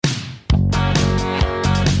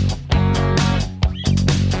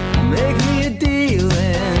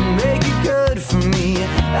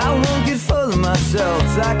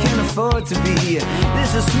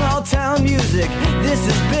small town music. This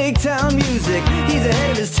is big town music. He's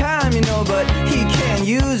ahead of his time, you know, but he can't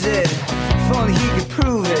use it. If only he could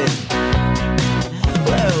prove it.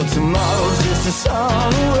 Well, tomorrow's just a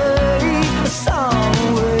song away, a song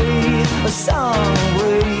away, a song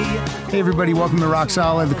away. Hey everybody, welcome to Rock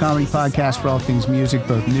Solid, the comedy podcast for all things music,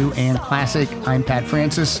 both new and classic. I'm Pat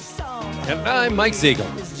Francis. And I'm Mike Ziegel.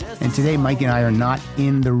 And today Mike and I are not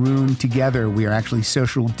in the room together. We are actually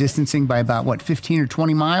social distancing by about, 15 or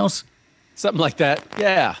 20 miles? Something like that,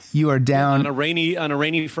 yeah. You are down... On a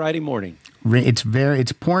rainy Friday morning.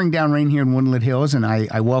 It's pouring down rain here in Woodland Hills, and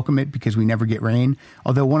I welcome it because we never get rain.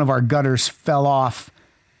 Although one of our gutters fell off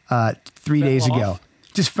 3 days ago.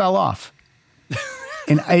 Just fell off.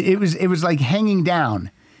 And it was like hanging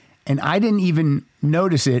down, and I didn't even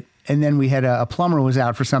notice it. And then we had a plumber was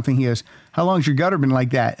out for something. He goes, "How long's your gutter been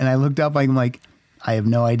like that?" And I looked up. I'm like, I have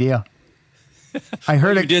no idea. I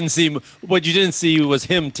heard What you didn't see was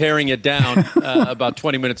him tearing it down about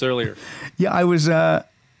 20 minutes earlier. Yeah, I was. I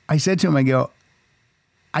said to him, I go,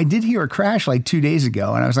 I did hear a crash like 2 days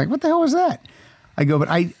ago, and I was like, what the hell was that? I go, but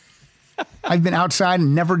I've been outside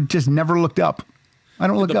and never looked up. I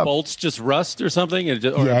don't look up. The bolts just rust or something? Was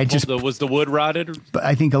the wood rotted? But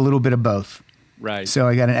I think a little bit of both. Right. So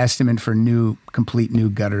I got an estimate for complete new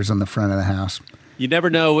gutters on the front of the house. You never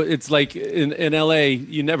know. It's like in LA,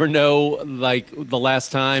 you never know like the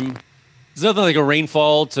last time. There's nothing like a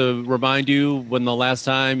rainfall to remind you when the last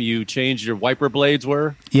time you changed your wiper blades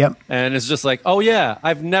were. Yep. And it's just like, oh yeah,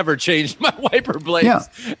 I've never changed my wiper blades.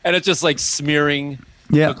 Yeah. And it's just like smearing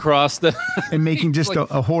across the... and making just like,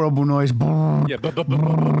 a horrible noise. Yeah,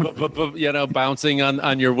 bouncing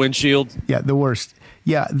on your windshield. Yeah, the worst.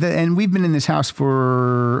 Yeah, and we've been in this house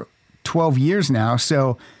for 12 years now,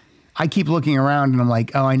 so I keep looking around and I'm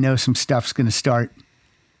like, oh, I know some stuff's going to start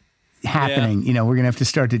happening. Yeah. We're going to have to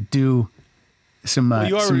start to do some you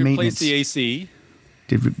already some replaced maintenance.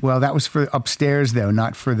 the AC. Well, that was for upstairs, though,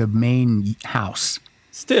 not for the main house.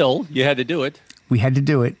 Still, you had to do it. We had to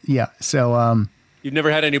do it, yeah. So... You've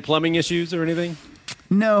never had any plumbing issues or anything?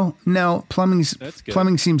 No. Plumbing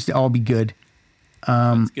seems to all be good.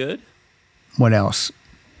 That's good. What else?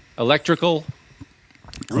 Electrical?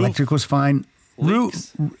 Electrical's fine.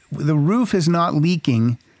 The roof is not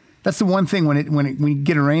leaking. That's the one thing when you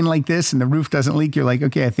get a rain like this and the roof doesn't leak, you're like,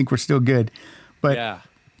 okay, I think we're still good. But yeah.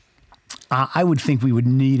 I would think we would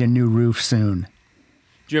need a new roof soon.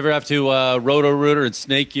 Do you ever have to roto-rooter and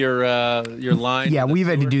snake your line? Yeah, we've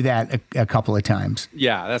had to do that a couple of times.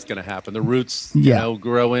 Yeah, that's going to happen. The roots,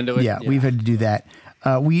 grow into it. Yeah, we've had to do that.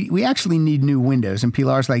 We actually need new windows. And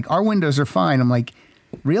Pilar's like, our windows are fine. I'm like,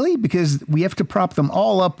 really? Because we have to prop them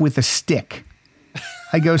all up with a stick.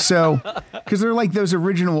 I go, so, because they're like those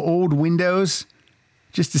original old windows,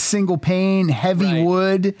 just a single pane, heavy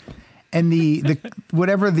wood, and the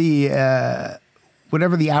whatever the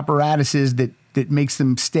apparatus is that makes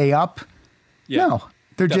them stay up. Yeah. No,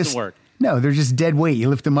 they're they're just dead weight. You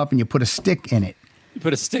lift them up and you put a stick in it. You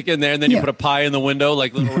put a stick in there and then you put a pie in the window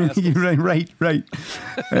like Little Rascals. right.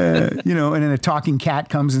 And then a talking cat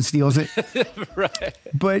comes and steals it. Right.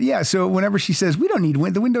 But yeah, so whenever she says, we don't need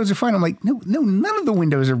the windows are fine. I'm like, no, none of the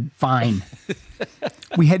windows are fine.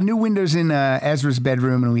 We had new windows in Ezra's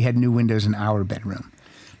bedroom and we had new windows in our bedroom.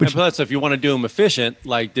 But plus, if you want to do them efficient,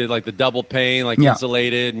 like the double pane,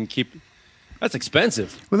 insulated and keep... That's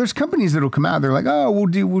expensive. Well, there's companies that'll come out. They're like, oh,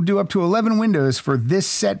 we'll do up to 11 windows for this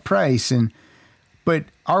set price. But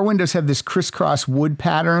our windows have this crisscross wood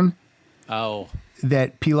pattern. Oh.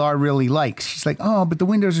 That Pilar really likes. She's like, oh, but the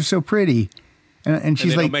windows are so pretty. And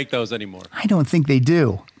she's they like, don't make those anymore. I don't think they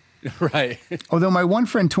do. Right. Although my one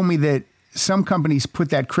friend told me that some companies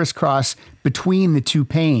put that crisscross between the two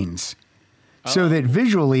panes so that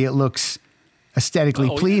visually it looks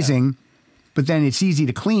aesthetically pleasing. Yeah. But then it's easy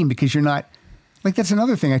to clean because you're not... Like, that's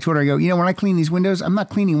another thing I told her. I go, when I clean these windows, I'm not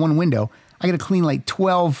cleaning one window. I got to clean like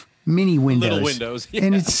 12 mini windows. Little windows,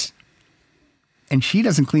 yeah. And she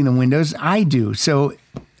doesn't clean the windows. I do. So,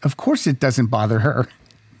 of course, it doesn't bother her.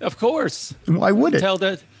 Of course. Why would it? Tell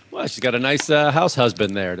that. Well, she's got a nice house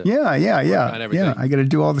husband there. Yeah. I got to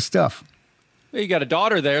do all the stuff. Well, you got a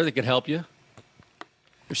daughter there that could help you.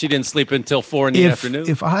 If she didn't sleep until 4 in the afternoon.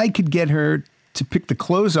 If I could get her to pick the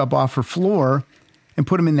clothes up off her floor and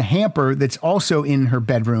put them in the hamper that's also in her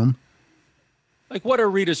bedroom. Like, what are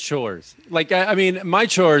Rita's chores? Like, I mean, my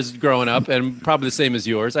chores growing up, and probably the same as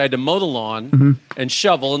yours, I had to mow the lawn and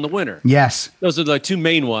shovel in the winter. Yes. Those are the two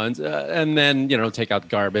main ones. And then, take out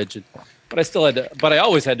garbage. But I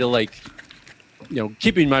always had to,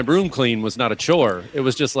 keeping my room clean was not a chore. It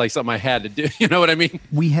was just like something I had to do. You know what I mean?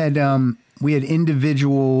 We had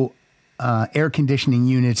individual air conditioning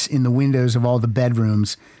units in the windows of all the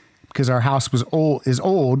bedrooms because our house is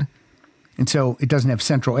old, and so it doesn't have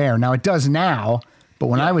central air. Now it does now, but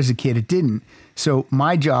when I was a kid, it didn't. So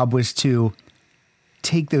my job was to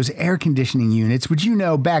take those air conditioning units, which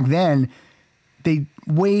back then they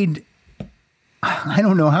weighed, I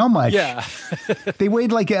don't know how much. Yeah. They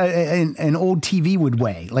weighed like an old TV would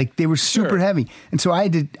weigh. Like they were super heavy. And so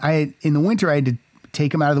in the winter, I had to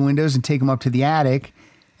take them out of the windows and take them up to the attic.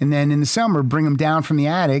 And then in the summer, bring them down from the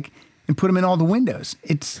attic and put them in all the windows.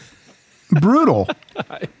 It's brutal.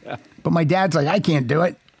 But my dad's like, I can't do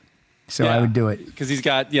it. So I would do it. Because he's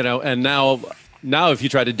got, and now if you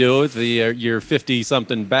try to do it, you're 50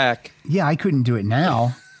 something back. Yeah, I couldn't do it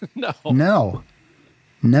now. No.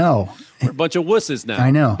 We're a bunch of wusses now.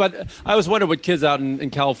 I know. But I always wonder what kids out in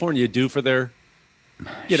California do for their,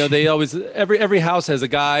 they always, every house has a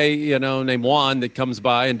guy, named Juan that comes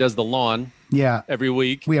by and does the lawn. Yeah. Every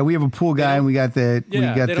week. Yeah, we have a pool guy and we got the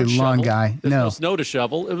lawn guy. There's no snow to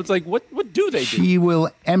shovel. It was like, what do they do? She will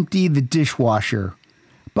empty the dishwasher.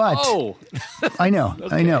 But I know.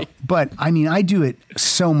 But I do it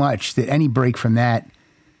so much that any break from that,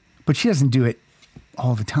 but she doesn't do it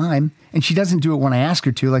all the time. And she doesn't do it when I ask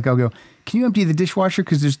her to. Like I'll go, can you empty the dishwasher?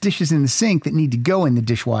 Because there's dishes in the sink that need to go in the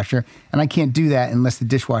dishwasher. And I can't do that unless the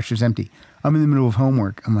dishwasher's empty. I'm in the middle of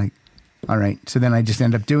homework. I'm like, all right. So then I just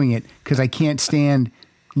end up doing it because I can't stand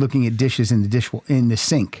looking at dishes in the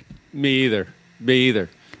sink. Me either.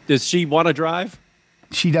 Does she want to drive?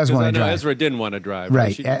 She does want to drive. Ezra didn't want to drive.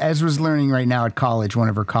 Right. Ezra's learning right now at college. One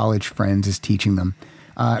of her college friends is teaching them.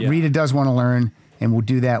 Rita does want to learn, and we'll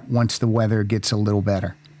do that once the weather gets a little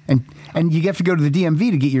better. And you have to go to the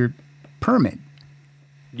DMV to get your permit.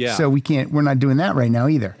 Yeah. So we're not doing that right now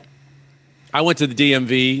either. I went to the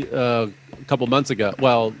DMV a couple months ago.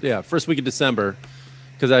 Well, first week of December,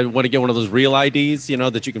 because I want to get one of those real IDs,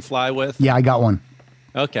 that you can fly with. Yeah, I got one.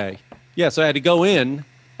 Okay. Yeah, so I had to go in.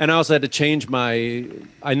 And I also had to change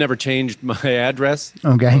I never changed my address.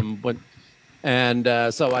 Okay.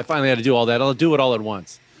 So I finally had to do all that. I'll do it all at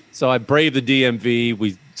once. So I braved the DMV.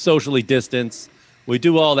 We socially distance. We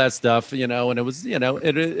do all that stuff, and it was,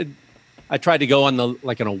 I tried to go on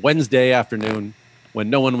a Wednesday afternoon when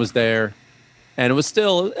no one was there. And it was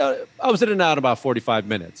still, I was in and out about 45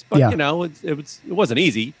 minutes. But, it wasn't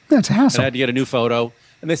easy. That's a hassle. And I had to get a new photo.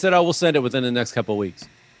 And they said, we'll send it within the next couple of weeks.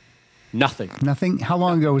 Nothing? How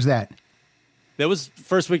long ago was that? That was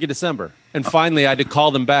first week of December. And finally, I had to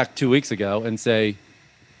call them back 2 weeks ago and say,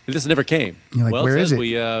 this never came. You're like, where is it?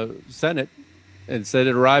 We sent it and said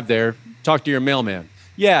it arrived there. Talk to your mailman.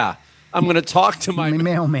 Yeah, I'm going to talk to my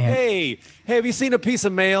mailman. Hey, have you seen a piece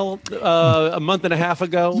of mail a month and a half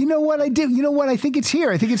ago? You know what I did? You know what? I think it's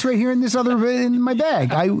here. I think it's right here in in my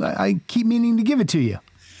bag. I keep meaning to give it to you.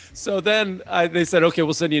 So then they said, okay,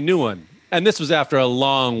 we'll send you a new one. And this was after a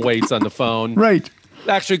long waits on the phone. Right.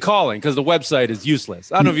 Actually calling because the website is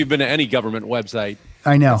useless. I don't know if you've been to any government website.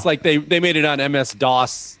 I know. It's like they made it on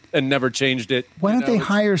MS-DOS and never changed it. Why don't they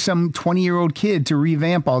hire some 20-year-old kid to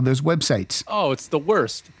revamp all those websites? Oh, it's the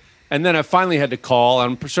worst. And then I finally had to call.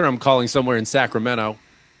 I'm sure I'm calling somewhere in Sacramento.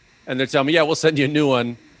 And they're telling me, we'll send you a new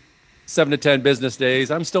one. 7 to 10 business days.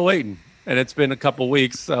 I'm still waiting. And it's been a couple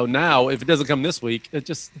weeks. So now, if it doesn't come this week, I'm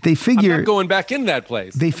not going back in that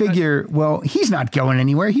place. They figure, well, he's not going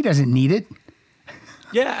anywhere. He doesn't need it.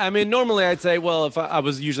 Yeah, I mean, normally I'd say, well, if I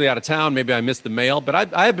was usually out of town, maybe I missed the mail.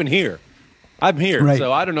 But I have been here. I'm here. Right.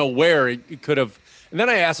 So I don't know where it could have. And then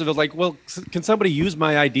I asked if it was like, well, can somebody use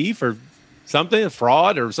my ID for something, a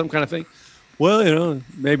fraud or some kind of thing? Well,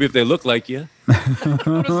 maybe if they look like you. Like,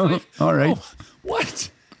 all right. Oh,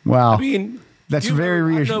 what? Wow. I mean, that's very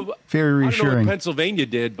reassuring. I don't know what Pennsylvania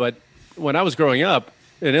did, but when I was growing up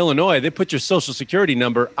in Illinois, they put your social security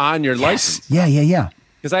number on your license. Yeah.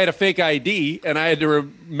 Because I had a fake ID and I had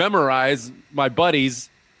to memorize my buddy's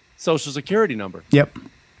social security number. Yep.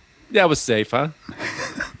 That was safe, huh?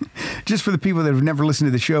 Just for the people that have never listened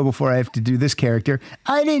to the show before, I have to do this character.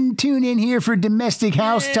 I didn't tune in here for domestic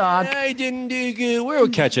house talk. I didn't do good. We're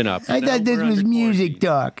catching up. I thought this was music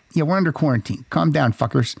talk. Yeah, we're under quarantine. Calm down,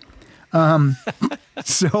 fuckers.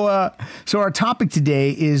 So our topic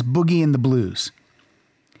today is Boogie and the Blues.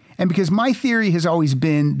 And because my theory has always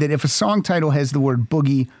been that if a song title has the word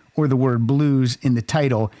boogie or the word blues in the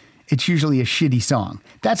title, it's usually a shitty song.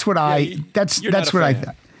 That's what that's what I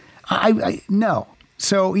thought. I no.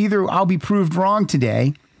 So either I'll be proved wrong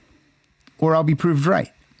today or I'll be proved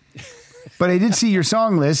right. But I did see your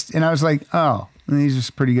song list and I was like, oh, these are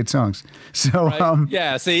some pretty good songs. So right.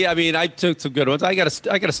 Yeah, see, I mean, I took some good ones. I got a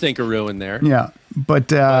stinkeroo in there. Yeah, but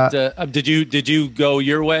did you go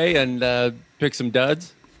your way and pick some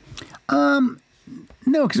duds?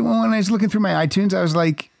 No, because when I was looking through my iTunes, I was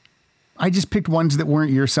like, I just picked ones that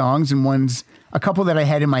weren't your songs and a couple that I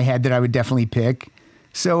had in my head that I would definitely pick.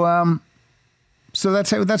 So, so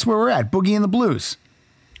that's where we're at. Boogie and the Blues.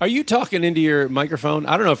 Are you talking into your microphone?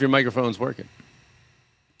 I don't know if your microphone's working.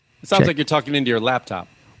 It sounds like you're talking into your laptop.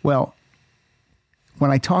 Well,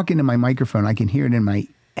 when I talk into my microphone, I can hear it in my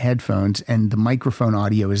headphones, and the microphone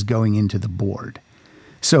audio is going into the board.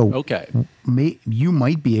 So okay, you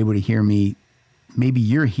might be able to hear me. Maybe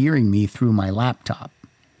you're hearing me through my laptop.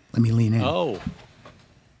 Let me lean in. Oh.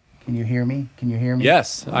 Can you hear me? Can you hear me?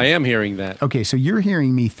 Yes, I am hearing that. Okay, so you're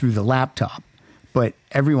hearing me through the laptop, but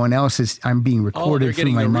everyone else I'm being recorded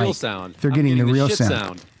through my mic. They're getting the real sound. They're getting the real shit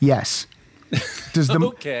sound. Yes. Does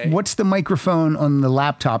Okay. What's the microphone on the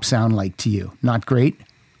laptop sound like to you? Not great?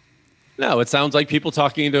 No, it sounds like people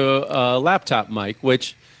talking into a laptop mic,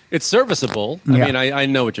 which it's serviceable. I mean, I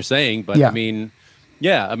know what you're saying, but I mean,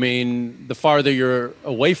 the farther you're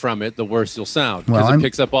away from it, the worse you'll sound because it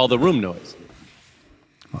picks up all the room noise.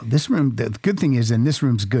 Well, this room, the good thing is in this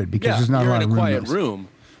room's good because there's not a lot of room noise. You're in a quiet room,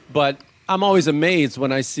 but I'm always amazed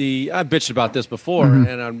when I see, I've bitched about this before,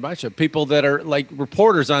 and I'm watching people that are like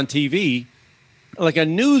reporters on TV, like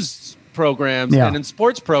on news programs and in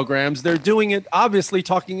sports programs, they're doing it, obviously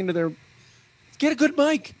talking into their, get a good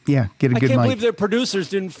mic. Yeah, get a good mic. I can't believe their producers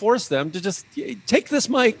didn't force them to just take this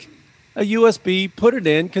mic, a USB, put it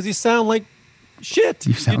in, because you sound like shit.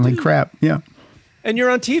 You sound like crap, yeah. And you're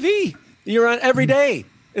on TV. You're on every day.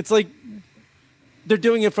 It's like they're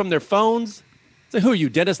doing it from their phones. So who are you,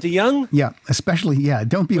 Dennis DeYoung? Yeah, especially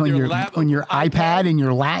Don't be on your iPad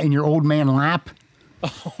and your old man lap.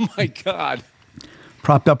 Oh my God!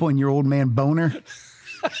 Propped up on your old man boner.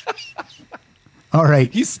 All right.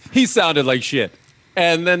 He sounded like shit,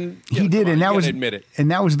 and then he did, and that was admit it. And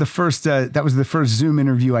that was the first. That was the first Zoom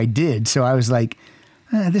interview I did. So I was like,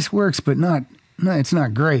 this works, but no, it's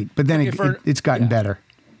not great. But then it's gotten better.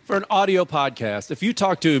 For an audio podcast, if you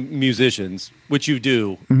talk to musicians, which you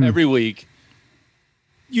do every week,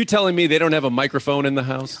 you telling me they don't have a microphone in the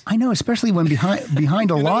house? I know, especially when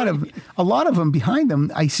behind a lot of them behind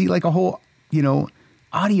them, I see like a whole,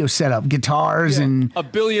 audio setup, guitars and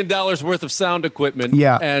 $1 billion worth of sound equipment.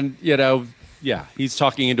 Yeah. And he's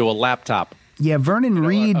talking into a laptop. Yeah, Vernon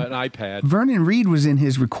Reid, an iPad. Vernon Reid was in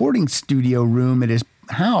his recording studio room at his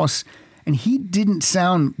house, and he didn't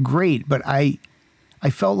sound great, but I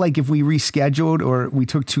felt like if we rescheduled or we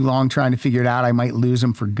took too long trying to figure it out, I might lose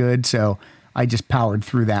him for good. So I just powered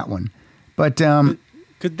through that one. But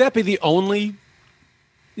could that be the only,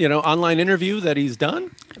 online interview that he's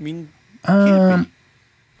done? I mean, can't be.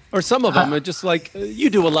 Or some of them are just like, you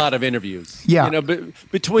do a lot of interviews. Yeah.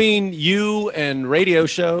 Between you and radio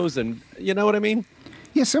shows and, you know what I mean?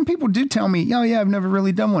 Yeah, some people do tell me, oh, yeah, I've never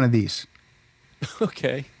really done one of these.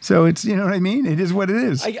 Okay. So it's, you know what I mean? It is what it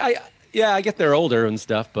is. I get they're older and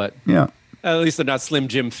stuff, but at least they're not Slim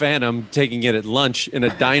Jim Phantom taking it at lunch in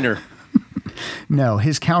a diner. No,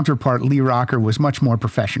 his counterpart, Lee Rocker, was much more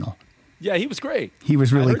professional. Yeah, he was great. He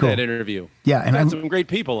was really cool. That interview. Yeah, and I had some great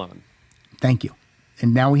people on. Thank you.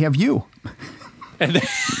 And now we have you. Okay.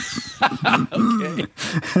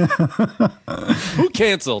 Who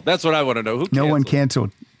canceled? That's what I want to know. Who canceled? No one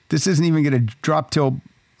canceled. This isn't even going to drop till,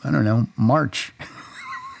 I don't know, March.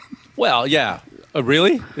 Well, yeah.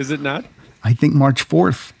 Really? Is it not? I think March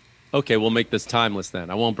 4th. Okay, we'll make this timeless then.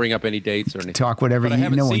 I won't bring up any dates or anything. Talk whatever but I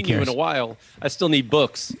haven't seen you in a while. I still need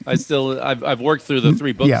books. I've worked through the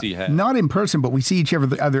 3 books he had. Not in person, but we see each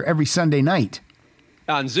other every Sunday night.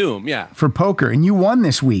 On Zoom, yeah. For poker. And you won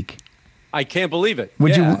this week. I can't believe it.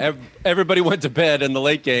 Everybody went to bed in the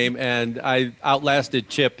late game, and I outlasted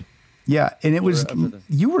Chip. Yeah, and it was,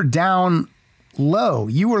 you were down low.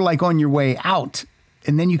 You were like on your way out,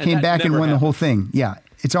 and then you came back and won the whole thing. Yeah,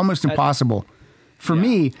 it's almost impossible. For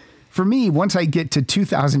me, once I get to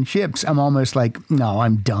 2,000 chips, I'm almost like, no,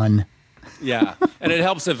 I'm done. Yeah, and it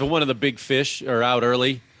helps if one of the big fish are out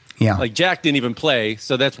early. Yeah. Like Jack didn't even play,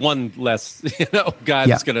 so that's one less, guy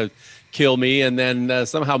that's going to kill me. And then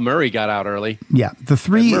somehow Murray got out early. Yeah.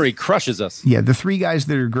 Murray crushes us. Yeah. The 3 guys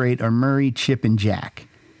that are great are Murray, Chip, and Jack.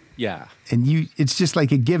 Yeah. And it's just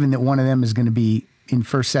like a given that one of them is going to be in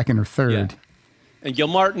first, second, or third. Yeah. And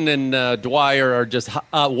Gilmartin and Dwyer are just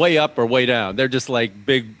way up or way down. They're just like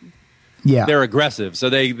big. Yeah. They're aggressive.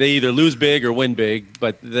 So they either lose big or win big,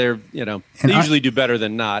 but they're, they usually do better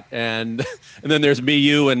than not. And then there's me,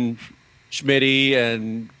 you, and Schmitty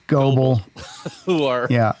and Goebel who are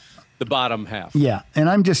the bottom half. Yeah.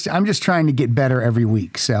 And I'm just trying to get better every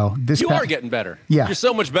week. So you are getting better. Yeah. You're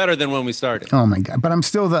so much better than when we started. Oh my God. But I'm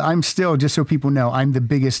still just so people know, I'm the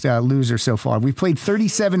biggest loser so far. We've played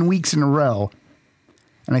 37 weeks in a row.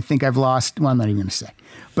 and I think I've lost. Well, I'm not even going to say.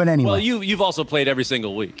 But anyway. Well, you've also played every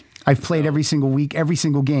single week. I've played every single week, every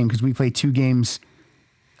single game, because we play 2 games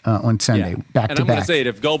on Sunday, back and to I'm going back. to say it,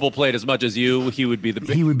 if Goebel played as much as you, he would be the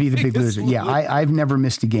big loser. Yeah, I've never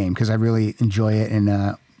missed a game because I really enjoy it,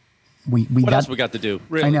 and what else we got to do?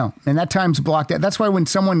 Really? I know, and that time's blocked out. That's why when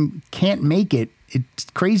someone can't make it, it's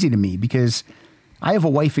crazy to me because I have a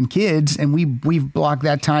wife and kids, and we've blocked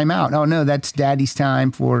that time out. Oh no, that's Daddy's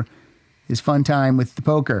time for his fun time with the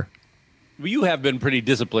poker. Well, you have been pretty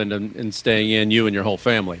disciplined in staying in, you and your whole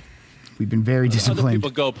family. We've been very disciplined. Other people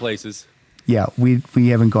go places. Yeah, we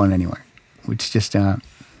haven't gone anywhere. It's just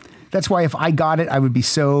that's why if I got it, I would be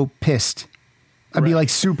so pissed. I'd be like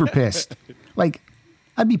super pissed. Like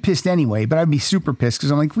I'd be pissed anyway, but I'd be super pissed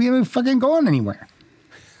because I'm like, we haven't fucking gone anywhere.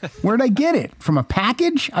 Where'd I get it? From a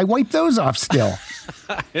package? I wiped those off still.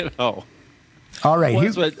 I know. All right.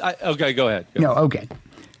 Okay, go ahead. No, okay.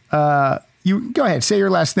 You go ahead. Say your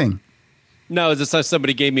last thing. No, it's just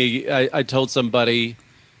somebody gave me. I told somebody.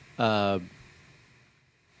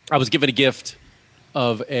 I was given a gift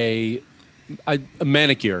of a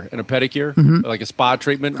manicure and a pedicure, like a spa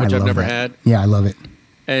treatment, which I've never had. Yeah, I love it.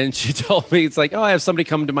 And she told me, it's like, oh, I have somebody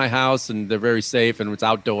come to my house and they're very safe and it's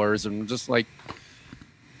outdoors. And just like,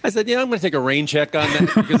 I said, I'm going to take a rain check on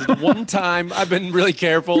that because the one time I've been really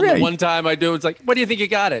careful. Right. The one time I do, it's like, what do you think you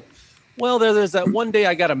got it? Well, there's that one day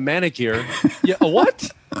I got a manicure. Yeah, a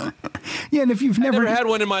what? Yeah, and if you've never had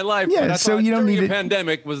one in my life, yeah, but I so thought you don't during need a it.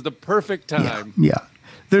 pandemic was the perfect time. Yeah.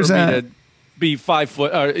 There's for me to be 5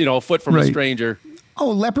 foot, a foot from a stranger.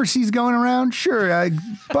 Oh, leprosy's going around? Sure,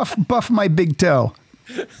 buff my big toe.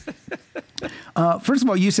 First of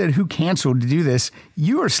all, you said who canceled to do this.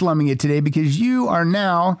 You are slumming it today because you are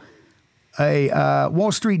now a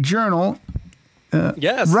Wall Street Journal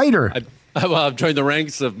writer. I've joined the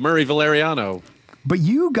ranks of Murray Valeriano. But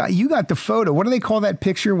you got the photo. What do they call that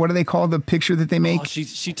picture? What do they call the picture that they make? Oh,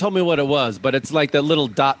 she told me what it was, but it's like that little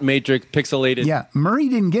dot matrix pixelated. Yeah, Murray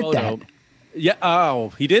didn't get photo. that. Yeah.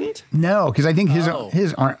 Oh, he didn't? No, because I think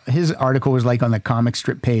his article was like on the comic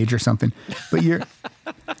strip page or something. But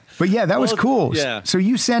yeah, that was cool. Yeah. So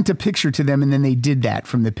you sent a picture to them, and then they did that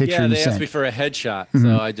from the picture. Yeah, you they sent. asked me for a headshot,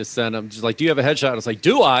 so I just sent them. Just like, do you have a headshot? I was like,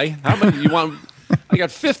 do I? How many you want? I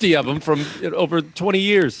got 50 of them from over 20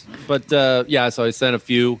 years. But so I sent a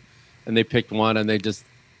few, and they picked one, and they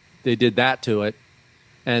did that to it,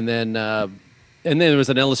 and then there was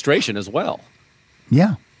an illustration as well.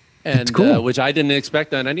 Yeah. And cool. Which I didn't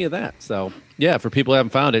expect on any of that. So yeah, for people who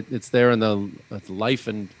haven't found it, it's there in the life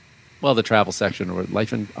and the travel section or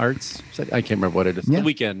life and arts. I can't remember what it is. Yeah. The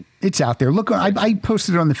weekend. It's out there. Look, I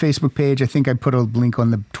posted it on the Facebook page. I think I put a link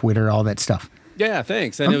on the Twitter, all that stuff. Yeah,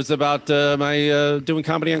 thanks. And it was about my doing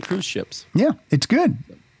comedy on cruise ships. Yeah, it's good.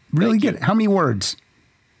 Really Thank good. you. How many words?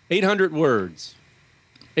 800 words.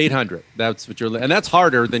 800. That's what and that's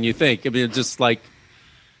harder than you think. I mean, it's just like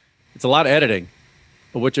it's a lot of editing.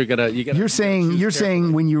 But what you're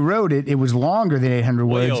saying when you wrote it, it was longer than 800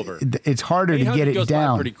 way words. over. It's harder to get it goes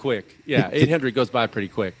down. By pretty quick. Yeah, 800 goes by pretty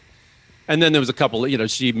quick. And then there was a couple.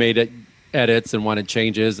 She made edits and wanted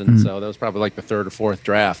changes, and so that was probably like the third or fourth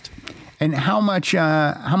draft. And how much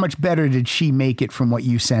better did she make it from what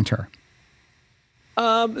you sent her?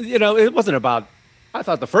 It wasn't about. I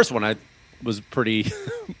thought the first one was pretty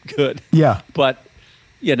good. Yeah, but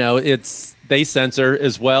they censor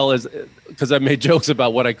as well as because I made jokes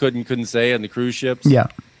about what I could and couldn't say on the cruise ships. Yeah,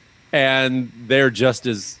 and they're just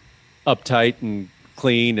as uptight and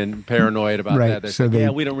clean and paranoid about that. They're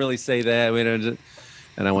like, we don't really say that. We don't.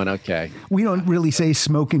 And I went, okay. We don't really say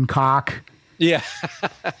smoking cock. Yeah.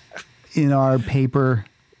 in our paper,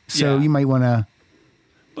 so you might want to.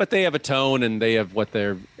 But they have a tone, and they have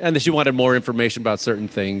and she wanted more information about certain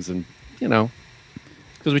things, and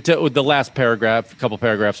because the last paragraph, a couple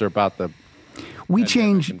paragraphs are about the. We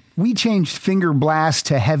changed finger blast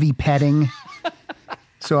to heavy petting,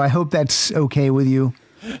 so I hope that's okay with you.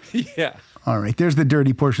 Yeah. All right. There's the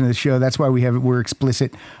dirty portion of the show. That's why we're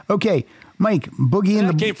explicit. Okay. Mike, Boogie in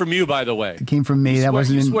the... That came from you, by the way. It came from me.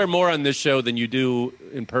 You swear more on this show than you do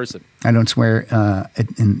in person. I don't swear,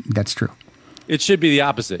 and that's true. It should be the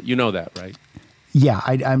opposite. You know that, right? Yeah,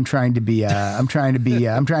 I'm trying to be. I'm trying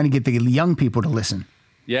to get the young people to listen.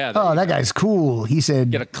 Yeah. That guy's cool. He said...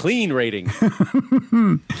 Get a clean rating.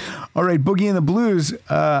 All right, Boogie and the Blues.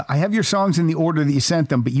 I have your songs in the order that you sent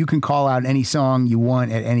them, but you can call out any song you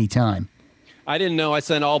want at any time. I didn't know. I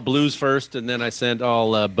sent all blues first, and then I sent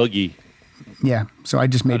all boogie. Yeah, so I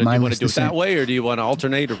just made my list. Do you want to do it that way, or do you want to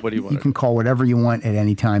alternate, or what do you want? You can call whatever you want at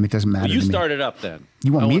any time. It doesn't matter. Well, you to me. start it up then.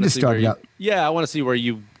 You want me to start it up? Yeah, I want to see where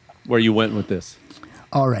you went with this.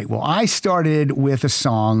 All right. Well, I started with a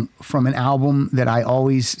song from an album that I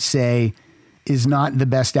always say is not the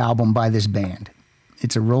best album by this band.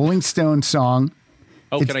 It's a Rolling Stones song.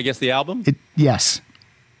 Oh, can I guess the album? Yes.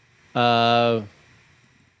 Not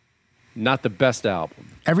the best album.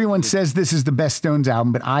 Everyone says this is the best Stones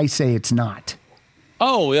album, but I say it's not.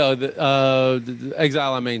 Oh, yeah, the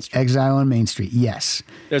Exile on Main Street. Exile on Main Street, yes.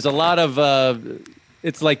 There's a lot of,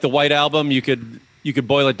 it's like the White Album. You could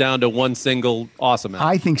boil it down to one single awesome album.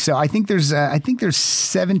 I think so. I think there's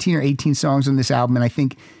 17 or 18 songs on this album, and I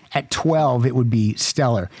think at 12 it would be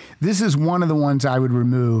stellar. This is one of the ones I would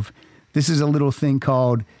remove. This is a little thing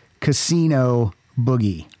called Casino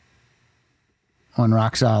Boogie on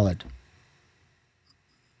Rock Solid.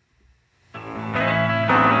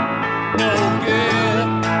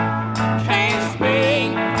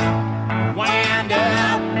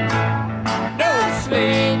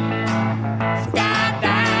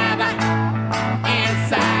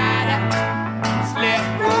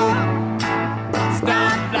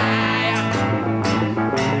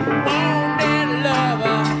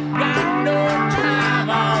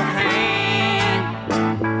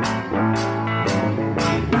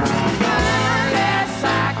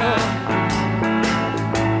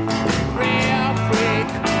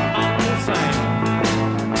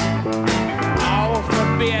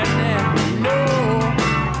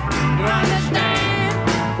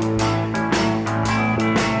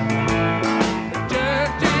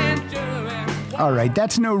 All right,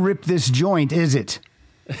 that's no Rip This Joint, is it?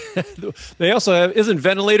 They also have, isn't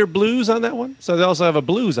Ventilator Blues on that one? So they also have a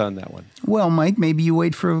blues on that one. Well, Mike, maybe you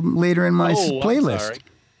wait for later in my playlist. I'm sorry.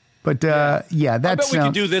 But yeah, that's. I bet we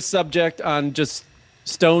could do this subject on just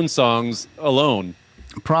Stone songs alone.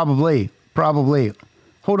 Probably.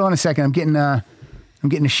 Hold on a second. I'm getting a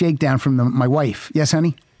shakedown from my wife. Yes,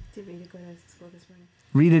 honey? Did Rita go to school this morning?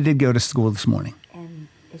 Rita did go to school this morning. And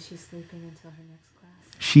is she sleeping until her next class?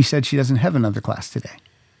 She said she doesn't have another class today.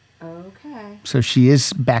 Okay. So she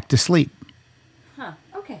is back to sleep. Huh.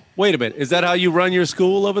 Okay. Wait a minute. Is that how you run your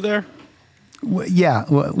school over there? Yeah.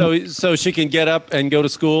 So she can get up and go to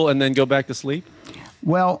school and then go back to sleep?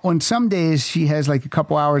 Well, on some days she has like a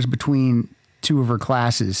couple hours between two of her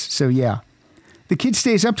classes. So yeah. The kid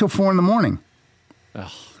stays up till 4 a.m.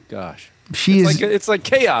 Oh, gosh. It's like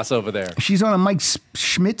chaos over there. She's on a Mike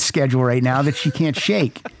Schmidt schedule right now that she can't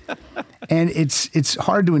shake. And it's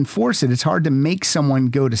hard to enforce it. It's hard to make someone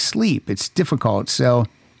go to sleep. It's difficult. So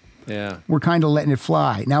yeah, we're kind of letting it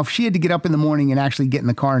fly. Now, if she had to get up in the morning and actually get in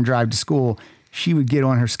the car and drive to school, she would get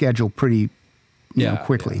on her schedule pretty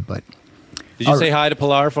quickly. Yeah. But did you say hi to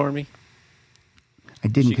Pilar for me? I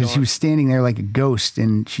didn't, because she was standing there like a ghost,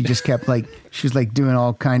 and she just kept she was like doing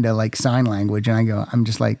all kind of like sign language. And I'm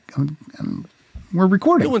just like, we're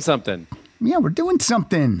recording. Doing something. Yeah, we're doing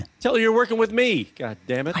something. Tell her you're working with me. God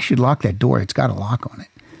damn it. I should lock that door. It's got a lock on it.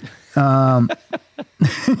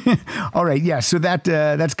 All right. Yeah. So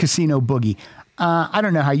that's Casino Boogie. I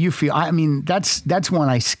don't know how you feel. I mean, that's one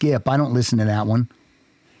I skip. I don't listen to that one.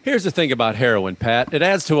 Here's the thing about heroin, Pat. It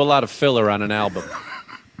adds to a lot of filler on an album.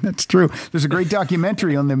 That's true. There's a great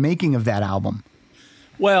documentary on the making of that album.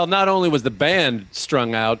 Well, not only was the band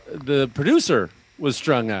strung out, the producer was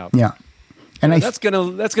strung out. Yeah. And that's gonna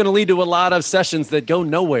lead to a lot of sessions that go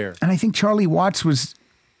nowhere. And I think Charlie Watts was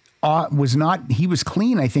not. He was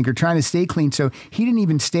clean, I think, or trying to stay clean. So he didn't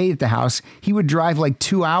even stay at the house. He would drive like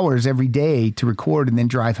 2 hours every day to record and then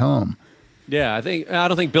drive home. Yeah, I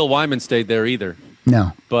don't think Bill Wyman stayed there either.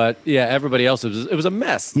 No. But yeah, everybody else, it was a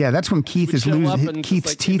mess. Yeah, that's when Keith is losing.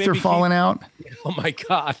 Keith's teeth are falling out. Oh my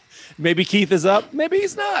God. Maybe Keith is up. Maybe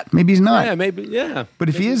he's not. Maybe he's not. Yeah, maybe. Yeah. But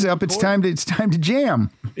if he is up, it's time to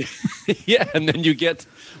jam. Yeah, and then you get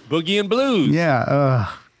Boogie and Blues.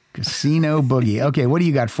 Yeah. Casino Boogie. Okay, what do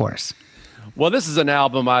you got for us? Well, this is an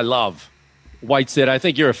album I love. White City. I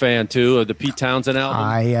think you're a fan too of the Pete Townsend album.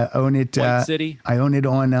 I own it. White City. I own it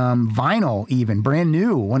on vinyl, even brand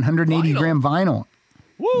new, 180 gram vinyl.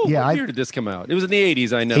 Woo! Yeah, what year did this come out? It was in the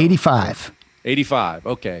 80s, I know. 85. 85.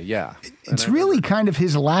 Okay, yeah. It's really kind of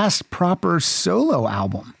his last proper solo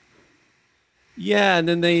album. Yeah, and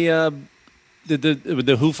then they did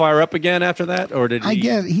the Who fire up again after that, or did he? I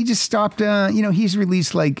guess he just stopped. He's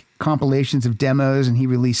released like compilations of demos, and he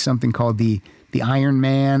released something called the Iron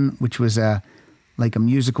Man, which was like a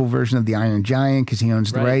musical version of the Iron Giant because he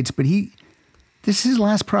owns the rights. But this is his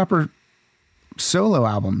last proper solo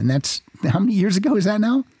album, and that's how many years ago is that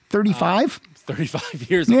now? 35?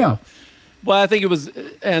 35 years ago. Well, I think it was,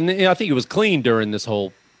 and I think it was clean during this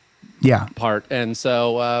whole part. And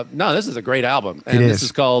so, no, this is a great album. And this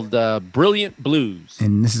is called Brilliant Blues.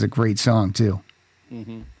 And this is a great song, too.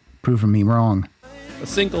 Mm-hmm. Proving me wrong. A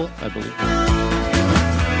single, I believe.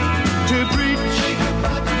 to preach.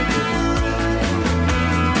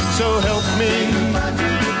 So help me.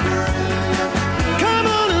 Come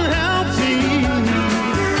on and help me.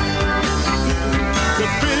 The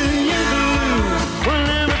brilliant blues will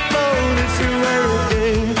never fold its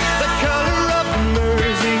way. The color of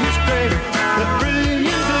mercy is great. The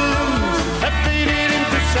brilliant blues have faded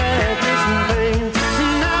into sadness and pain.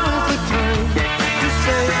 And now is the time to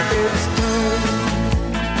say it's time.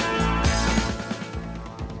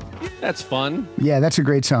 That's fun. Yeah, that's a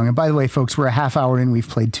great song. And by the way, folks, we're a half hour in. We've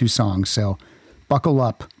played 2 songs, so buckle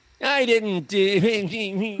up. I didn't.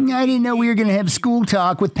 I didn't know we were going to have school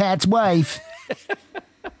talk with Pat's wife.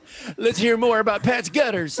 Let's hear more about Pat's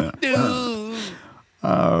gutters. Ooh.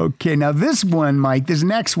 Okay, now this one, Mike, this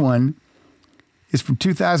next one is from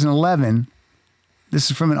 2011.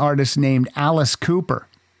 This is from an artist named Alice Cooper.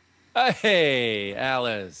 Hey,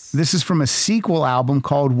 Alice. This is from a sequel album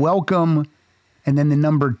called Welcome, and then the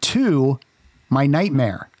number 2, My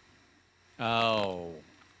Nightmare. Oh.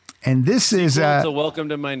 And this is, So welcome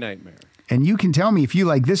to my nightmare. and you can tell me if you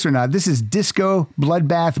like this or not. This is Disco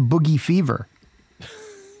Bloodbath Boogie Fever.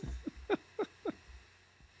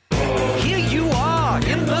 Here you are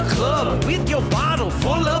in the club with your bottle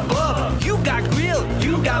full of bub. You got grill,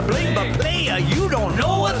 you got bling, but player, you don't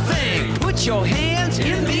know a thing. Put your hands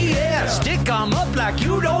in the air, stick 'em up like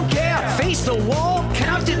you don't care. Face the wall,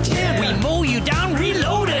 count to 10. We mow you down,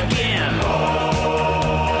 reload again.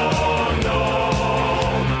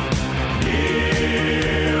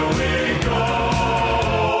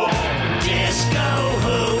 Disco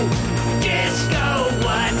who? Disco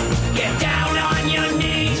what? Get down on your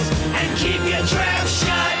knees and keep your trap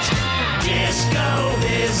shut. Disco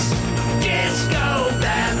this, disco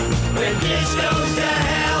that. When this goes to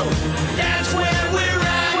hell, that's where we're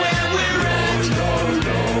at.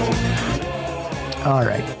 All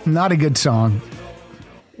right, not a good song.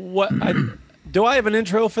 What? Do I have an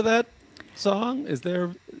intro for that song? Is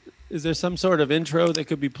there some sort of intro that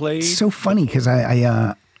could be played? It's so funny because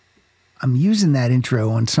I'm using that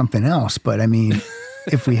intro on something else, but I mean,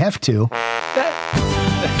 if we have to.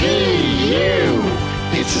 Hey, you!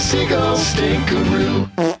 It's a seagull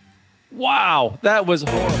stinkeroo. Wow, that was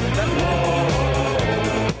horrible.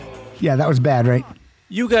 Yeah, that was bad, right?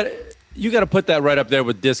 You got to put that right up there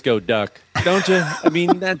with Disco Duck, don't you? I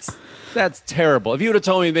mean, that's terrible. If you would have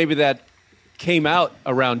told me maybe that came out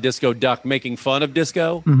around Disco Duck making fun of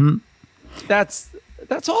disco, that's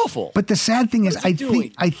awful. But the sad thing is, What is he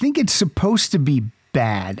doing? I think it's supposed to be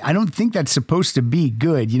bad. I don't think that's supposed to be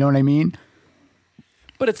good. You know what I mean?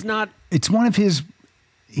 But it's not. It's one of his.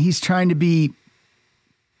 He's trying to be.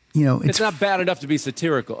 You know, It's not bad enough to be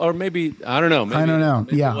satirical, or maybe I don't know. Maybe, I don't know.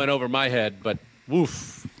 Maybe Yeah. it went over my head, but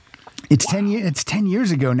woof. It's 10 years. It's 10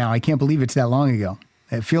 years ago now. I can't believe it's that long ago.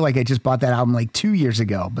 I feel like I just bought that album like 2 years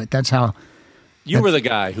ago. But that's how. You were the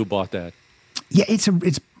guy who bought that. Yeah, it's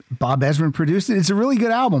Bob Ezrin produced it. It's a really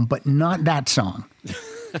good album, but not that song.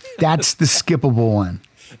 That's the skippable one.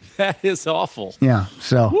 That is awful. Yeah.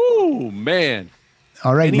 So, Woo, man.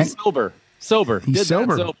 all right. And he's ne- sober. Sober. he's Did that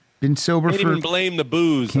sober. Been sober Can't for. even blame the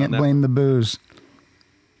booze. on Can't that. blame the booze.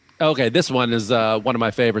 Okay, this one is one of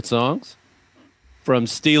my favorite songs from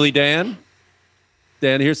Steely Dan.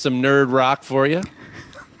 Dan, here's some nerd rock for you.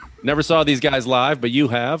 Never saw these guys live, but you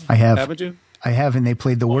have. I have. Haven't you? I have, and they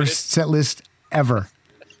played the worst set list ever.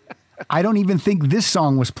 I don't even think this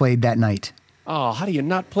song was played that night. Oh, how do you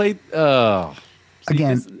not play? Oh. See,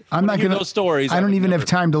 Again, this- I'm when not I hear going those stories. I don't would even never- have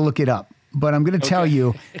time to look it up, but I'm going to tell Okay.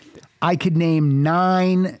 you, I could name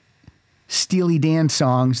 9 Steely Dan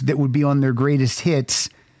songs that would be on their greatest hits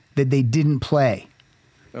that they didn't play.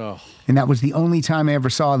 Oh, And that was the only time I ever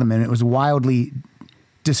saw them, and it was wildly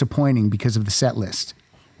disappointing because of the set list.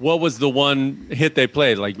 what was the one hit they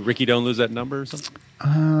played? Like Ricky, Don't Lose That Number or something?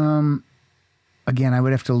 Again, I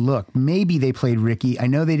would have to look. Maybe they played Ricky. I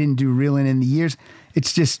know they didn't do Reelin' in the Years.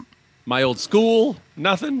 It's just, My Old School?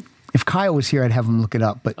 Nothing? if Kyle was here, I'd have him look it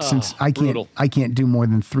up. But since brutal. I can't do more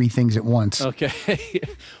than 3 things at once. Okay.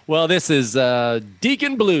 Well, this is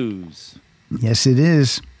Deacon Blues. Yes, it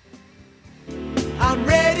is. I'm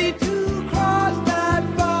ready to cross that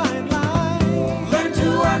fine line. Learn to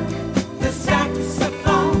work the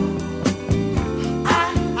saxophone.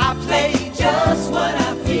 I play just what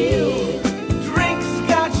I feel. Drink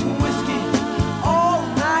scotch whiskey all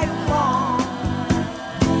night long.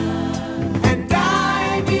 And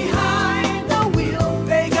die behind the wheel.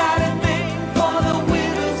 They got a name for the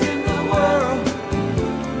winners in the world.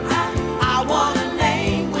 I want a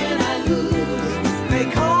name when I lose. They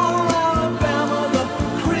call Alabama the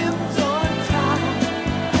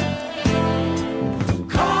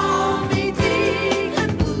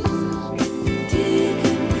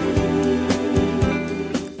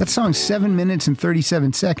That song's 7 minutes and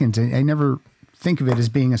 37 seconds. I never think of it as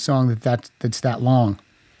being a song that's that long.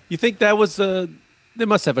 You think that was they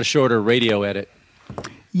must have a shorter radio edit.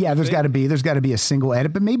 Yeah, there's got to be a single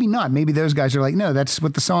edit, but maybe not. Maybe those guys are like, no, that's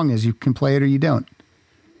what the song is. You can play it or you don't.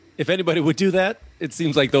 If anybody would do that, it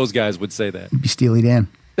seems like those guys would say that. It'd be Steely Dan.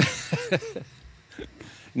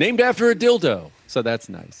 Named after a dildo. So that's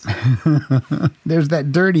nice. There's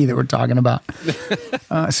that dirty that we're talking about.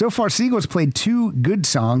 So far, Siegel's played 2 good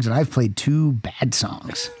songs, and I've played 2 bad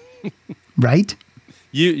songs. Right?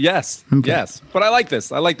 Yes. Okay. Yes. But I like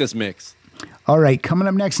this. I like this mix. All right, coming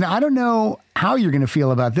up next. Now, I don't know how you're going to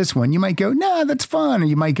feel about this one. You might go, nah, that's fun. Or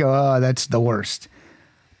you might go, oh, that's the worst.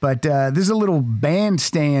 But this is a little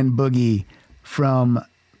bandstand boogie from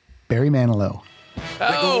Barry Manilow.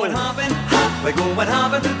 We're going hopping, hop, we're going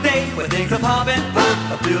hopping today. Where things are popping,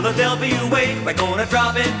 pop, up Philadelphia way. We're gonna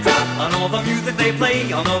drop it, drop on all the music they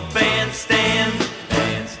play on the bandstand.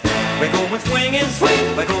 We're going swinging,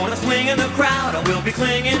 swing, we're gonna swing in the crowd. And we'll be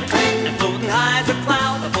clinging, and floating high as a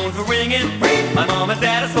cloud. The phones are ringing, my mom and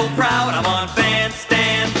dad are so proud. I'm on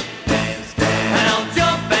bandstand, and I'll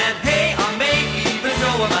jump and hey, I may even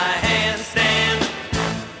show my handstand.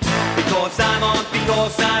 Because I'm on the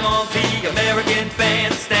American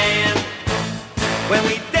bandstand. When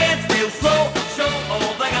we dance real slow, show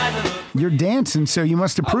all the guys in the... You're dancing, so you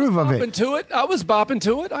must approve of it. I was bopping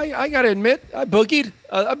to it. I got to admit, I boogied.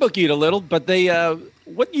 I boogied a little, but they...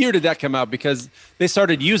 what year did that come out? Because they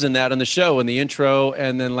started using that on the show in the intro,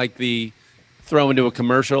 and then like the throw into a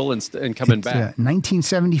commercial and coming back.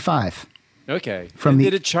 1975. Okay.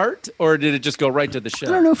 Did it chart, or did it just go right to the show?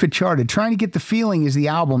 I don't know if it charted. Trying to Get the Feeling is the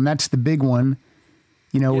album. That's the big one.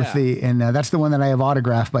 You know, with that's the one that I have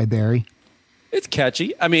autographed by Barry. It's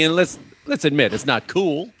catchy. I mean, let's admit it's not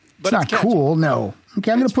cool, but it's not cool. No.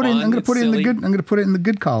 Okay, I'm going to put it. I'm going to put it in the good. I'm going to put it in the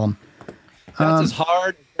good column. That's as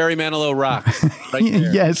hard Barry Manilow rocks. Right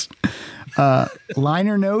there. Yes.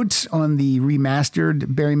 Liner notes on the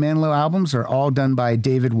remastered Barry Manilow albums are all done by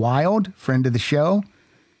David Wild, friend of the show,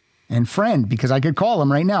 and friend because I could call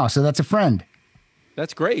him right now. So that's a friend.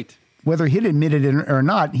 That's great. Whether he'd admitted it or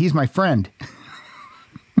not, he's my friend.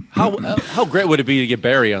 How great would it be to get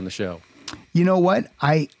Barry on the show? You know what?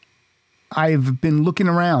 I've been looking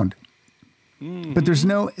around, but there's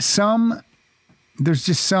just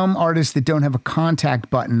some artists that don't have a contact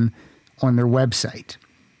button on their website.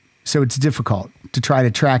 So it's difficult to try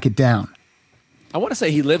to track it down. I want to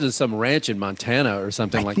say he lives in some ranch in Montana or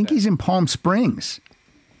something like that. I think he's in Palm Springs.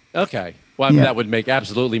 Okay. Well, I mean, that would make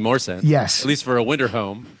absolutely more sense. Yes. At least for a winter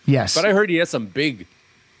home. Yes. But I heard he has some big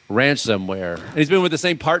ranch somewhere. And he's been with the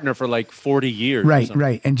same partner for like 40 years.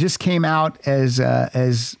 Right. And just came out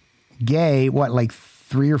as gay, like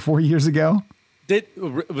 3 or 4 years ago?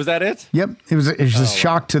 Was that it? Yep. It was a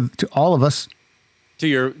shock to all of us. To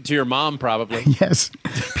your mom, probably. Yes.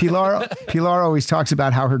 Pilar always talks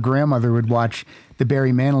about how her grandmother would watch the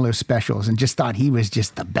Barry Manilow specials and just thought he was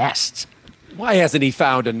just the best. Why hasn't he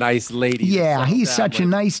found a nice lady? Yeah, he's such a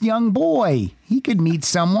nice young boy. He could meet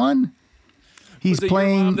someone. He's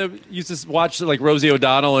playing. Your mom that used to watch like Rosie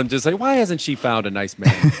O'Donnell and just say, why hasn't she found a nice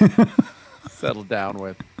man? Settle down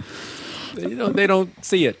with. They don't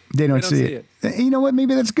see it. They don't see it. You know what?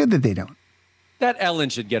 Maybe that's good that they don't. That Ellen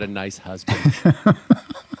should get a nice husband.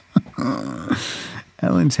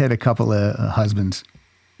 Ellen's had a couple of husbands,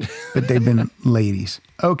 but they've been ladies.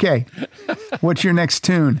 Okay. What's your next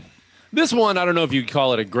tune? This one, I don't know if you'd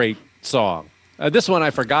call it a great song. This one I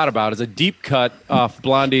forgot about. It's a deep cut off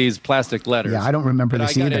Blondie's Plastic Letters. Yeah, I don't remember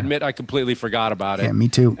this either. I got to admit, I completely forgot about it. Yeah, me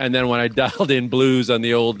too. And then when I dialed in blues on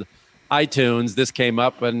the old iTunes, this came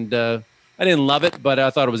up, and I didn't love it, but I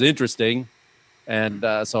thought it was interesting. And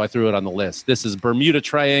so I threw it on the list. This is Bermuda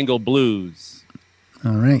Triangle Blues.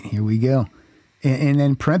 All right, here we go. And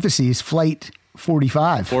then parentheses, Flight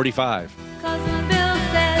 45. 45. Cousin Bill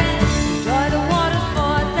says, enjoy the water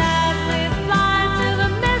sports as we fly to the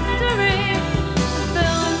mystery. The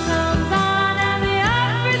film comes on and the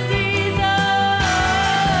act proceeds.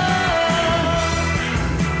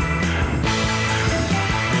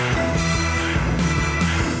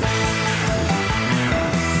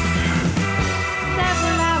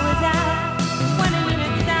 Several hours out, 20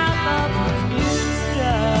 minutes south of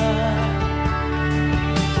Bermuda.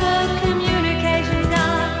 The communication's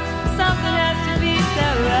gone, something has to be so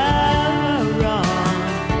wrong.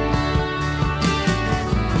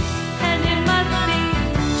 And it must be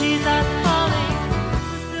Jesus calling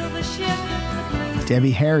the silver ship, the blue.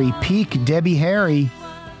 Debbie Harry, peak Debbie Harry.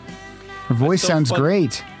 Her voice so sounds fun.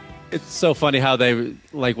 great. It's so funny how they,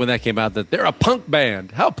 like when that came out, that they're a punk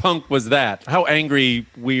band. How punk was that? How angry,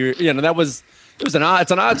 weird. That was It's an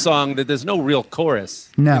odd song that there's no real chorus.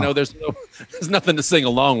 No. You know, there's nothing to sing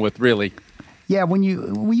along with, really. Yeah, when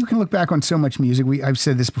you can look back on so much music. I've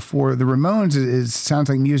said this before. The Ramones sounds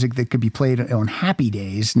like music that could be played on happy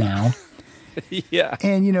days now. Yeah.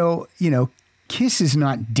 And you know, Kiss is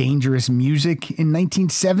not dangerous music in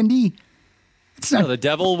 1970. It's not. The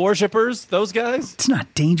devil worshippers, those guys, It's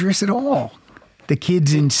not dangerous at all. The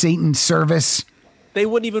kids in Satan's service. they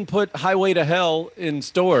wouldn't even put Highway to Hell in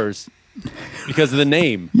stores because of the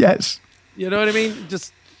name. Yes. You know what I mean?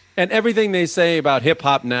 And everything they say about hip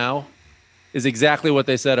hop now is exactly what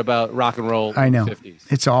they said about rock and roll I know. in the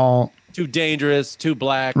 50s. It's all Too dangerous, too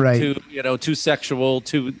black, Right. too sexual,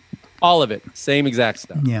 all of it. Same exact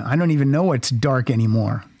stuff. yeah. I don't even know what's dark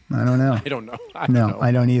anymore. I don't know. I don't know. No,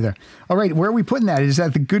 I don't either. All right, where are we putting that? Is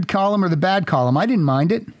that the good column or the bad column? I didn't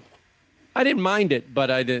mind it. I didn't mind it,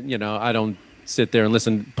 but I didn't, I don't sit there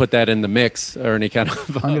and put that in the mix or any kind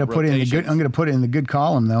of I'm going to put it in the good. rotations. I'm going to put it in the good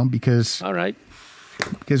column though because All right.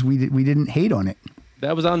 we didn't hate on it.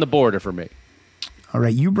 That was on the border for me. All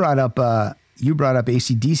right, you brought up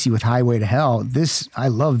AC/DC with Highway to Hell. I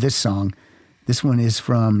love this song. This one is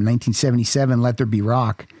from 1977, Let There Be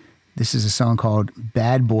Rock. This is a song called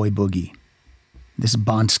Bad Boy Boogie. This is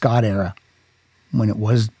Bon Scott era when it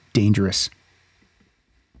was dangerous.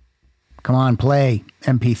 Come on, play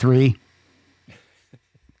MP3.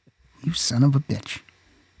 You son of a bitch.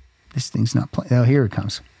 This thing's not playing. Oh, here it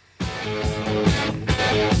comes.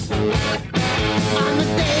 On the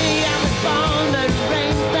day I was born, the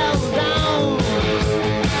rain fell down.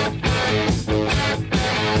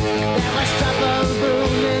 There was trouble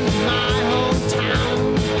brewing in my hometown.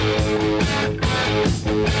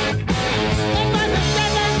 It was the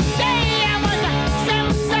seventh day, I was the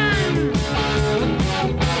seventh son.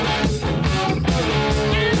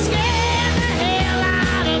 And it scared the hell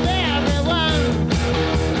out of everyone.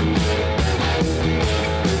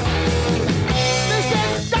 They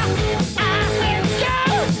said stop, I said go.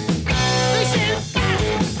 They said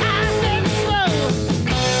fast, I said slow.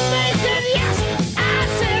 They said yes, I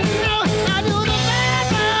said no. I do the bad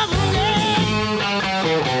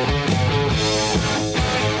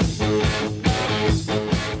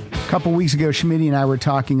A couple weeks ago, Schmitty and I were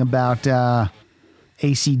talking about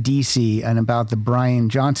AC/DC and about the Brian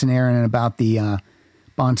Johnson era and about the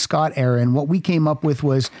Bon Scott era. And what we came up with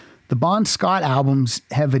was the Bon Scott albums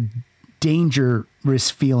have a dangerous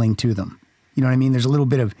feeling to them. You know what I mean? There's a little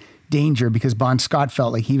bit of danger because Bon Scott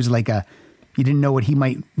felt like he was like you didn't know what he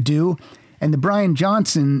might do. And the Brian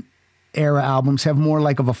Johnson era albums have more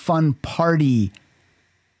like of a fun party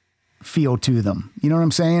feel to them. You know what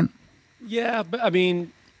I'm saying? Yeah,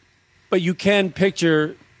 but you can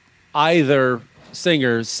picture either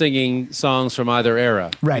singers singing songs from either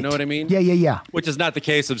era. Right. You know what I mean? Yeah. Which is not the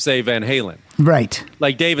case of, say, Van Halen. Right.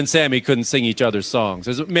 Like Dave and Sammy couldn't sing each other's songs.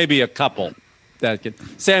 There's maybe a couple that could.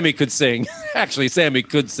 Sammy could sing. Actually, Sammy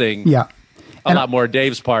could sing Yeah. a lot more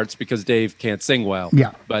Dave's parts because Dave can't sing well.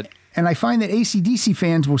 Yeah. But And I find that AC/DC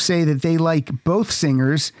fans will say that they like both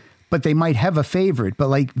singers, but they might have a favorite. But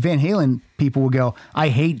like Van Halen people will go, I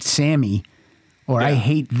hate Sammy or I Yeah.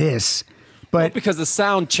 hate this. But because the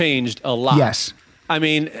sound changed a lot. yes, I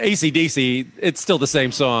mean, AC/DC, it's still the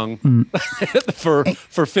same song Mm.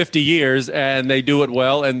 for 50 years, and they do it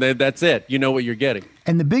well, and then that's it. You know what you're getting.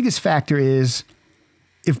 and the biggest factor is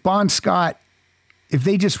if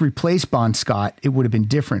they just replaced Bon Scott, it would have been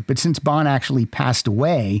different. But since Bon actually passed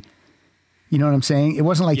away, you know what I'm saying? It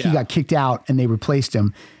wasn't like he Yeah. got kicked out and they replaced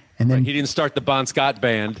him. And then He didn't start the Bon Scott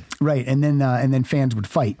band. Right, and then fans would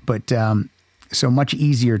fight, but so much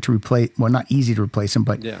easier to replace. Well, not easy to replace him,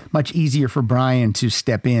 but Yeah. much easier for Brian to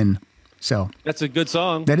step in. So That's a good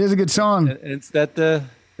song. that is a good song. And it's that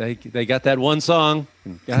they got that one song.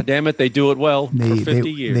 And God damn it, they do it well for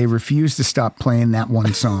 50 years. They refuse to stop playing that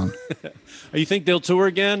one song. You think they'll tour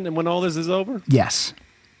again and when all this is over? Yes,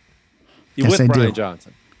 You Yes, with I Brian do.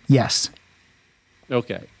 Johnson? yes.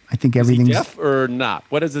 Okay. I think Is he everything's. deaf or not?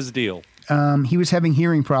 What is his deal? He was having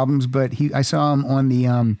hearing problems, but I saw him on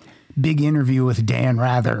the big interview with Dan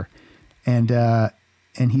Rather, and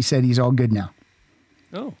he said he's all good now.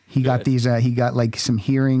 Oh, He got good. these. He got like some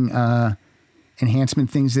hearing enhancement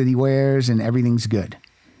things that he wears, and everything's good.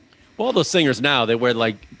 Well, all those singers now, they wear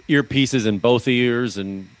like earpieces in both ears,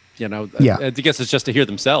 and Yeah. I guess it's just to hear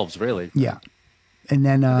themselves, really. Yeah, and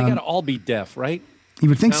then They got to all be deaf, right? you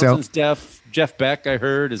would think so. Townsend's deaf. Jeff Beck, I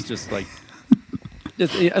heard, is just like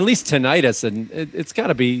at least tinnitus, and it's got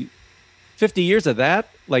to be 50 years of that,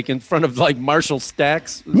 like in front of like Marshall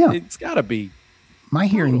Stacks. Yeah. It's got to be. My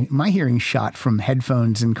hearing shot from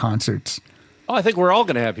headphones and concerts. Oh, I think we're all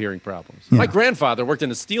going to have hearing problems. Yeah. My grandfather worked in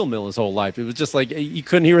a steel mill his whole life. It was just like you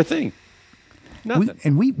couldn't hear a thing.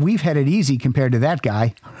 Nothing. We've had it easy compared to that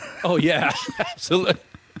guy. Oh yeah, absolutely.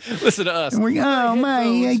 Listen to us. And we're, oh my,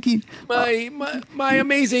 I can, My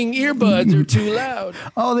amazing earbuds are too loud.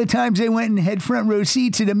 all the times I went and had front row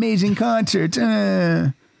seats at amazing concerts. Boo.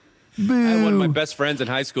 I had one of my best friends in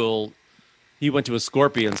high school. He went to a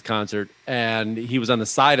Scorpions concert, and he was on the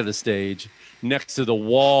side of the stage next to the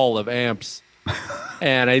wall of amps.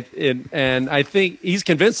 And I think he's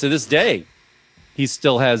convinced to this day he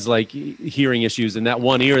still has like hearing issues in that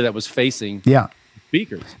one ear that was facing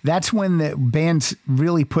speakers. That's when the bands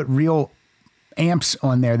really put real amps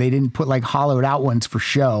on there. They didn't put like hollowed out ones for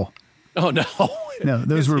show. Oh no, no,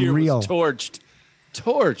 those His were ear real. was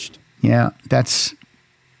torched. Yeah, that's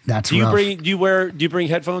Do you rough. bring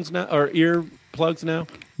headphones now or ear plugs now?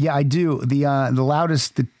 Yeah, I do. The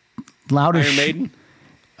loudest Iron Maiden.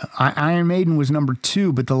 Iron Maiden was number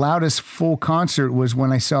 2, but the loudest full concert was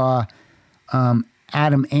when I saw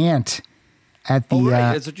Adam Ant at the. Oh,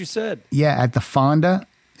 right. That's what you said. Yeah, at the Fonda.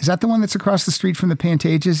 Is that the one that's across the street from the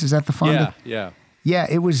Pantages? Is that the Fonda? Yeah. Yeah,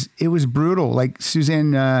 it was brutal. Like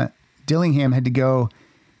Suzanne Dillingham had to go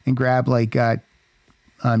and grab like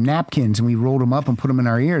napkins, and we rolled them up and put them in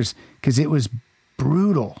our ears because it was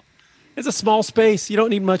brutal. It's a small space. You don't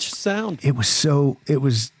need much sound. It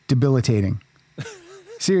was debilitating.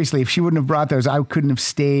 Seriously, if she wouldn't have brought those, I couldn't have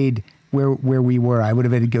stayed where we were. I would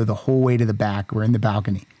have had to go the whole way to the back. We're in the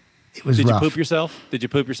balcony. It was Did rough. you poop yourself?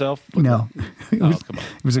 No. It was, come on.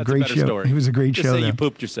 It was a That's great better show. story. It was a great Just show. say though. you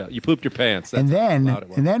pooped yourself. You pooped your pants. That's And how loud it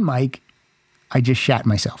was. then, Mike, I just shat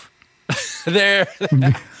myself. There.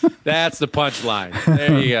 That's the punchline.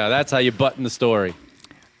 There you go. That's how you button the story.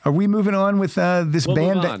 Are we moving on with this We'll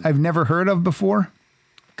band move that on. I've never heard of before?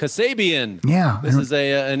 Kasabian. Yeah. This is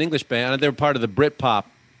an English band. They're part of the Britpop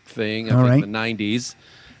thing of All like right. the 90s.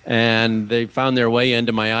 And they found their way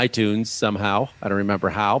into my iTunes somehow. I don't remember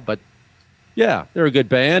how, but yeah, they're a good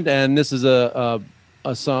band. And this is a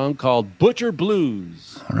song called Butcher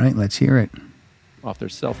Blues All right, let's hear it. off their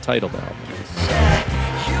self-titled album.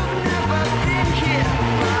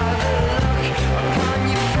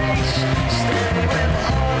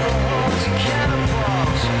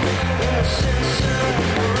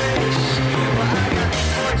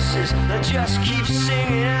 That just keep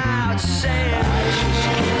singing out, saying I just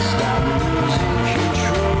can't stop losing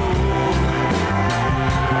control.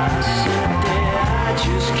 I said that I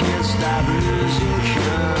just can't stop losing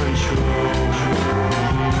control.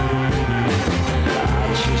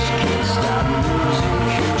 I just can't stop losing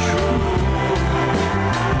control.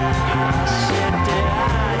 I said that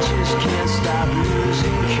I just can't stop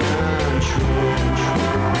losing control.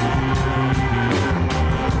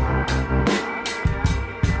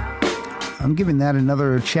 I'm giving that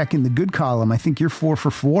another check in the good column. I think you're 4 for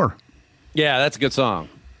 4. Yeah, that's a good song.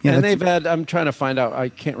 Yeah, and that's- I'm trying to find out, I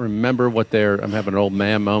can't remember I'm having an old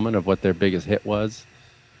man moment of what their biggest hit was,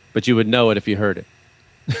 but you would know it if you heard it.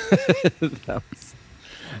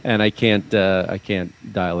 And I can't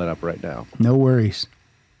dial it up right now. No worries.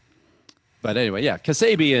 But anyway, yeah,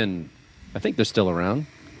 Kasabian. I think they're still around.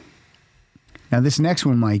 Now, this next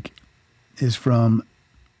one, Mike, is from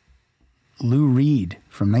Lou Reed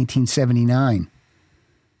from 1979.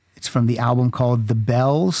 It's from the album called The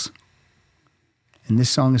Bells. And this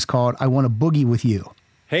song is called I Want to Boogie With You.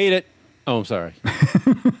 Hate it. Oh, I'm sorry.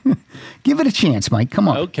 Give it a chance, Mike. Come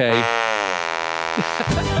on. Okay.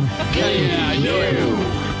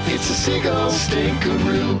 It's a seagull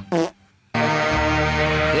stinkeroo.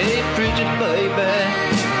 Hey, pretty baby,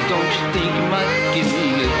 don't you think you might give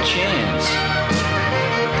me a chance?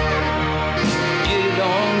 Get it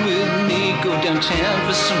on with me, go downtown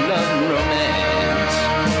for some love and romance.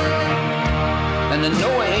 And I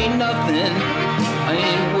know it ain't nothing, I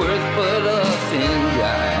ain't worth but a thin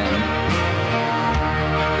dime.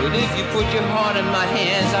 But if you put your heart in my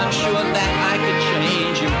hands, I'm sure that I could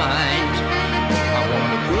change your mind. I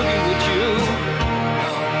wanna boogie with you.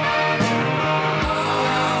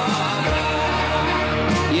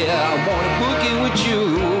 Yeah, I wanna boogie with you.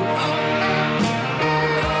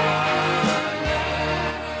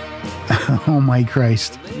 Oh, my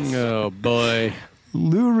Christ. Oh, boy.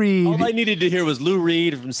 Lou Reed. All I needed to hear was Lou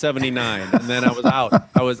Reed from 79, and then I was out.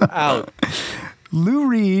 I was out. Lou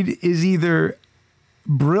Reed is either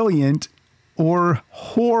brilliant or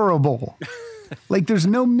horrible. Like, there's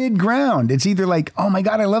no mid ground. It's either like, oh my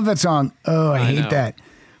God, I love that song. Oh, I hate know. that.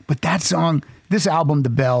 But that song, this album, The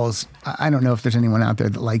Bells, I don't know if there's anyone out there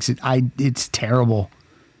that likes it. It's terrible.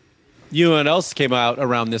 You know what else came out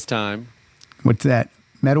around this time? What's that?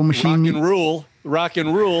 Metal Machine? Rock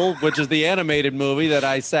and Rule, which is the animated movie that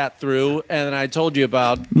I sat through and I told you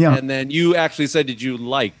about. Yeah. And then you actually said that you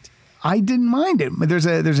liked. I didn't mind it. But there's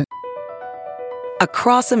an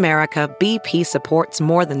Across America, BP supports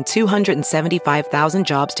more than 275,000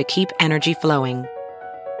 jobs to keep energy flowing.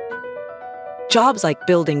 Jobs like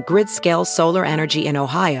building grid-scale solar energy in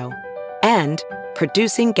Ohio and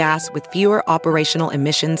producing gas with fewer operational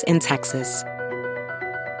emissions in Texas.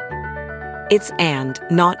 It's and,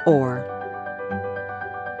 not or.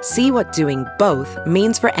 See what doing both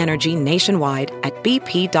means for energy nationwide at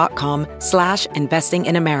bp.com/investing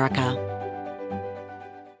in America.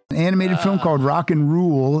 An animated film called Rock and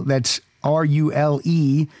Rule. That's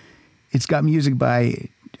RULE. It's got music by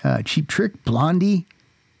Cheap Trick, Blondie,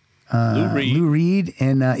 Lou Reed,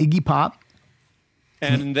 and Iggy Pop.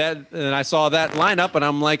 And I saw that lineup, and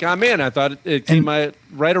I'm like, I'm in. I thought it came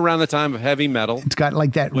right around the time of heavy metal. It's got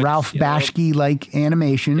like that Ralph Bashki like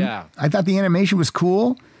animation. Yeah. I thought the animation was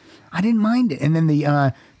cool. I didn't mind it. And then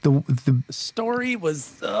the story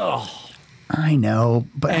was, I know,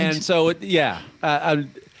 but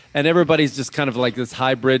and everybody's just kind of like this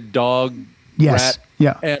hybrid dog, rat,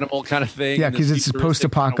 animal kind of thing. Yeah, because it's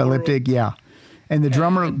post-apocalyptic. Yeah, and the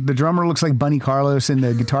drummer looks like Bunny Carlos, and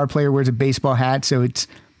the guitar player wears a baseball hat, so it's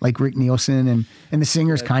like Rick Nielsen, and the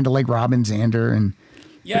singer's kind of like Robin Zander, and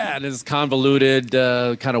and this convoluted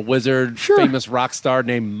kind of wizard, famous rock star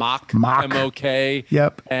named Mock. M-O-K.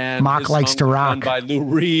 Yep. And Mock likes to rock. Done by Lou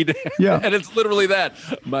Reed. Yeah. And it's literally that.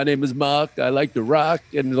 My name is Mock. I like to rock.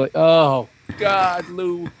 And like, oh God,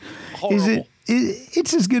 Lou. Horrible.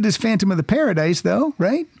 It's as good as Phantom of the Paradise, though,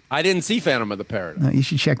 right? I didn't see Phantom of the Paradise. You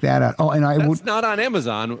should check that out. Oh, and That's not on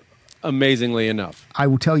Amazon, amazingly enough. I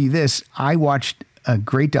will tell you this. I watched a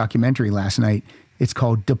great documentary last night. It's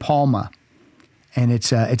called De Palma. And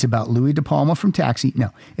it's about Louis De Palma from Taxi. No,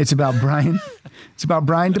 it's about Brian. It's about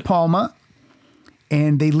Brian De Palma.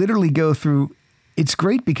 And they literally go through. It's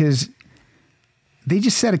great because they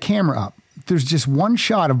just set a camera up. There's just one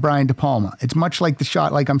shot of Brian De Palma. It's much like the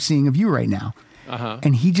shot like I'm seeing of you right now. Uh-huh.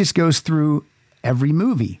 And he just goes through every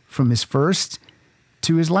movie from his first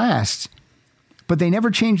to his last. But they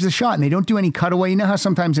never change the shot, and they don't do any cutaway. You know how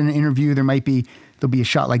sometimes in an interview there'll be a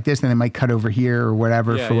shot like this, and they might cut over here or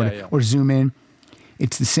whatever or zoom in.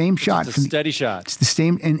 It's the same shot. It's a steady shot. It's the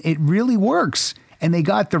same, and it really works. And they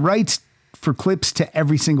got the rights for clips to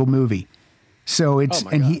every single movie. So it's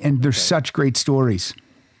there's such great stories.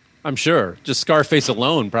 I'm sure. Just Scarface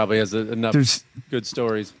alone probably has enough good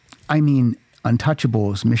stories. I mean,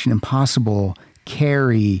 Untouchables, Mission Impossible,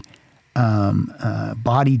 Carrie,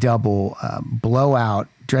 Body Double, Blowout,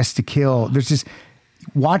 Dress to Kill. There's just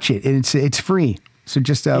watch it, and it's free. So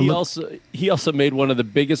just he also made one of the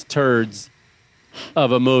biggest turds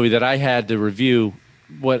of a movie that I had to review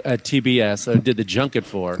at TBS. I did the junket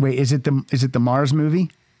for. Wait, is it the Mars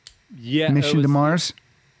movie? Yeah, Mission to Mars.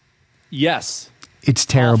 Yes, it's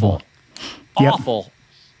terrible. Awful.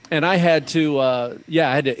 And I had to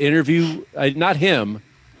interview not him,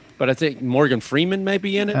 but I think Morgan Freeman may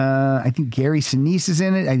be in it. I think Gary Sinise is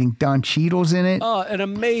in it. I think Don Cheadle's in it. Oh, an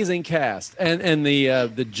amazing cast, and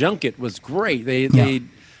the junket was great. They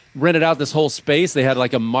rented out this whole space. They had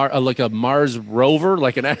like a Mars rover,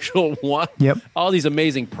 like an actual one. Yep. All these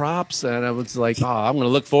amazing props, and I was like, I'm going to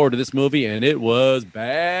look forward to this movie, and it was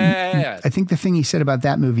bad. I think the thing he said about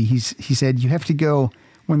that movie, he said you have to go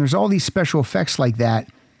when there's all these special effects like that.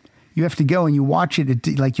 You have to go and you watch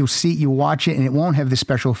it. Like you'll watch it, and it won't have the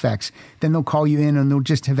special effects. Then they'll call you in, and they'll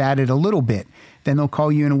just have added a little bit. Then they'll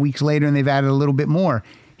call you in a week later, and they've added a little bit more.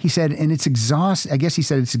 He said, and it's exhausting. I guess he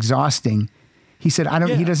said it's exhausting. He said,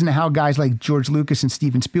 he doesn't know how guys like George Lucas and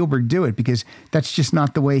Steven Spielberg do it because that's just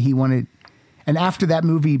not the way he wanted. And after that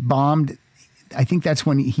movie bombed, I think that's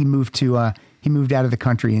when he moved out of the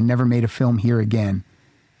country and never made a film here again.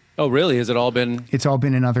 Oh, really? Has it all been? It's all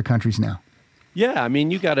been in other countries now. Yeah. I mean,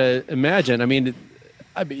 you got to imagine. I mean,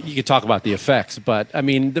 you could talk about the effects, but I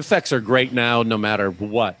mean, the effects are great now, no matter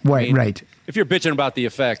what. Right. Right. If you're bitching about the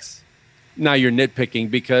effects, now you're nitpicking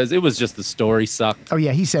because it was just the story sucked. Oh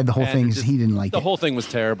yeah, he said the whole thing he didn't like it. The whole thing was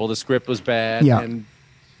terrible. The script was bad. Yeah. And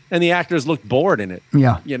the actors looked bored in it.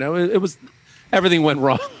 Yeah. You know, it was everything went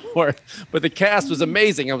wrong. But the cast was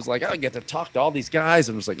amazing. I was like, I get to talk to all these guys,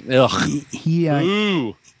 and I was like, ugh.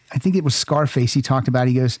 I think it was Scarface. He talked about.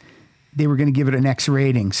 He goes, they were going to give it an X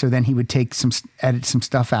rating, so then he would edit some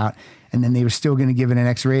stuff out. And then they were still going to give it an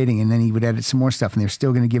X rating, and then he would edit some more stuff, and they were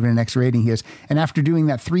still going to give it an X rating. He goes, and after doing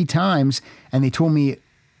that 3 times, and they told me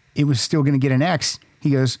it was still going to get an X, he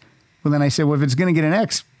goes, well, then I said, well, if it's going to get an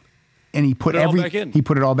X, and he put it all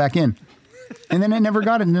back in. And then I never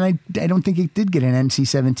got it, and then I don't think it did get an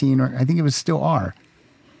NC-17, or I think it was still R.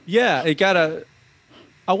 Yeah, it got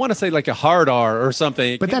I want to say like a hard R or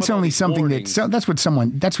something. But that's only something that's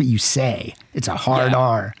what you say. It's a hard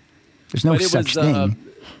R. There's no such thing.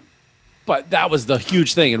 But that was the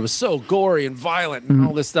huge thing. It was so gory and violent and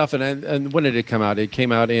all this stuff. And when did it come out? It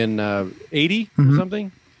came out in 80 or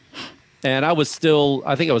something. And I was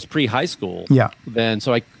I think I was pre-high school. Yeah. Then,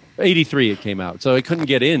 so 83 it came out. So I couldn't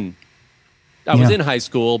get in. I was in high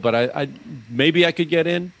school, but I maybe I could get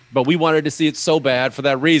in. But we wanted to see it so bad for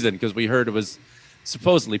that reason, because we heard it was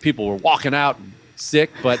supposedly people were walking out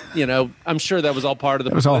sick. But, I'm sure that was all part of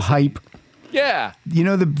the It was all hype. Yeah. You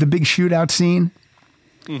know the big shootout scene?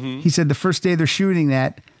 He said the first day they're shooting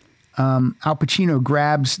that, Al Pacino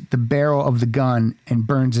grabs the barrel of the gun and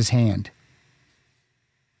burns his hand.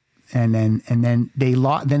 And then they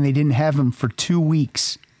didn't have him for 2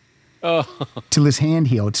 weeks till his hand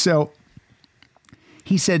healed. So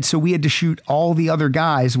he said, so we had to shoot all the other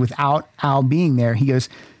guys without Al being there. He goes,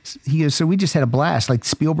 so we just had a blast. Like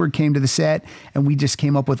Spielberg came to the set and we just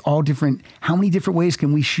came up with how many different ways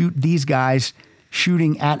can we shoot these guys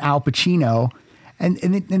shooting at Al Pacino? And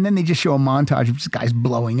then they just show a montage of just guys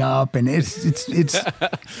blowing up, and it's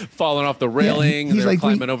falling off the railing. He's they're like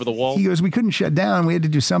climbing over the wall. He goes, we couldn't shut down. We had to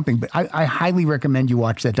do something. But I highly recommend you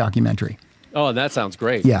watch that documentary. Oh, and that sounds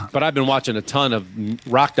great. Yeah. But I've been watching a ton of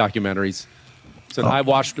rock documentaries. So I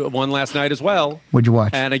watched one last night as well. What'd you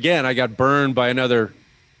watch? And again, I got burned by another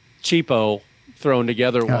cheapo thrown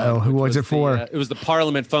together one. Uh-oh, who was it for? It was the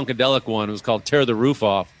Parliament Funkadelic one. It was called Tear the Roof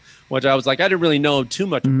Off, which I was like, I didn't really know too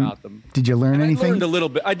much about them. Did you learn anything? I learned a little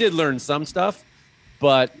bit. I did learn some stuff,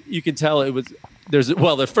 but you can tell there's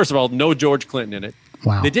first of all, no George Clinton in it.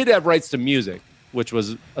 Wow. They did have rights to music, which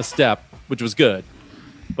was a step, which was good,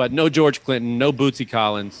 but no George Clinton, no Bootsy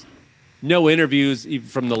Collins, no interviews even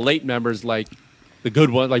from the late members like the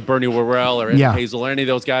good ones, like Bernie Worrell or Ed Hazel or any of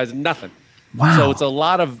those guys, nothing. Wow. So it's a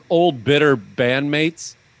lot of old bitter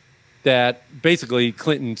bandmates that basically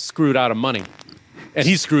Clinton screwed out of money. And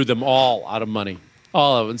he screwed them all out of money,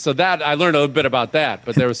 all of them. So that I learned a little bit about that,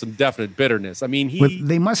 but there was some definite bitterness. I mean,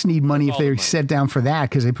 they must need money if they sat down for that,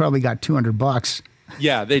 because they probably got $200.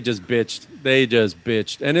 Yeah, they just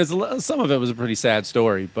bitched. And some of it was a pretty sad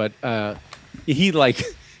story, but he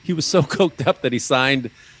was so coked up that he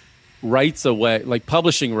signed rights away, like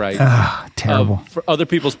publishing rights, terrible, for other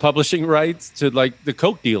people's publishing rights to like the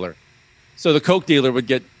Coke dealer. So the Coke dealer would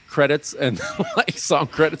get credits and like song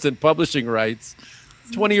credits and publishing rights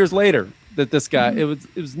 20 years later. That this guy, it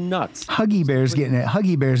was nuts. Huggy Bear's getting it.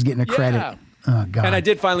 Huggy Bear's getting a credit. Oh God! And I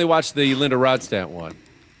did finally watch the Linda Ronstadt one,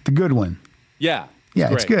 the good one. Yeah,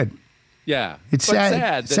 it's good. Yeah, it's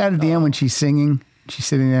sad. Sad at the end when she's singing. She's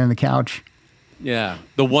sitting there on the couch. Yeah,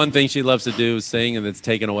 the one thing she loves to do is sing, and it's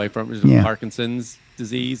taken away from her is Parkinson's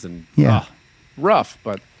disease, and rough.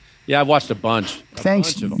 But yeah, I've watched a bunch.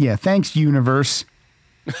 Thanks, universe,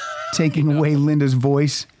 taking away Linda's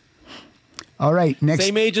voice. All right, next.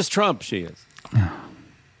 Same age as Trump, she is.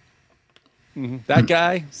 That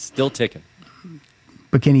guy still ticking.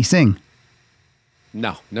 But can he sing?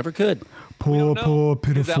 No, never could. Poor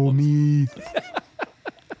pitiful me,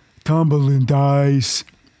 tumbling dice.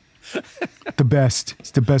 The best.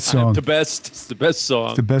 It's the best song. It's the best song.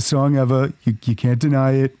 It's the best song ever. You can't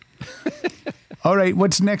deny it. All right,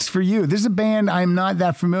 what's next for you? This is a band I'm not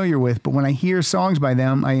that familiar with, but when I hear songs by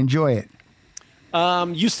them, I enjoy it.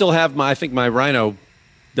 You still have my Rhino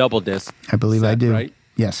double disc. I believe I do. Right?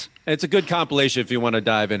 Yes. It's a good compilation if you want to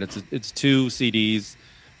dive in. It's 2 CDs.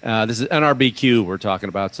 This is NRBQ we're talking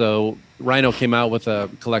about. So Rhino came out with a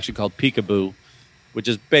collection called Peekaboo, which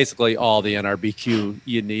is basically all the NRBQ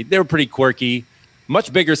you need. They were pretty quirky.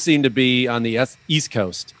 Much bigger seemed to be on the East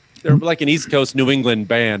Coast. They're like an East Coast New England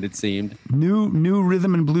band, it seemed. New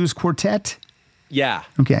rhythm and blues quartet? Yeah.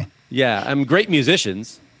 Okay. Yeah, great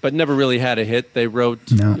musicians, but never really had a hit. They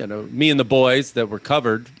wrote, Me and the Boys that were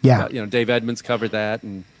covered. Yeah. Dave Edmunds covered that.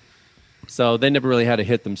 And so they never really had a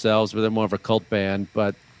hit themselves, but they're more of a cult band.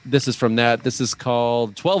 But this is from that. This is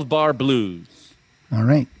called 12 Bar Blues. All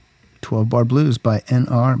right. 12 Bar Blues by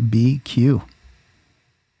NRBQ.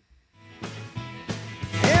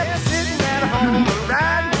 Sitting at home,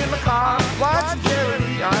 riding in the car, watching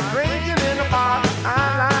Jerry, I'm drinking in the bar. I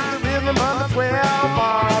like the rhythm of the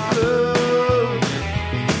 12-bar blues.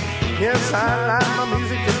 Yes, I like my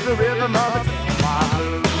music, it's the rhythm of the 12-bar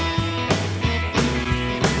blues.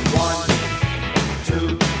 1,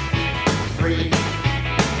 2, 3,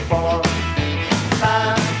 4,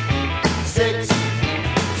 5, 6,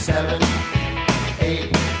 7,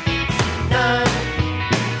 8, 9,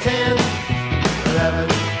 10, 11,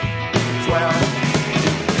 12.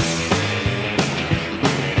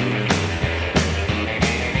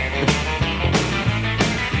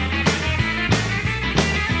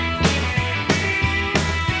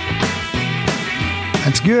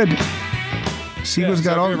 That's good. Seagull's so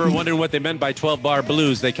got if all. you're ever wondering what they meant by 12-bar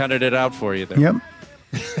blues, they counted it out for you there. Yep.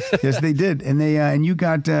 Yes, they did, and you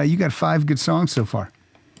got 5 good songs so far.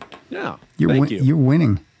 Yeah, Thank you. You're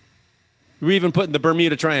winning. We're even putting the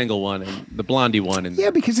Bermuda Triangle one and the Blondie one. And Yeah,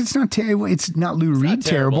 because it's not terrible. It's not Lou Reed not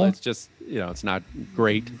terrible. It's just, it's not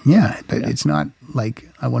great. Yeah, but it's not like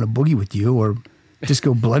I Want to Boogie with You or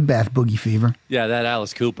Disco Bloodbath Boogie Fever. Yeah, that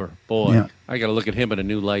Alice Cooper. Boy, Yeah. I got to look at him in a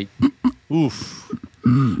new light. Oof.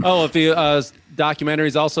 Oh, if the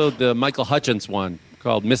documentaries also, the Michael Hutchence one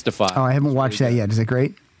called Mystify. Oh, I haven't watched that yet. Is it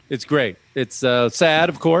great? It's great. It's sad,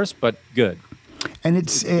 of course, but good. And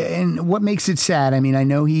and what makes it sad? I mean, I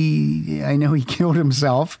know he killed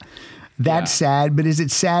himself. That's sad, but is it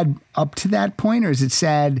sad up to that point, or is it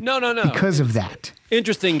sad No. because of that?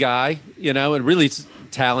 Interesting guy, and really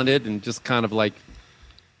talented and just kind of like,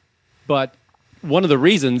 but one of the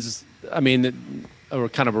reasons, or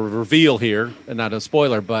kind of a reveal here, and not a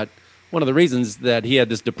spoiler, but one of the reasons that he had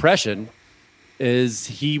this depression is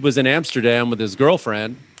he was in Amsterdam with his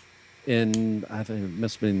girlfriend in, I think it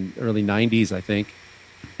must have been early 90s, I think,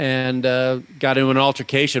 and got into an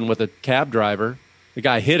altercation with a cab driver. The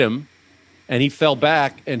guy hit him, and he fell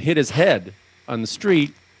back and hit his head on the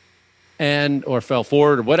street, or fell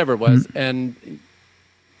forward or whatever it was, and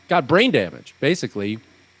got brain damage, basically.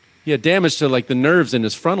 He had damage to like the nerves in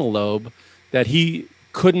his frontal lobe that he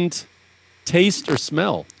couldn't taste or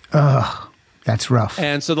smell. Ugh, that's rough.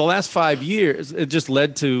 And so the last 5 years, it just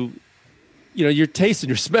led to, your taste and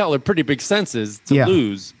your smell are pretty big senses to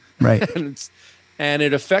lose. Right. and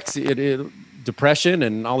it affects it, depression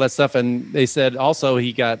and all that stuff. And they said also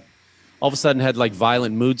he got, all of a sudden had like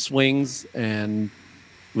violent mood swings and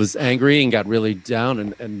was angry and got really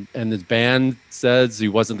down. And his band says he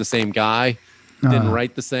wasn't the same guy, didn't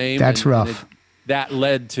write the same. That's rough. And that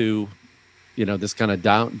led to, this kind of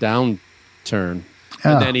downturn.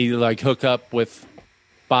 And then he like hooked up with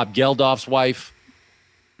Bob Geldof's wife,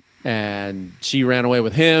 and she ran away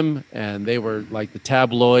with him, and they were like the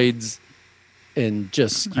tabloids, and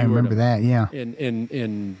just I remember that, yeah.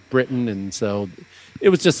 In Britain, and so it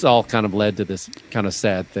was just all kind of led to this kind of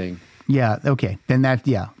sad thing. Yeah. Okay. Then that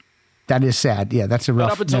is sad. Yeah, that's a rough.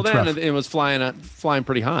 But up until that's then, rough. it was flying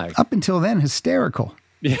pretty high. Up until then, hysterical.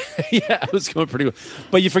 Yeah, it was going pretty well.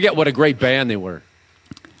 But you forget what a great band they were.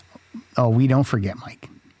 Oh, we don't forget, Mike.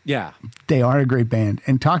 Yeah. They are a great band.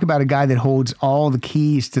 And talk about a guy that holds all the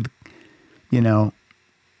keys to the,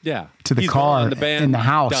 Yeah. to the He's car gone, the band and the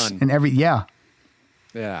house done. and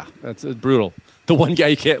Yeah, that's brutal. The one guy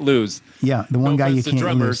you can't lose. Yeah, the one guy you offense to can't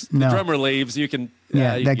drummers. lose. No. The drummer leaves, you can.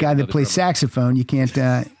 Yeah, you that can guy get that another plays drummer. saxophone, you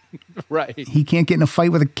can't. Right. He can't get in a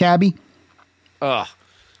fight with a cabbie.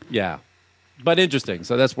 Yeah. But interesting.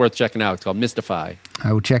 So that's worth checking out. It's called Mystify.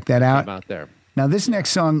 I will check that I'm out. out there. Now, this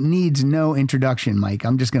next song needs no introduction, Mike.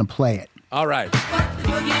 I'm just going to play it. All right.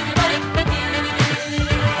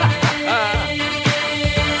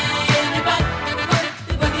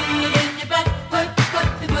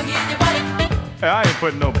 Hey, I ain't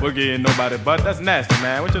putting no boogie in nobody's butt. That's nasty,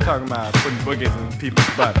 man. What you talking about? Putting boogies in people's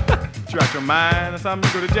butt? You out your mind or something?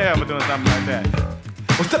 You go to jail for doing something like that.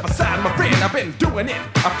 Well, step aside, my friend. I've been doing it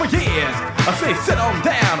for years. I say, sit on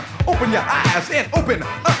down, open your eyes and open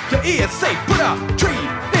up your ears. Say, put a tree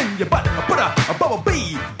in your butt, put a bubble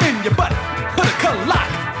bee in your butt, put a clock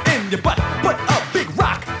in your butt, put a big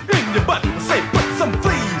rock in your butt. Say, put some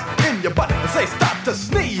fleas in your butt. Say, stop to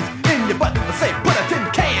sneeze in your butt. Say, put a tin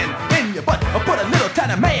can in your butt, put a little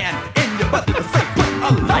tiny man in your butt. Say, put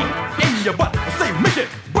a light in your butt. Say, make it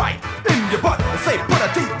bright in your butt. Say, put a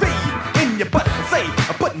TV in your butt. Say,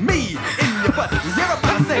 put me in your butt.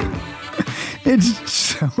 Everybody say. It's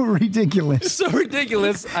so ridiculous. It's so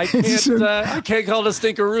ridiculous. I can't. I can't call it a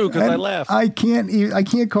stinkeroo because I laugh. I can't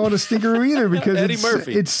call it a stinkeroo either because Eddie it's,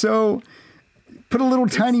 Murphy. It's so. Put a little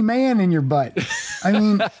tiny man in your butt. I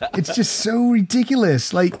mean, it's just so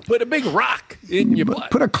ridiculous. Like, put a big rock in your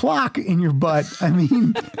butt. Put a clock in your butt. I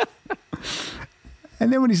mean,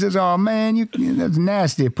 and then when he says, "Oh man, that's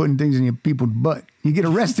nasty, putting things in your people's butt," you get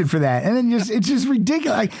arrested for that. And then it's just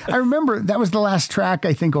ridiculous. I remember that was the last track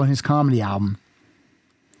I think on his comedy album.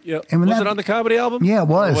 Yeah. And Was it on the comedy album? Yeah, it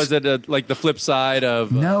was. Or was it like the flip side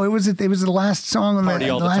of? No, it was the last song on Party the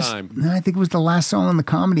All the last. Time. No, I think it was the last song on the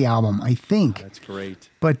comedy album. I think. That's great.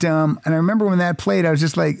 But and I remember when that played, I was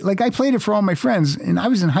just like I played it for all my friends, and I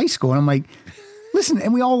was in high school, and I'm like, listen,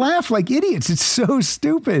 and we all laugh like idiots. It's so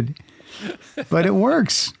stupid, but it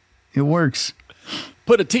works. It works.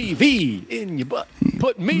 Put a TV in your butt.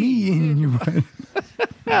 Put me in your butt.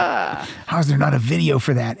 How's there not a video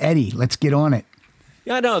for that, Eddie? Let's get on it.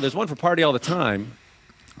 Yeah, I know. There's one for Party All the Time.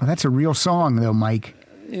 Well, that's a real song, though, Mike.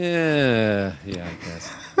 Yeah, I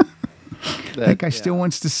guess. That guy still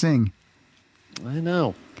wants to sing. I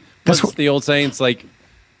know. That's That's what- the old saying. It's like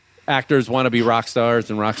actors want to be rock stars,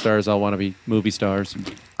 and rock stars all want to be movie stars.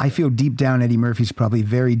 I feel deep down Eddie Murphy's probably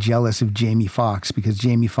very jealous of Jamie Foxx because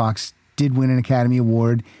Jamie Foxx did win an Academy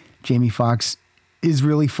Award. Jamie Foxx is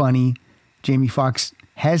really funny. Jamie Foxx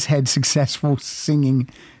has had successful singing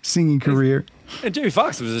career. And Jamie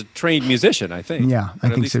Foxx was a trained musician, I think. Yeah, I Or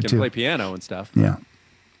think at least so, can too. play piano and stuff. Yeah.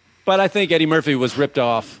 But I think Eddie Murphy was ripped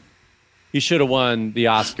off. He should have won the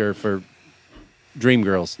Oscar for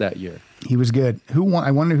Dreamgirls that year. He was good. Who won?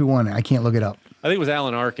 I wonder who won it. I can't look it up. I think it was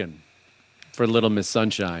Alan Arkin for Little Miss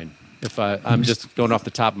Sunshine. I'm just going off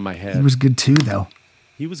the top of my head. He was good too, though.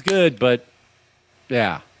 He was good, but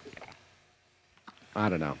yeah. I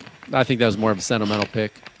don't know. I think that was more of a sentimental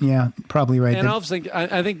pick. Yeah, probably right. And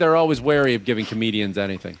I think they're always wary of giving comedians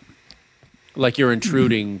anything. Like you're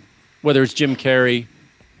intruding, whether it's Jim Carrey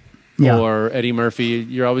Yeah. or Eddie Murphy,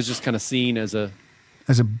 you're always just kind of seen as a...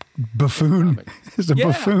 As a buffoon. As a Yeah.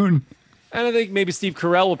 buffoon. And I think maybe Steve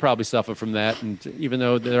Carell will probably suffer from that. And even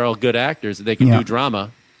though they're all good actors, they can Yeah. do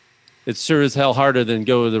drama. It's sure as hell harder than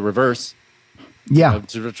go the reverse. Yeah.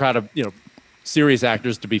 To try to, serious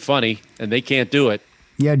actors to be funny, and they can't do it.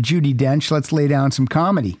 Yeah, Judi Dench. Let's lay down some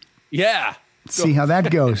comedy. Yeah. See how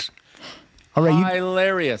that goes. All right,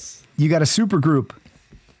 Hilarious. you got a super group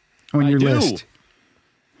on your do. list.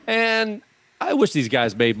 And I wish these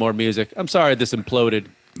guys made more music. I'm sorry this imploded.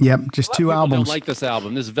 Yep, just two People albums. don't like this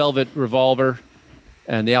album. This Velvet Revolver,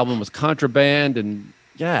 and the album was Contraband, and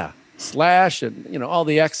Slash, and all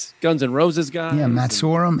the ex Guns N' Roses guys. Yeah, Matt and,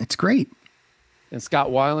 Sorum. It's great. and Scott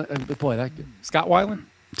Weiland. Scott Weiland.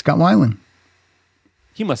 Scott Weiland.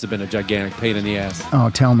 He must have been a gigantic pain in the ass. Oh,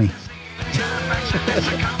 tell me.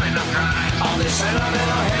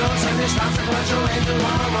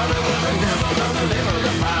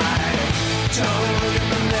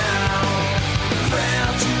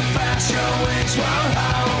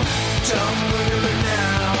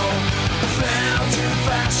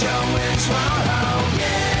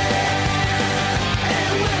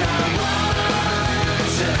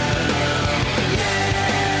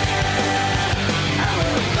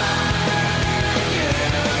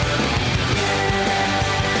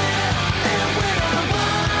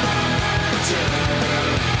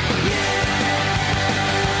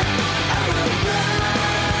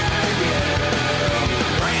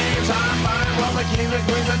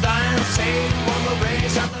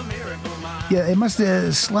 Yeah, it must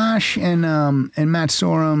have Slash and Matt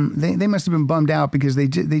Sorum. They must have been bummed out because they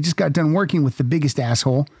just got done working with the biggest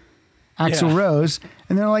asshole, Axl Yeah. Rose,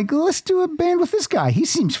 and they're like, let's do a band with this guy. He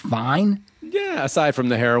seems fine. Yeah, aside from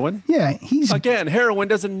the heroin. Yeah, he's Again, heroin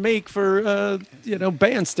doesn't make for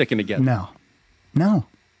bands sticking together. no,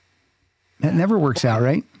 that never works out,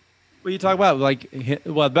 right? What are you talking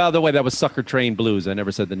about? By the way, that was Sucker Train Blues. I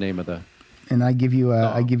never said the name of the. And I give you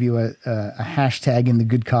a hashtag in the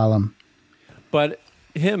good column. But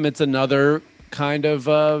him, it's another kind of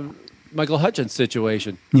Michael Hutchence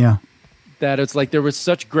situation. Yeah. That it's like there was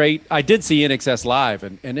such great. I did see INXS live,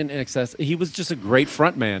 and in INXS, he was just a great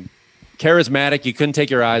front man. Charismatic, you couldn't take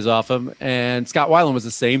your eyes off him. And Scott Weiland was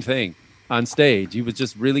the same thing on stage. He was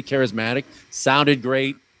just really charismatic, sounded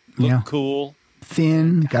great, looked cool.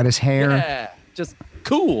 Thin, got his hair. Yeah, just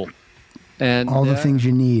cool. And All the things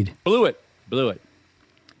you need. Blew it.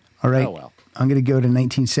 All right. Oh, well. I'm going to go to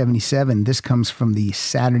 1977. This comes from the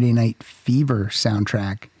Saturday Night Fever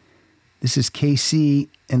soundtrack. This is KC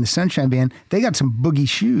and the Sunshine Band. They got some boogie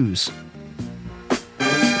shoes.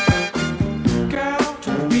 Girl,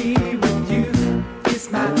 to be with you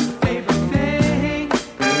is my favorite thing.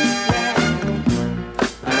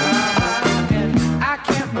 And I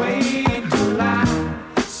can't wait till I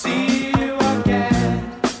see you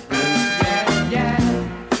again.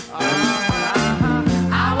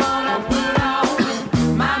 I wanna put on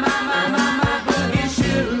my boogie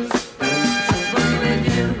shoes. Just boogie with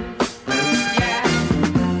you.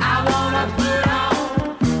 I wanna put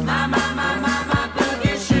on my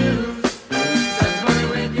boogie shoes. Just boogie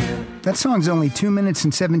with you. That song's only 2 minutes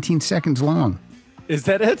and 17 seconds long. Is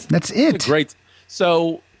that it? That's it. It's great.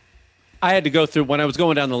 So I had to go through, when I was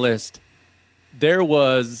going down the list, there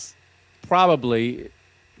was probably,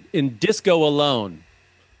 in disco alone,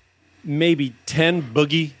 maybe 10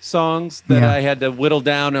 boogie songs that Yeah. I had to whittle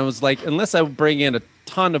down. I was like, unless I bring in a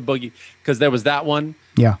ton of boogie, because there was that one.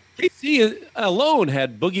 Yeah. KC alone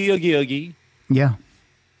had Boogie Oogie Oogie. Yeah.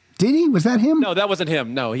 Did he? Was that him? No, that wasn't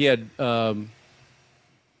him. No, he had Boogie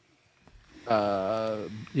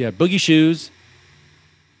Shoes.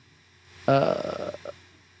 But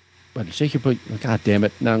Shake Your Boogie. God damn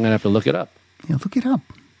it. Now I'm going to have to look it up. Yeah, look it up.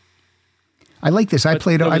 I like this. I But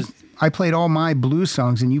played there was- I played all my blues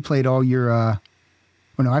songs, and you played all your. Well,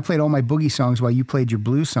 no, I played all my boogie songs while you played your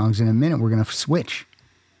blues songs. In a minute, we're gonna switch.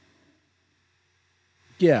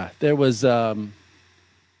 Yeah, there was. Well,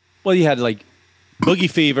 you had like Boogie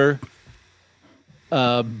Fever,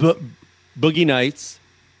 Boogie Nights.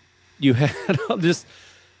 You had just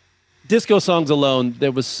disco songs alone.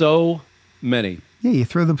 There was so many. Yeah, you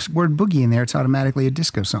throw the word boogie in there, it's automatically a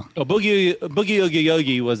disco song. Oh, Boogie Oogie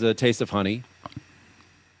Oogie was a taste of honey.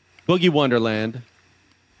 Boogie Wonderland.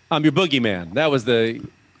 I'm your boogeyman. That was the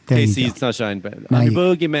There you KC go. Sunshine Band. Now I'm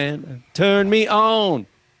your boogeyman. Turn me on.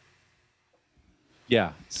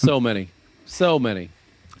 Yeah, so many. So many.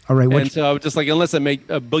 All right, And so I was just like, unless I make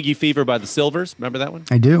a Boogie Fever by the Silvers. Remember that one?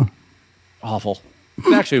 I do. Awful.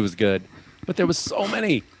 Actually, it was good. But there was so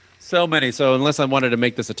many. So many. So unless I wanted to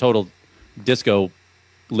make this a total disco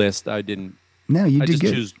list, I didn't. No, you I did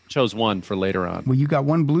just good. chose one for later on. Well, you got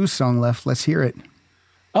one blues song left. Let's hear it.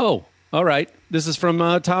 Oh, all right. This is from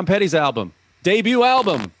Tom Petty's album, debut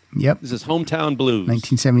album. Yep. This is Hometown Blues.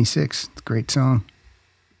 1976. It's a great song.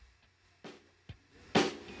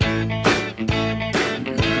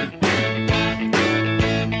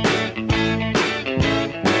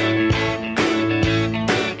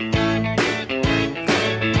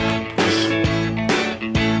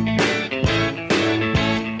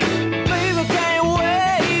 Baby, can't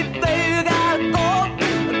wait, baby, gotta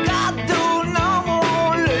go. Got to do number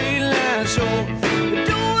one late night show.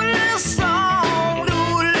 Do a little song, do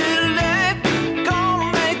a little act.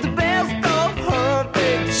 Gonna make the best of her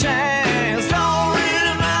big chance. Don't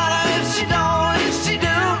really matter if she don't, if she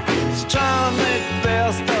do. She's trying to make the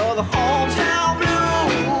best of the hometown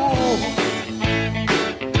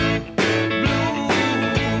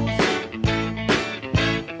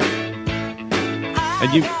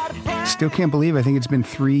And you, Still can't believe I think it's been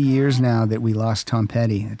 3 years now that we lost Tom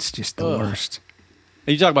Petty. It's just the Ugh. worst.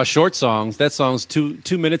 and you talk about short songs. That song's 2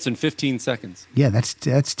 minutes and 15 seconds. Yeah, that's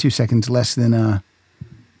 2 seconds less than the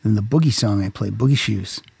boogie song I played, Boogie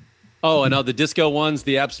Shoes. Oh, and the disco ones,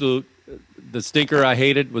 the stinker I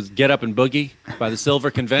hated was Get Up and Boogie by the Silver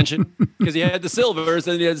Convention. Because you had the Silvers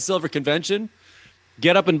and you had the Silver Convention.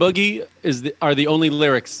 Get Up and Boogie are the only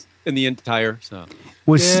lyrics in the entire song.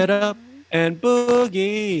 Get up and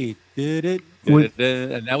boogie.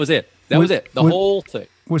 And that was it. That was it. The whole thing.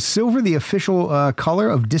 Was silver the official color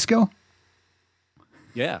of disco?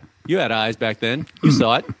 Yeah. You had eyes back then. You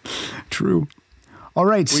saw it. True. All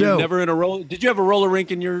right, Were so you never in a roller? Did you have a roller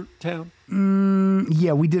rink in your town?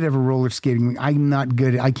 yeah, we did have a roller skating rink. I'm not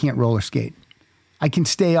good. I can't roller skate. I can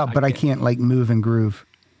stay up, but I can't like move and groove.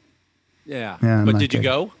 Yeah. Yeah, I'm but not did you good.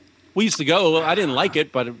 go? We used to go. I didn't like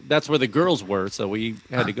it, but that's where the girls were, so we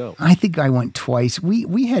had to go. I think I went twice.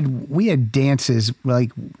 We had dances,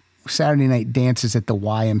 like Saturday night dances at the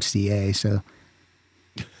YMCA, so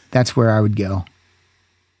that's where I would go.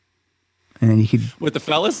 And then you could With the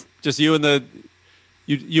fellas? Just you and the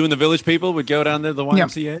village people would go down there to the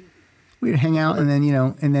YMCA? we'd hang out, and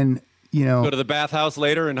then Go to the bathhouse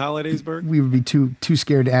later in Hollidaysburg? we would be too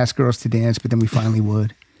scared to ask girls to dance, but then we finally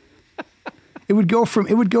would. It would go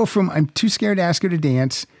from I'm too scared to ask her to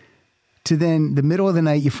dance to then the middle of the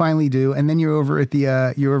night you finally do, and then you're over at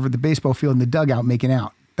the baseball field in the dugout making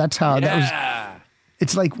out. That's how that was.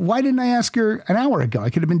 It's like, why didn't I ask her an hour ago? I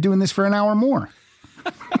could have been doing this for an hour more.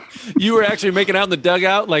 You were actually making out in the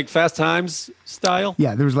dugout, like Fast Times style?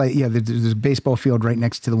 Yeah, there's a baseball field right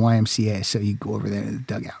next to the YMCA, so you go over there to the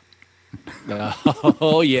dugout.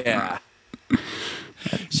 Oh, yeah.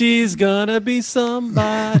 She's gonna be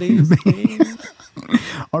somebody's king.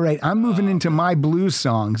 All right, I'm moving into my blues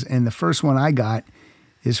songs, and the first one I got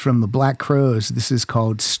is from the Black Crowes. This is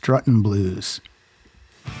called Struttin' Blues.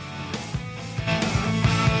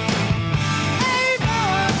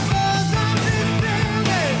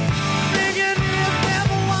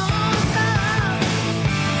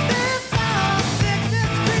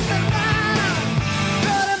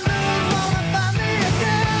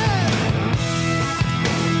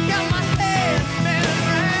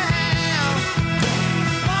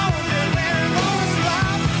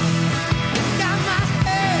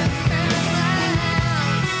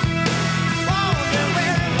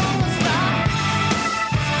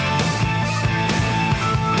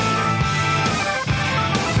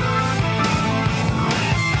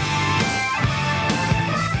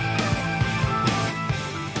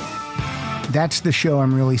 That's the show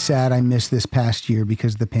I'm really sad I missed this past year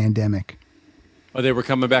because of the pandemic. Oh, they were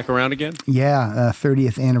coming back around again? Yeah,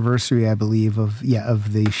 30th anniversary, I believe, of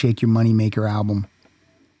the Shake Your Money Maker album.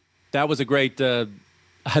 That was a great, I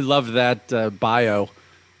loved that bio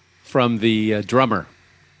from the drummer.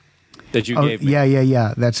 that you gave me.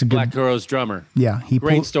 Yeah. That's a good. Black Crowes drummer. Yeah, he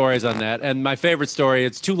Great pulled- stories on that. And my favorite story,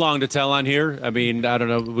 it's too long to tell on here. I mean, I don't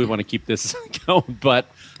know, we want to keep this going, but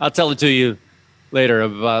I'll tell it to you later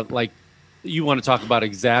about, like, you want to talk about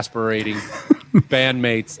exasperating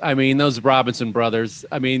bandmates. I mean, those Robinson brothers,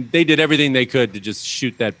 I mean, they did everything they could to just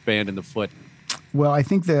shoot that band in the foot. Well, I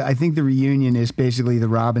think the reunion is basically the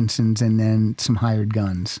Robinsons and then some hired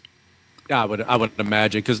guns. I would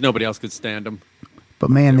imagine, because nobody else could stand them. But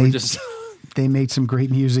man, They were they just- they made some great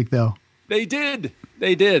music though. They did.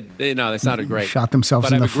 They sounded great. Shot themselves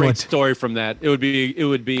but in I the have a great foot. story from that. It would be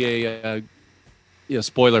a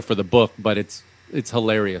spoiler for the book, but it's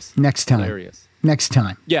hilarious. Next time. Hilarious. Next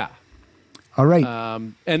time. Yeah. All right.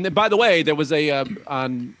 And then, by the way, there was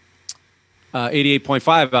on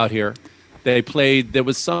 88.5 out here. There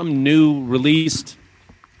was some new released.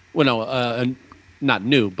 Well, no, not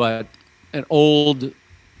new, but an old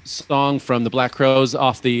song from the Black Crowes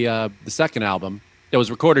off the second album that was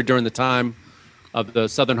recorded during the time of the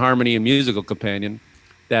Southern Harmony and Musical Companion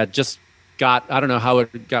that just got, I don't know how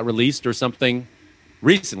it got released or something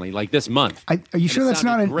recently, like this month. Are you sure that's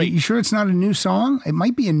not great. you sure it's not a new song? It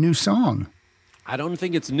might be a new song. I don't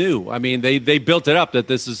think it's new. I mean, they built it up that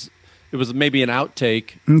it was maybe an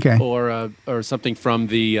outtake, Okay. or something from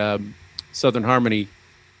the Southern Harmony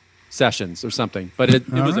sessions or something. But it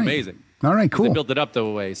All was right. amazing. All right, cool. They built it up the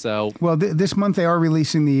way. So Well, this month they are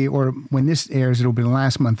releasing or when this airs, it'll be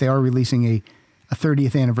last month. They are releasing a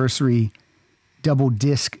 30th anniversary double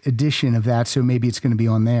disc edition of that. So maybe it's going to be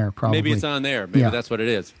on there. Probably. maybe it's on there. Maybe Yeah. that's what it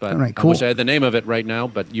is. But All right, I cool. wish I had the name of it right now.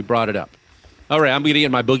 But you brought it up. All right, I'm going to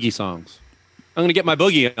get my boogie songs. I'm going to get my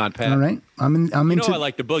boogie on, Pat. All right, I'm You know into. I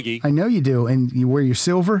like the boogie. I know you do, and you wear your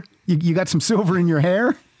silver. You got some silver in your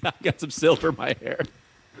hair. I got some silver in my hair.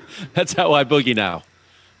 That's how I boogie now.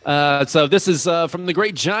 So this is from the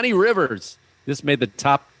great Johnny Rivers. This made the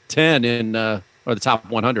top 10 or the top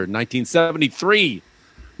 100 in 1973.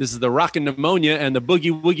 This is the Rockin' Pneumonia and the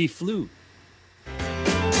Boogie Woogie Flu.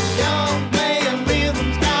 Young man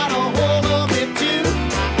rhythm's got a hold of me too.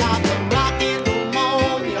 Got the rockin'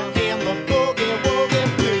 pneumonia and the boogie woogie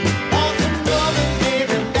blue. On some loving,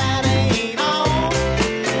 baby, that ain't on.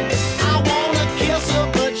 I wanna kiss her,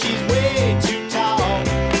 but she's way too tall.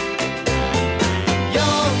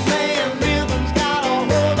 Young man rhythm's got a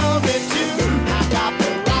hold of me too. I got the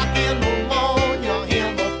rockin' pneumonia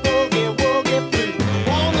and the boogie woogie blue.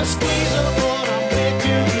 Wanna squeeze her, but I'm way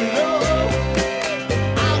too low.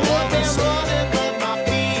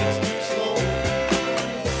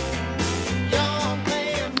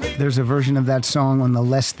 There's a version of that song on the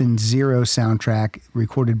Less Than Zero soundtrack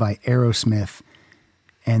recorded by Aerosmith.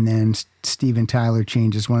 And then Steven Tyler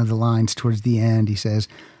changes one of the lines towards the end. He says,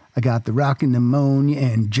 I got the rockin' pneumonia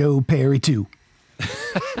and Joe Perry too.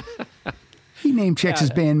 He name checks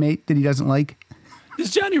his bandmate that he doesn't like.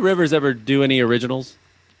 Does Johnny Rivers ever do any originals?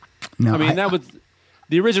 No, I mean, that was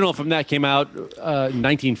the original from that came out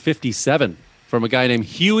 1957 from a guy named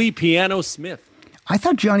Huey Piano Smith. I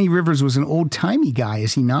thought Johnny Rivers was an old-timey guy.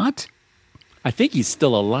 Is he not? I think he's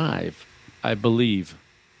still alive, I believe.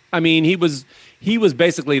 I mean, he was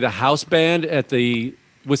basically the house band at the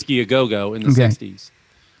Whiskey A Go-Go in the Okay. 60s.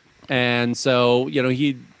 And so,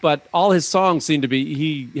 but all his songs seemed to be,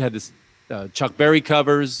 he had this Chuck Berry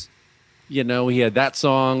covers, he had that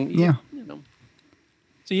song. Yeah.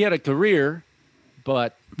 So he had a career,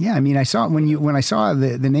 but Yeah, I mean, I saw it when I saw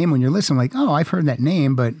the name on your list. I'm like, oh, I've heard that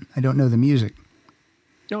name, but I don't know the music.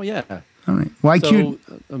 oh yeah. All right. Well, So,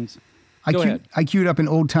 go ahead. I queued up an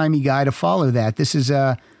old-timey guy to follow that. This is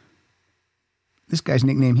this guy's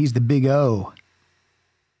nickname. He's the Big O.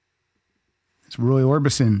 It's Roy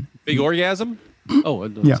Orbison. Big Orgasm? Oh,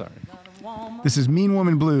 I'm Yeah. sorry. This is Mean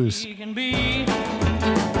Woman Blues. Can be.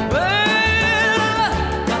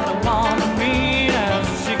 Well, got a woman mean as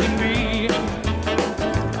she can be.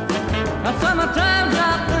 Now sometimes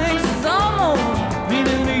I think she's almost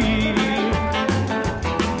meaning me.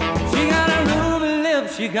 She got a ruby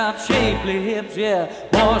lips, she got shapely hips, yeah.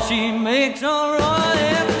 Boy, she makes a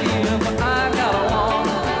royal feel. But I got a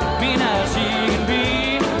woman mean as she can be.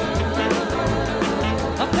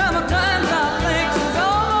 Now sometimes I think she's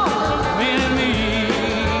almost meaning me.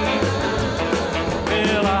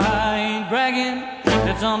 Well, I ain't bragging,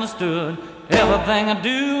 it's understood. Everything I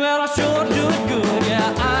do, well, I sure do it good.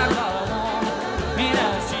 Yeah, I got a woman, mean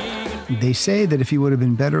as she can. They say that if he would have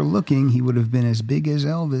been better looking, he would have been as big as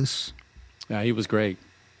Elvis. Yeah, he was great.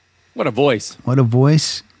 What a voice. What a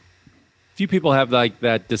voice. Few people have like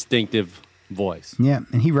that distinctive voice. Yeah,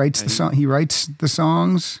 and he writes the song. He writes the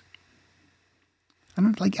songs. I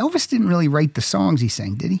don't like Elvis didn't really write the songs he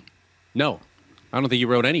sang, did he? No, I don't think he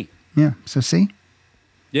wrote any. Yeah. So see,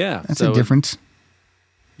 Yeah. That's so a difference.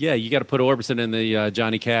 Yeah, you got to put Orbison in the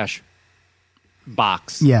Johnny Cash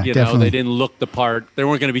box. Yeah, you know, definitely. they didn't look the part. They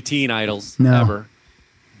weren't going to be teen idols No. ever.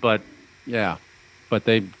 But yeah, but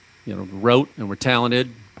they, wrote and were talented.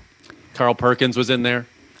 Carl Perkins was in there.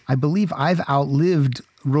 I believe I've outlived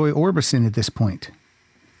Roy Orbison at this point.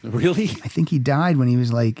 Really? I think he died when he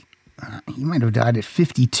was like, he might have died at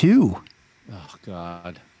 52. Oh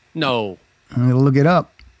God, no, I'm gonna look it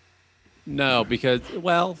up. no, because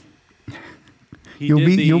he You'll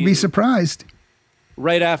did be surprised.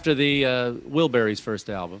 right after the Wilburys' first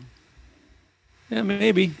album. Yeah,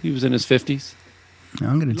 maybe he was in his 50s.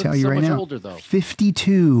 I'm going to He tell looks you so right much now. older, though.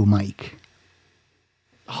 52, Mike.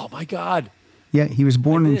 Oh my God, Yeah, he was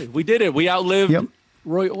born in. we did it. We outlived Yep.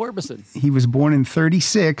 Roy Orbison. He was born in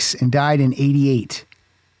 36 and died in 88.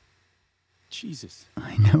 Jesus.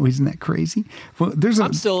 I know, isn't that crazy? Well, there's a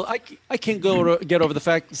I'm still, I can't get over the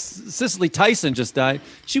fact Cicely Tyson just died.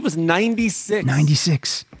 She was 96.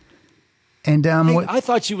 96. And I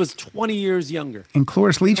thought she was 20 years younger. and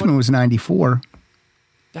Cloris Leachman was 94.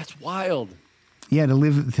 That's wild. Yeah, to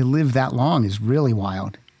live that long is really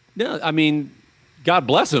wild. No, I mean, God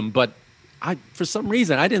bless him, but for some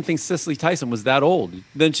reason I didn't think Cicely Tyson was that old.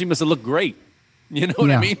 Then she must have looked great. You know what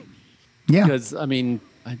Yeah. I mean? Yeah. Because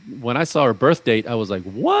when I saw her birth date, I was like,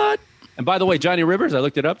 "What?" And by the way, Johnny Rivers, I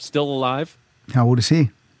looked it up, still alive. How old is he?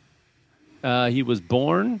 He was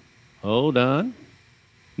born. Hold on,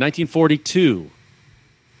 1942,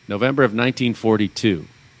 November of 1942.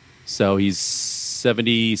 So he's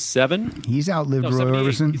 77. He's outlived No, Roy 78.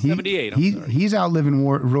 Orbison. He's 78, I'm sorry. He's outliving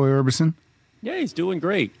Roy Orbison. Yeah, he's doing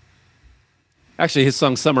great. Actually, his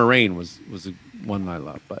song "Summer Rain" was one I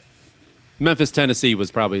love, but "Memphis, Tennessee"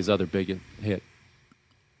 was probably his other big hit.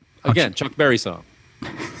 Again, Chuck Berry song.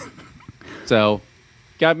 So,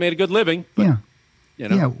 guy made a good living. But, Yeah. yeah,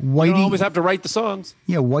 Whitey. you don't always have to write the songs.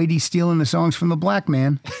 Yeah, Whitey stealing the songs from the black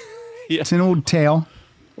man. Yeah. It's an old tale.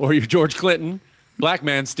 Or you're George Clinton, black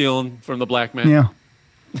man stealing from the black man. Yeah.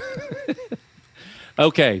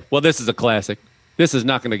 Okay, well, this is a classic. This is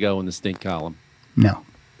not going to go in the stink column. No.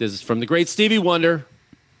 This is from the great Stevie Wonder,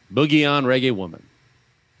 "Boogie on Reggae Woman."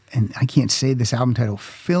 And I can't say this album title.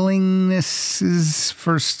 Filling This'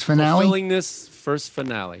 first finale. Fulfilling this first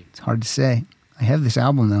finale. It's hard to say. I have this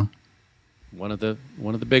album though. One of the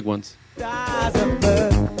big ones.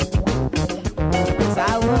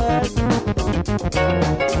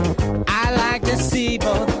 I like to see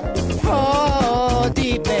both fall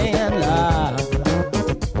deep in love.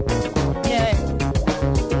 Yeah.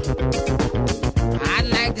 I'd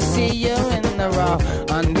like to see you in the raw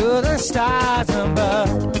under the stars above.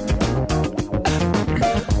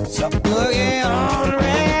 So boogie on,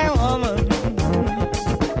 red woman.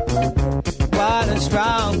 What a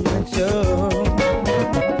strong show.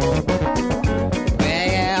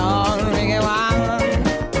 Reggae on, reggae woman.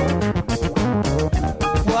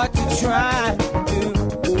 What you trying to do?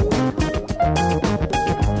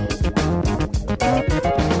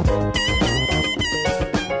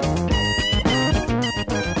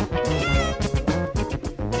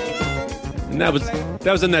 And that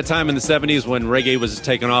was in that time in the 70s when reggae was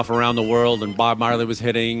taking off around the world and Bob Marley was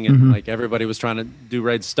hitting and like everybody was trying to do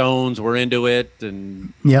Red Stones were into it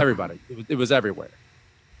and Yep. everybody. It was everywhere.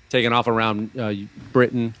 Taking off around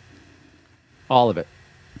Britain, all of it.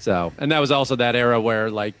 So, and that was also that era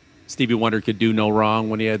where like Stevie Wonder could do no wrong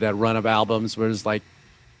when he had that run of albums where it's like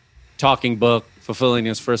Talking Book, Fulfilling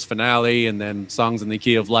His First Finale, and then Songs in the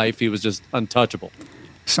Key of Life. He was just untouchable.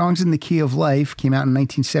 Songs in the Key of Life came out in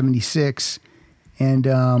 1976, and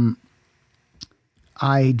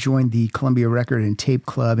I joined the Columbia Record and Tape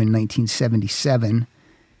Club in 1977,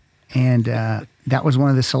 and that was one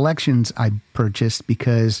of the selections I purchased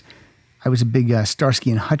because I was a big Starsky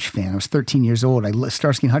and Hutch fan. I was 13 years old.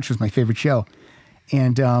 Starsky and Hutch was my favorite show,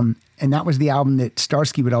 and that was the album that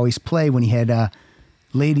Starsky would always play when he had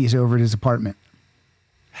ladies over at his apartment.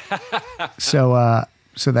 So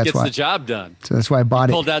that's Gets why the job done. So that's why I bought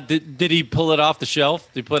it. Pulled out. Did he pull it off the shelf?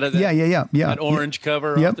 Did he put it? Yeah. That orange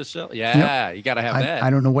cover Yep. off the shelf. Yeah, Yep. you got to have that. I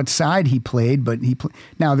don't know what side he played, but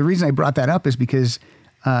now the reason I brought that up is because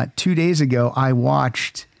 2 days ago I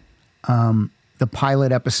watched the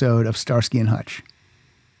pilot episode of Starsky and Hutch.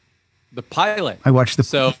 The pilot. I watched the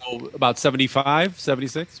So about 75,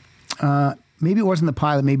 76? maybe it wasn't the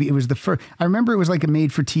pilot. Maybe it was the first. I remember it was like a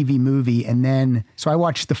made-for-TV movie, and then so I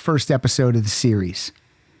watched the first episode of the series,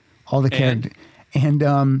 all the characters, and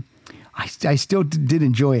I still did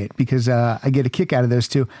enjoy it because I get a kick out of those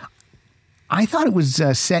two. I thought it was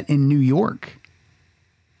set in New York,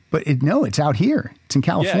 but it's out here. It's in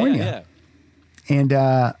California, and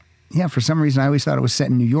for some reason I always thought it was set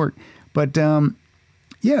in New York, but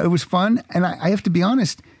Yeah, it was fun. And I have to be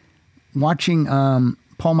honest, watching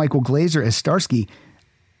Paul Michael Glaser as Starsky,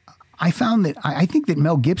 I found that I think that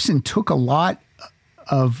Mel Gibson took a lot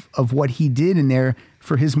of what he did in there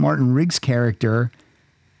for his Martin Riggs character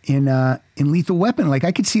in Lethal Weapon. Like,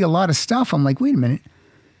 I could see a lot of stuff. I'm like, wait a minute.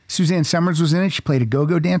 Suzanne Summers was in it. She played a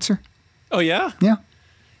go-go dancer. Oh, yeah? Yeah.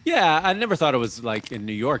 Yeah, I never thought it was like in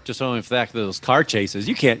New York, just only for the fact of those car chases.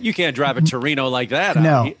 You can't drive a Torino like that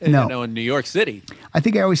No. you know, in New York City. I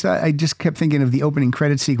think I always thought, I just kept thinking of the opening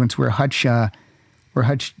credit sequence where Hutch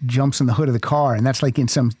jumps in the hood of the car, and that's like in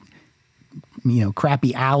some,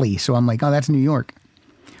 crappy alley. So I'm like, oh, that's New York.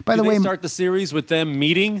 By the way, they start the series with them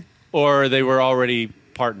meeting, or they were already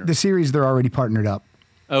partnered? The series, they're already partnered up.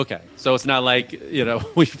 Okay, so it's not like,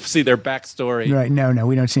 we see their backstory. Right, no,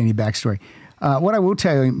 we don't see any backstory. What I will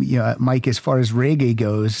tell you, Mike, as far as reggae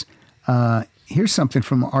goes, here's something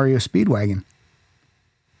from REO Speedwagon.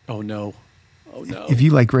 Oh, no. If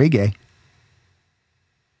you like reggae.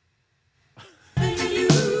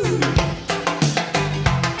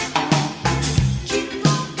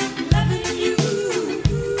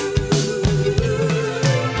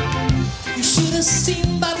 You should have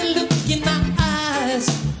seen by the look in my eyes,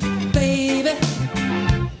 baby,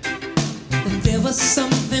 that there was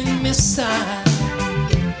something missing.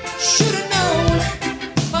 Should have known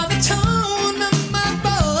by the tone of my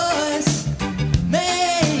voice,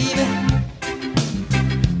 maybe,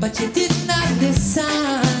 but you did not listen.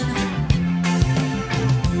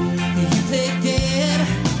 You played dead,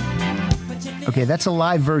 but you Okay, that's a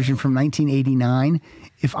live version from 1989.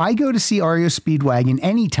 If I go to see REO Speedwagon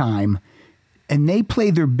anytime and they play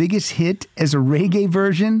their biggest hit as a reggae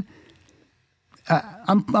version,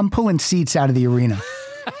 I'm pulling seats out of the arena.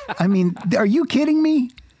 I mean, are you kidding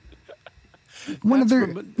me? One of their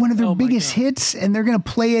biggest hits, and they're going to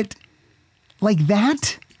play it like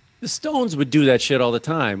that? The Stones would do that shit all the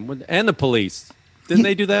time, and the Police. Didn't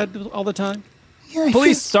they do that all the time? Yeah,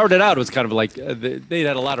 Police started out, it was kind of like, they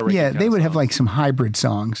had a lot of reggae. Yeah, they would have like some hybrid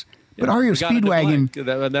songs. But REO The God in the Speedwagon,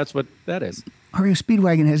 Blank, that's what that is. REO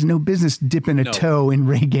Speedwagon has no business dipping a toe in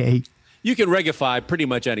reggae. You can reggaify pretty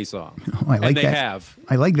much any song. Oh, I like and they that. have.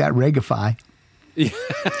 I like that reggaify.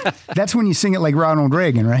 That's when you sing it like Ronald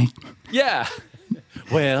Reagan, right? Yeah.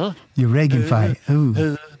 Well. You reggaify.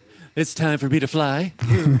 Ooh. It's time for me to fly.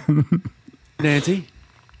 Nancy.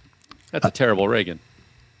 That's a terrible Reagan.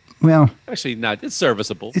 Well, actually, not. It's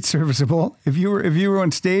serviceable. It's serviceable. If you were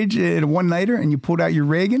on stage at a one-nighter and you pulled out your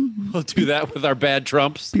Reagan, We'll do that with our bad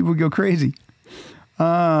Trumps. people would go crazy.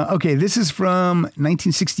 Okay, this is from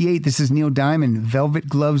 1968. This is Neil Diamond, Velvet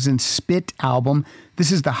Gloves and Spit album.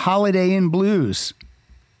 This is the Holiday Inn Blues.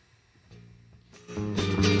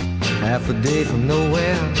 Half a day from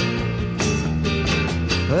nowhere,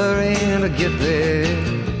 hurrying to get there.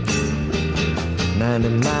 90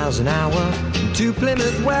 miles an hour, 2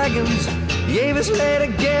 Plymouth wagons. The Avis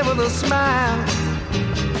lady gave her the smile.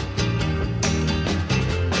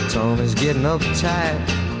 Tommy's getting uptight.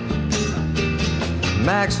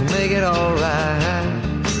 Max will make it alright.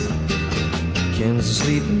 Ken's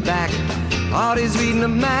sleeping back. Artie's reading a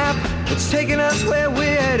map. It's taking us where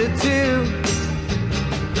we're headed to.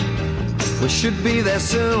 We should be there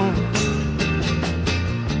soon.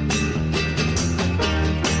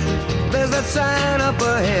 There's that sign up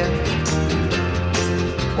ahead.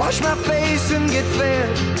 Wash my face and get fed.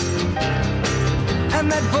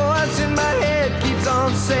 And that voice in my head keeps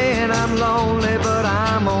on saying I'm lonely, but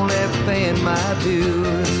I'm only paying my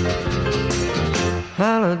dues.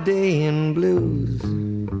 Holiday Inn Blues.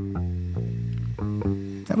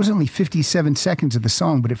 That was only 57 seconds of the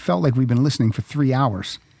song, but it felt like we've been listening for 3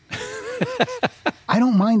 hours. I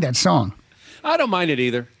don't mind that song. I don't mind it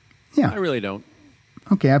either. Yeah. I really don't.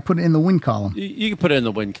 Okay, I put it in the win column. You can put it in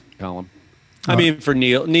the win column. I mean, for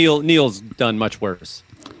Neil's done much worse.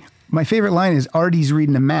 My favorite line is Artie's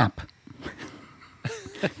reading a map.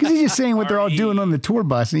 Because he's just saying what they're all doing on the tour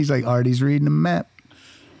bus, and he's like, Artie's reading a map.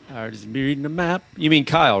 Artie's reading a map. You mean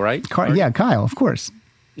Kyle, right? Yeah, Kyle, of course.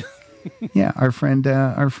 Yeah, our friend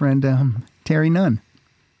Terry Nunn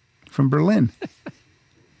from Berlin.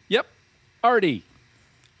 Yep, Artie.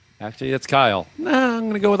 Actually, that's Kyle. Nah, I'm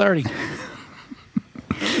going to go with Artie.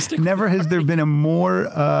 Never has there been a more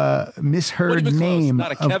misheard name.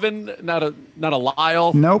 Not a Kevin, not a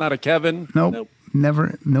Lyle, Nope. not a Kevin. Nope.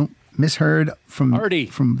 Never. Nope. Misheard from Artie.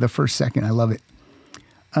 From the first second. I love it.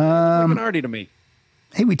 Like an Artie to me.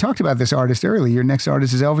 Hey, we talked about this artist earlier. Your next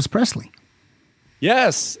artist is Elvis Presley.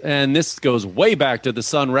 Yes, and this goes way back to the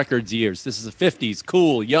Sun Records years. This is the 50s.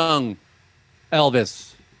 Cool, young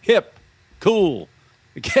Elvis. Hip, cool.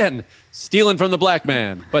 Again, stealing from the black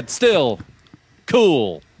man, but still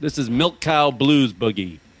cool. This is Milk Cow Blues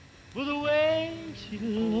Boogie. For the way she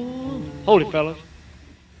loves. Hold it, fellas.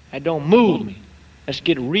 That don't move me. Let's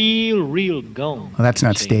get real gone. Well, that's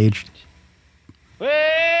not staged. Well,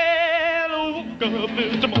 I woke up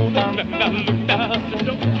this morning and I looked out the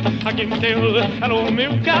door. I can tell that old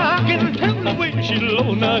milk cow. I can tell the way she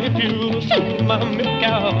loves. Now if you see my milk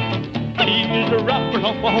cow, he's rocking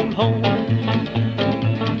on home.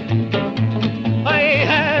 I ain't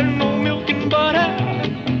had no milk and butter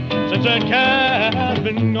since that cow's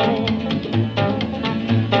been gone.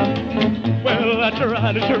 Well, I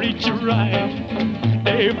try to treat you right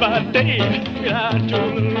day by day. I do a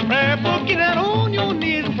little prayer book, get out on your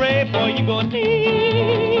knees and pray for you gonna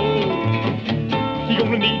need. You're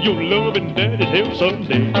gonna need your love and daddy's help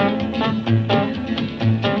someday.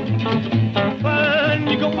 And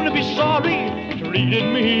you're gonna be sorry for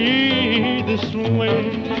treating me this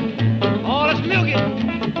way. Oh, let's milk it.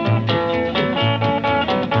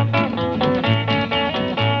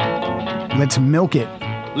 Let's milk it.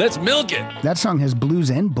 Let's milk it. That song has blues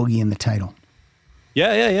and boogie in the title.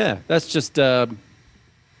 Yeah. That's just,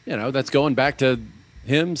 that's going back to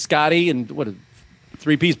him, Scotty, and what a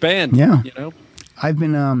three-piece band. Yeah. You know? I've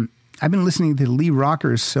been listening to Lee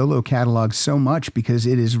Rocker's solo catalog so much because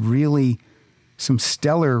it is really some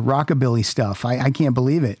stellar rockabilly stuff. I can't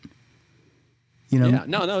believe it. You know? Yeah,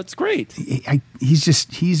 no, it's great.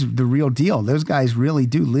 He's the real deal. Those guys really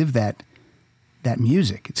do live that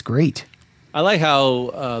music. It's great. I like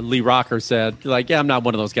how Lee Rocker said, like, yeah, I'm not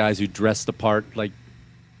one of those guys who dress the part, like,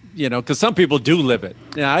 because some people do live it.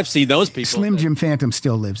 Yeah, I've seen those people. Slim Jim Phantom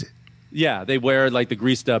still lives it. Yeah, they wear like the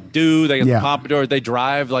greased up do. They got the pompadour. They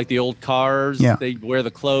drive like the old cars. Yeah. They wear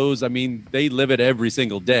the clothes. I mean, they live it every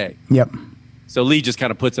single day. Yep. So Lee just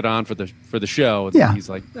kind of puts it on for the show. And Yeah. He's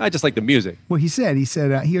like, I just like the music. Well, he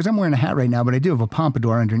goes, I'm wearing a hat right now, but I do have a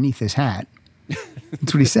pompadour underneath this hat.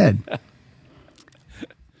 That's what he said.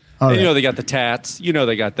 And they got the tats.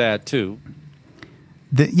 They got that too.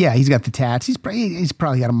 He's got the tats. He's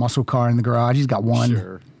probably got a muscle car in the garage. He's got one.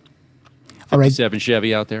 Sure. All right. 57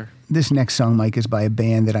 Chevy out there. This next song, Mike, is by a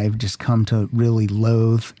band that I've just come to really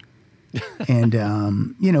loathe, and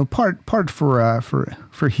part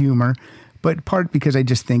for humor, but part because I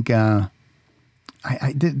just think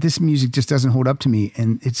this music just doesn't hold up to me.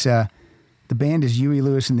 And it's the band is Huey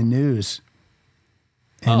Lewis and the News.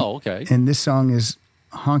 And, okay. And this song is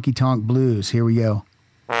Honky Tonk Blues. Here we go.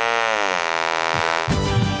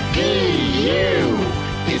 Hey, you!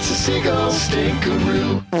 It's a seagull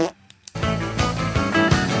stinkeroo.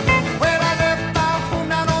 Well, I left my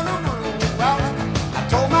home out on the road. I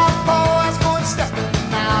told my boys going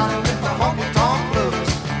stepping out with the honky tonk blues.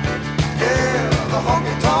 Yeah, the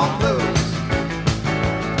honky tonk blues.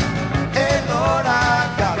 Hey, Lord,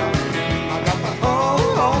 I got the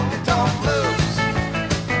whole honky tonk blues.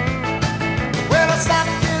 Well, I stopped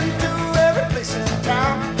into every place in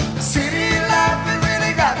town. The city life it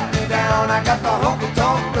really got me down. I got the honky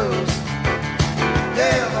tonk blues.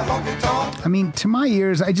 Yeah, the honky tonk. I mean, to my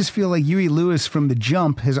ears, I just feel like Huey Lewis from The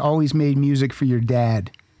Jump has always made music for your dad,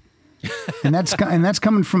 and that's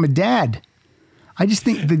coming from a dad. I just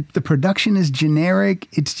think the production is generic.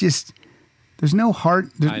 It's just there's no heart.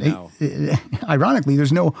 I know. Ironically,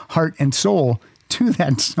 there's no heart and soul to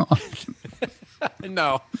that song.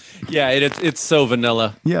 No. Yeah, it's so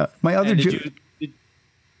vanilla. Yeah, my other joke.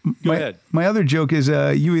 Go ahead. My other joke is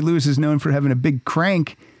Huey Lewis is known for having a big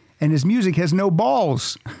crank, and his music has no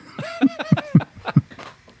balls.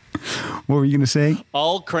 What were you going to say?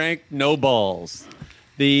 All crank, no balls.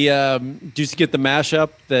 Did you get the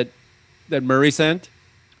mashup that Murray sent?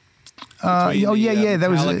 That was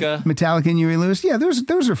Metallica and Huey Lewis. Yeah,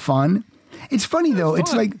 those are fun. It's funny though.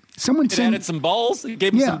 It's like someone added some balls. It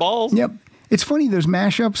gave me some balls. Yep. It's funny those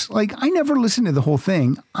mashups. Like I never listened to the whole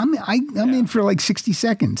thing. I'm in for like 60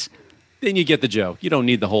 seconds. Then you get the joke. You don't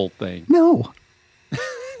need the whole thing. No.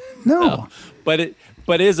 No. But it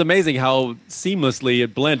is amazing how seamlessly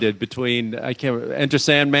it blended between Enter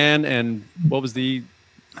Sandman and what was the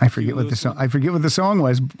I forget what the song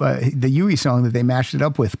was, but the Huey song that they mashed it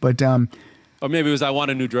up with. But or maybe it was I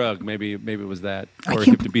Want a New Drug. Maybe it was that. Or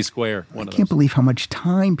Hip to Be Square. I can't believe how much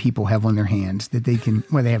time people have on their hands that they can.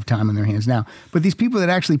 Well, they have time on their hands now. But these people that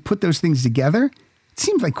actually put those things together, it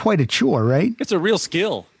seems like quite a chore, right? It's a real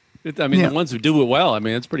skill. The ones who do it well,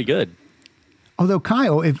 it's pretty good. Although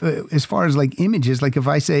Kyle, if as far as like images, like if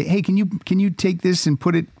I say, "Hey, can you take this and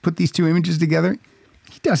put these two images together?"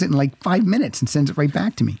 He does it in like 5 minutes and sends it right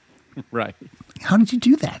back to me. Right. How did you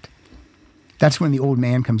do that? That's when the old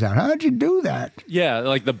man comes out. How did you do that? Yeah,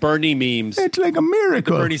 like the Bernie memes. It's like a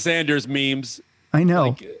miracle. The Bernie Sanders memes. I know.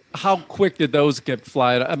 Like, how quick did those get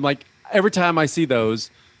flying? I'm like, every time I see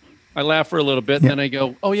those, I laugh for a little bit, and then I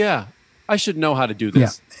go, "Oh yeah, I should know how to do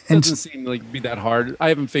this." Yeah. It doesn't seem like be that hard. I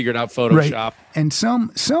haven't figured out Photoshop. Right. And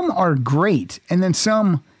some are great, and then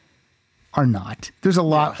some are not. There's a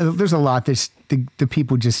lot. There's a lot. The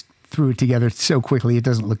people just threw it together so quickly it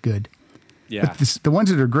doesn't look good. Yeah. But the ones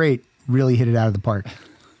that are great really hit it out of the park.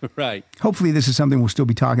 Right. Hopefully, this is something we'll still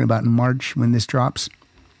be talking about in March when this drops.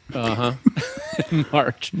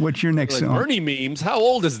 March. What's your next Like, song? Bernie memes. How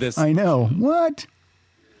old is this? I know. What?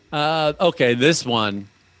 Okay, this one.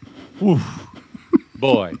 Whew.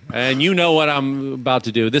 Boy, and you know what I'm about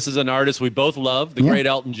to do. This is an artist we both love, the great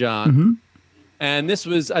Elton John. Mm-hmm. And this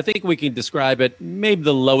was, I think we can describe it, maybe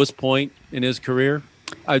the lowest point in his career.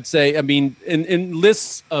 I'd say, I mean, in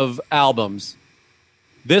lists of albums,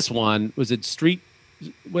 this one, was it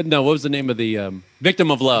what was the name of the, Victim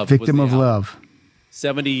of Love. Victim of Love.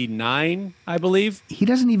 79, I believe. He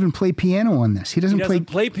doesn't even play piano on this. He doesn't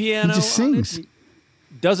play piano. He just sings.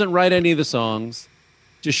 Doesn't write any of the songs.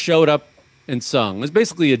 Just showed up and sung. It was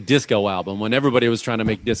basically a disco album when everybody was trying to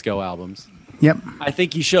make disco albums. Yep. I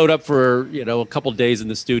think he showed up for, a couple days in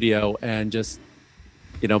the studio and just,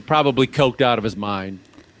 probably coked out of his mind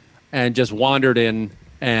and just wandered in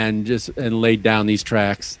and laid down these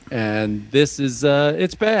tracks. And this is,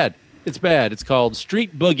 it's bad. It's bad. It's called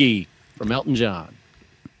Street Boogie from Elton John.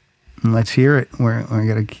 Let's hear it. Do I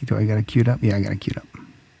got it queued up? Yeah, I got it queued up.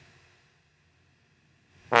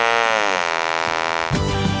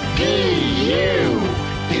 Hey, you!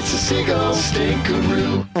 It's a seagull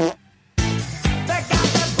stinkeroo.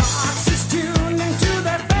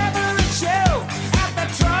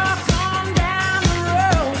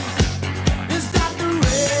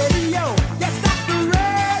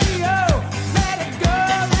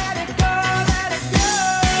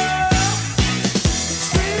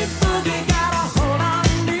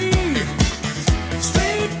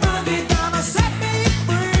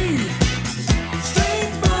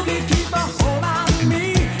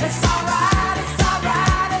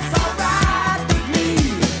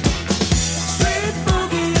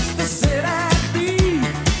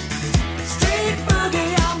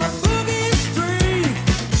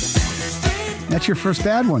 That's your first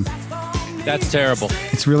bad one. That's terrible.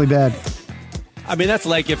 It's really bad. I mean, that's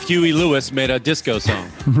like if Huey Lewis made a disco song.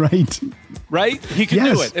 Right. Right? He could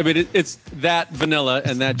do it. I mean, it's that vanilla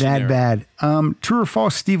and that generic. Bad. True or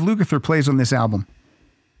false, Steve Lukather plays on this album.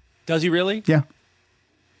 Does he really? Yeah.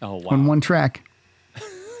 Oh, wow. On one track.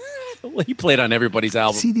 Well, he played on everybody's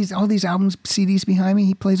album. See all these albums, CDs behind me?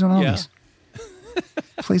 He plays on all these.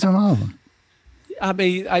 Plays on all of them. I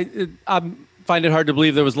mean, I find it hard to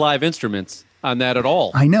believe there was live instruments on that at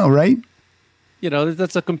all. I know, right?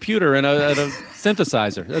 That's a computer and a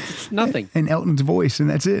synthesizer. That's nothing. And Elton's voice, and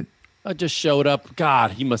that's it. I just showed up.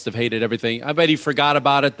 God, he must have hated everything. I bet he forgot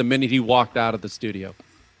about it the minute he walked out of the studio.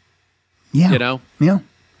 Yeah. Yeah.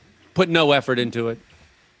 Put no effort into it.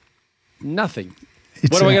 Nothing.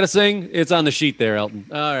 It's, what do I got to sing? It's on the sheet there, Elton.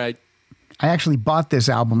 All right. I actually bought this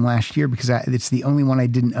album last year because it's the only one I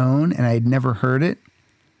didn't own, and I had never heard it.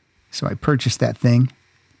 So I purchased that thing,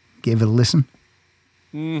 gave it a listen.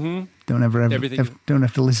 Mm-hmm. Don't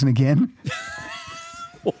have to listen again.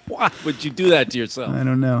 Why would you do that to yourself? I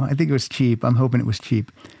don't know. I think it was cheap. I'm hoping it was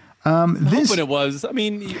cheap. I'm hoping it was. I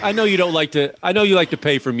mean, I know you don't like to. I know you like to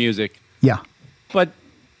pay for music. Yeah. But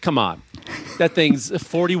come on, that thing's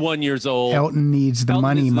 41 years old. Elton needs the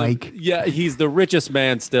money, Mike. Yeah, he's the richest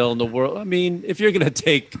man still in the world. I mean, if you're going to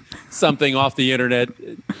take something off the internet,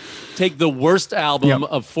 take the worst album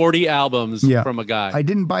of 40 albums from a guy. I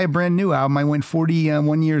didn't buy a brand new album. I went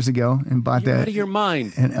 41 years ago and bought You're that. Out of your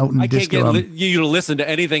mind. An Elton I can't disco get you to listen to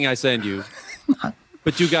anything I send you,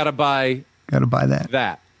 but you got to buy. Got to buy that.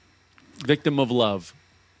 That Victim of Love.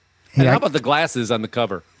 Hey, and how about the glasses on the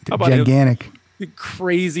cover? How about gigantic.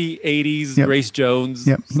 Crazy 80s Grace Jones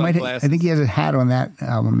sunglasses. I think he has a hat on that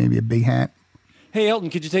album, maybe a big hat. Hey, Elton,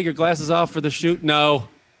 could you take your glasses off for the shoot? No.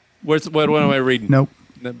 What am I reading? Nope.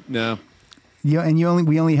 No. We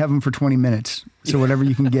only have them for 20 minutes. So whatever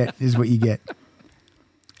you can get is what you get.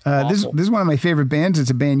 This is one of my favorite bands. It's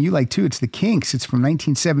a band you like too. It's the Kinks. It's from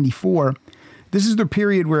 1974. This is the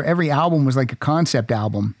period where every album was like a concept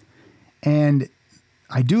album. And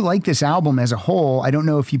I do like this album as a whole. I don't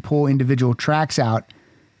know if you pull individual tracks out,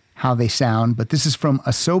 how they sound, but this is from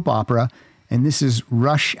a soap opera, and this is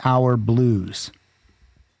Rush Hour Blues.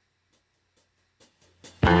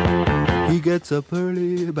 He gets up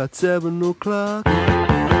early, about 7 o'clock.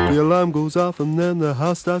 The alarm goes off and then the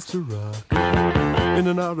house starts to rock. In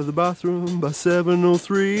and out of the bathroom by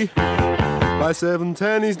 7:03. By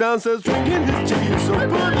 7:10 he's downstairs drinking his tea. So put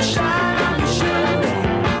the shine on your shoes.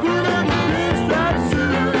 Put on the green striped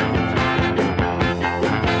suit.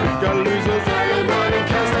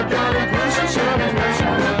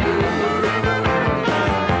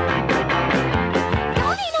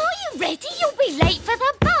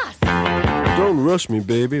 Don't rush me,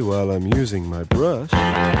 baby, while I'm using my brush.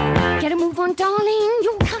 Get a move on, darling.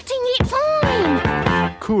 You're cutting it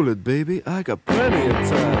fine. Cool it, baby, I got plenty of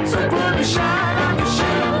time. So put a shine on your shoes.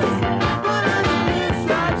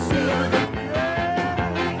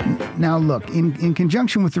 Now, look, in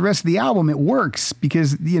conjunction with the rest of the album, it works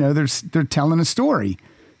because, you know, they're telling a story.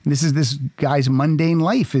 This guy's mundane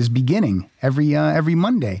life is beginning every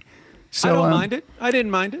Monday. So, I don't mind it. I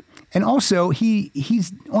didn't mind it. And also,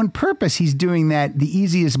 he's on purpose. He's doing the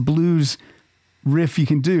easiest blues riff you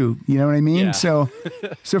can do. You know what I mean? Yeah. So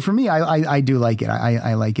for me, I do like it.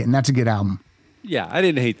 I like it, and that's a good album. Yeah, I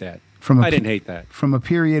didn't hate that. I didn't hate that. From a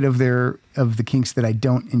period of the Kinks that I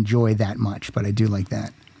don't enjoy that much, but I do like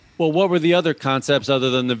that. Well, what were the other concepts other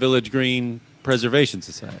than the Village Green Preservation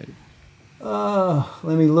Society? Let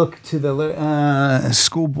me look to the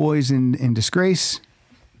Schoolboys in Disgrace.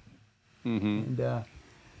 Mm-hmm. And,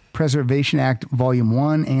 Preservation Act Volume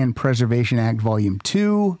 1 and Preservation Act Volume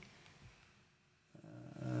 2.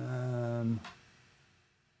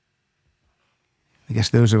 I guess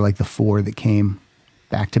those are like the four that came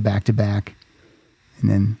back to back to back.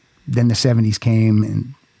 And then the 70s came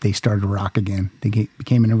and they started to rock again. They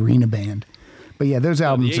became an arena band. But yeah, those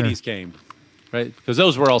albums the 80s came, right? Because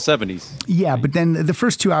those were all 70s. Yeah, but then the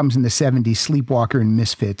first two albums in the 70s, Sleepwalker and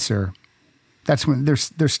Misfits, that's when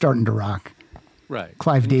they're starting to rock. Right.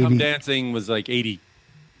 Clive and Come Davey. Dancing was like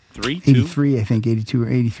 83, 83, I think, 82 or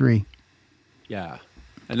 83. Yeah.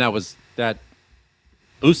 And that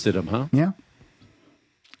boosted them, huh? Yeah.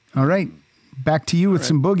 All right. Back to you with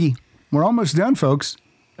some Boogie. We're almost done, folks.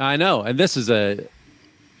 I know. And this is a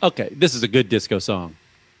good disco song.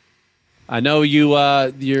 I know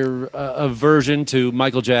you're a aversion to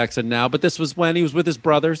Michael Jackson now, but this was when he was with his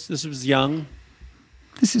brothers. This was young.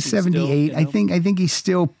 This is 78. I think he's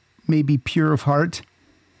still maybe pure of heart.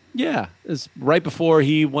 Yeah. It's right before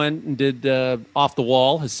he went and did Off the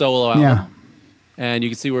Wall, his solo album. Yeah. And you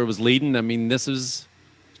can see where it was leading. I mean, this is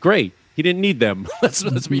great. He didn't need them. Let's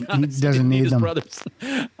be honest. He doesn't need his them. brothers.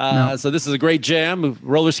 No. So this is a great jam,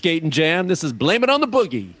 roller skating jam. This is Blame It on the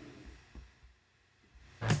Boogie.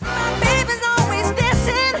 Baby's always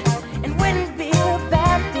dancing and wouldn't be a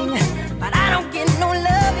bad thing, but I don't get no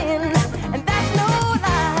loving, and that's no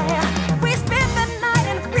lie. We spent the night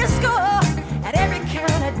in Frisco at every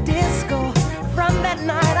kind of disco. From that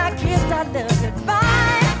night I kissed our love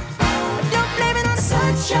goodbye. Don't blame it on the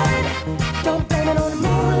sunshine, don't blame it on the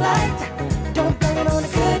moonlight, don't blame it on the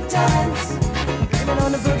good times, blame it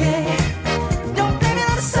on the boogie. Don't blame it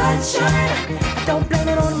on the sunshine, don't blame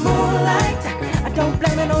it on the moonlight, don't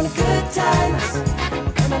blame it on the good times,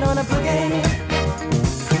 blame it on the boogie.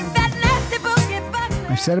 That nasty boogie.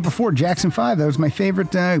 I've said it before, Jackson 5, that was my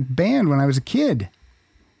favorite band when I was a kid.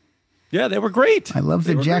 Yeah, they were great. I love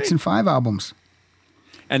the Jackson 5 albums.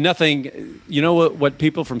 And nothing, you know what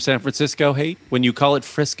people from San Francisco hate? When you call it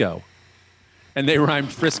Frisco. And they rhymed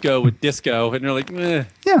Frisco with disco, and they're like, eh.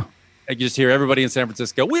 Yeah. I just hear everybody in San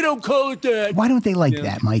Francisco, we don't call it that. Why don't they like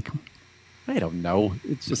that, Mike? I don't know.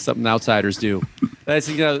 It's just something outsiders do. That's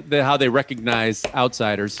how they recognize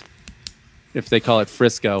outsiders if they call it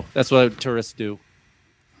Frisco. That's what tourists do.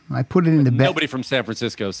 I put it in the Nobody from San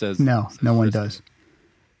Francisco says. No one does.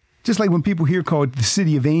 Just like when people here call it the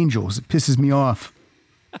City of Angels, it pisses me off.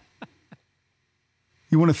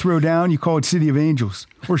 You want to throw down, you call it City of Angels.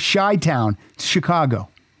 Or Chi-Town. It's Chicago.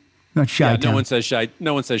 Not Chi-Town. Yeah, no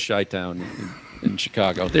one says Chi-Town in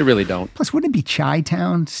Chicago. They really don't. Plus, wouldn't it be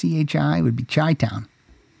Chi-Town? C-H-I? It would be Chi-Town.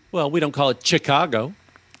 Well, we don't call it Chicago.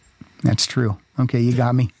 That's true. Okay, you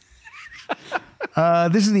got me.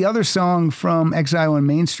 This is the other song from Exile on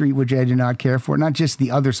Main Street, which I do not care for. Not just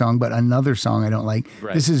the other song, but another song I don't like.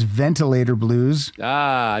 Right. This is Ventilator Blues.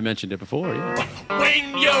 I mentioned it before. Yeah.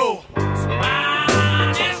 When your spine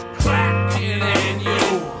is cracking and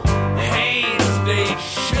your hands they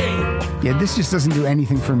shake, Yeah, this just doesn't do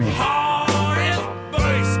anything for me. heart is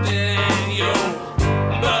bursting, your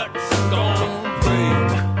butt's gonna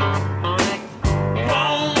break.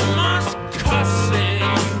 Woman's cussing,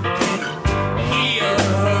 you can hear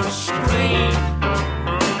her scream.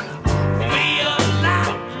 Feel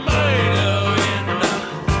like murder in the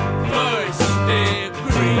first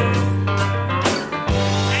degree.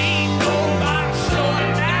 Ain't nobody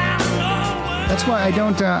slowing down, no. That's why I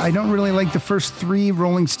don't really like the first three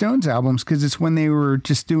Rolling Stones albums, because it's when they were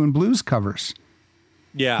just doing blues covers.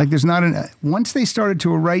 Yeah. Like there's not once they started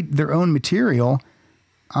to write their own material,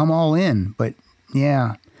 I'm all in. But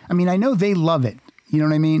yeah, I mean, I know they love it. You know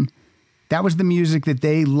what I mean? That was the music that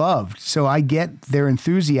they loved. So I get their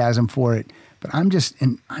enthusiasm for it, but I'm just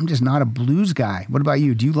not a blues guy. What about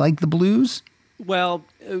you? Do you like the blues? Well,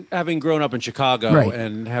 having grown up in Chicago Right.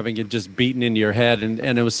 and having it just beaten into your head, and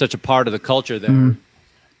it was such a part of the culture there. Mhm.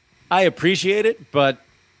 I appreciate it, but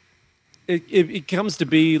it comes to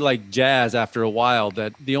be like jazz after a while,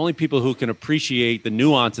 that the only people who can appreciate the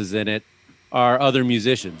nuances in it are other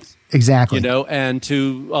musicians. Exactly. You know, and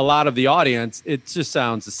to a lot of the audience, it just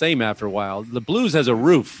sounds the same after a while. The blues has a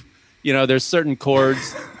roof. You know, there's certain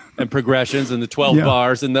chords and progressions and the 12 Yeah.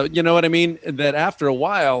 bars and you know what I mean? That after a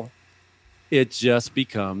while, it just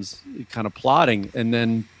becomes kind of plodding. And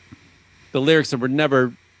then the lyrics were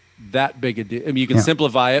never that big a deal. I mean, you can Yeah.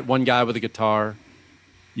 simplify it. One guy with a guitar.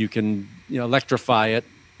 You can, electrify it,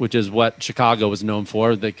 which is what Chicago was known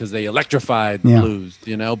for, because they electrified the Yeah. blues,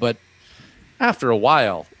 But after a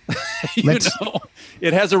while,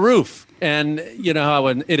 it has a roof. And you know how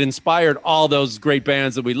it inspired all those great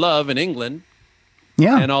bands that we love in England.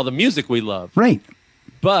 Yeah. And all the music we love. Right.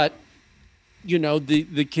 But,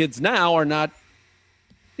 the kids now are not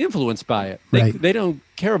influenced by it. Right. They don't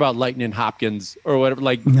care about Lightning Hopkins or whatever,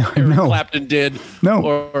 like No, Eric no. Clapton did. No.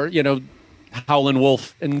 Or, Howlin'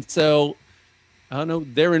 Wolf. And so, I don't know,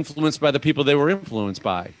 they're influenced by the people they were influenced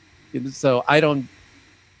by. So I don't,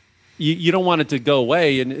 you don't want it to go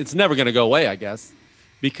away, and it's never going to go away, I guess,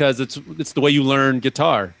 because it's the way you learn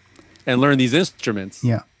guitar and learn these instruments.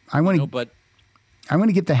 Yeah. I want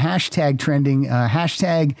to get the hashtag trending.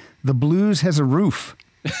 Hashtag the blues has a roof.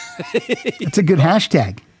 It's a good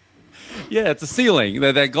hashtag. Yeah, it's a ceiling.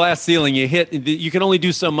 That glass ceiling you hit, you can only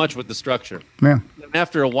do so much with the structure. Yeah. And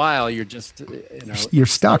after a while, you're just, You're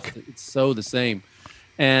stuck. It's so the same.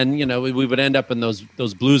 And, we would end up in those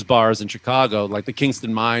blues bars in Chicago, like the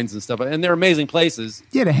Kingston Mines and stuff. And they're amazing places.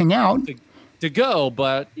 Yeah, to hang out. To go.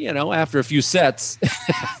 But, after a few sets,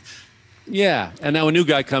 yeah. And now a new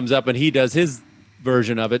guy comes up and he does his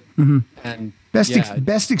version of it. Mm-hmm. And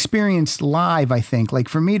Best experience live, I think. Like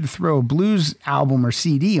for me to throw a blues album or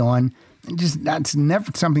CD on, that's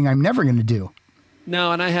never something I'm never going to do.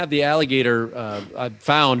 No, and I have the Alligator. I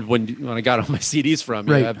found when I got all my CDs from.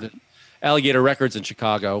 Right. I have the Alligator Records in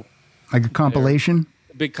Chicago. Like a compilation.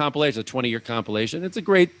 A big compilation, a 20-year compilation. It's a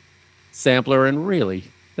great sampler, and really,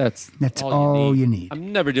 that's all you need.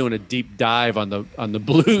 I'm never doing a deep dive on the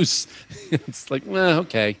blues. It's like,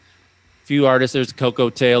 okay, a few artists. There's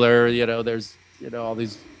Coco Taylor. There's all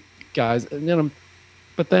these guys, and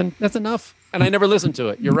but then that's enough. And I never listened to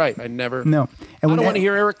it. You're right. I never. No. And I don't want to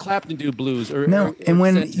hear Eric Clapton do blues or no. Eric And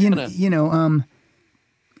when Santana.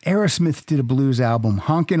 Aerosmith did a blues album,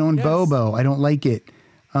 Honkin' on Bobo. I don't like it.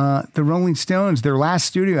 The Rolling Stones, their last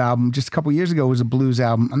studio album just a couple years ago was a blues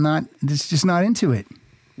album. It's just not into it.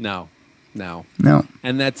 No. No.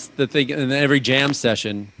 And that's the thing. And every jam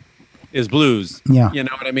session is blues. Yeah. You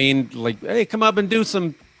know what I mean? Like, hey, come up and do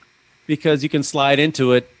some, because you can slide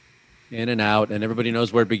into it in and out, and everybody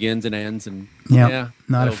knows where it begins and ends. And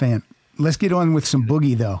not a fan. Let's get on with some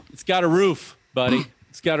boogie, though. It's got a roof, buddy.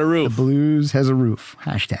 It's got a roof. The blues has a roof.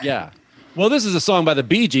 Hashtag. Yeah. Well, this is a song by the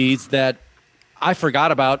Bee Gees that I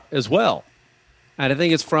forgot about as well. And I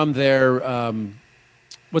think it's from their,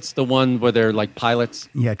 what's the one where they're like pilots?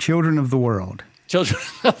 Yeah, Children of the World. Children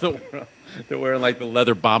of the World. They're wearing like the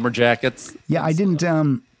leather bomber jackets. Yeah, I didn't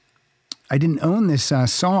own this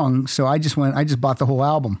song, so I just bought the whole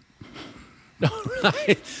album.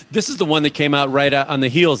 This is the one that came out right on the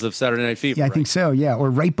heels of Saturday Night Fever. Yeah, I think so. Yeah, or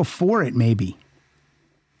right before it, maybe.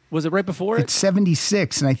 Was it right before it? It's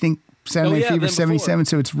 76, and I think Saturday Night Fever 77,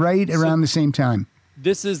 so it's right around the same time.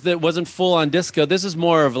 This is that wasn't full on disco. This is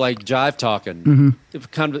more of like jive talking.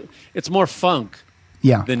 Mm-hmm. It's more funk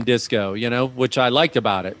than disco, which I liked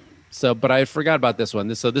about it. So, but I forgot about this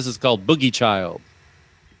one. So this is called Boogie Child.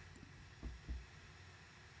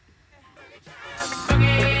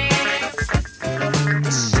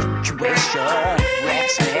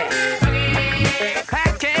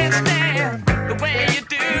 I can't stand the way you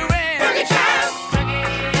do it. Boogie child.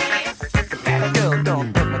 That girl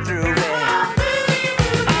don't put me through it.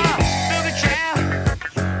 Boogie child.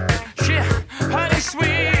 She honey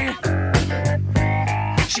sweet.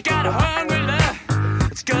 She got a hungry love.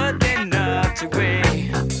 It's good enough to wait.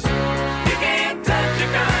 You can't touch her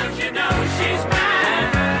 'cause you know she's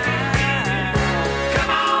mine. Come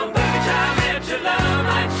on, boogie child, let your love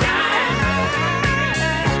light shine.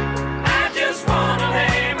 I just wanna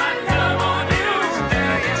lay my love on you.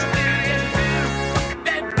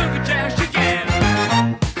 That boogie child she can.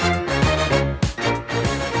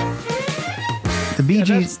 The Bee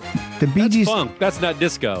Gees. The Bee Gees. Funk. That's not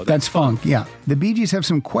disco. That's funk. Yeah, the Bee Gees have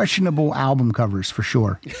some questionable album covers for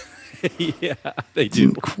sure. Yeah, they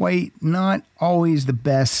do. Not always the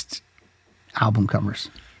best album covers.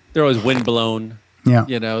 They're always windblown. Yeah.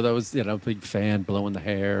 That was, big fan, blowing the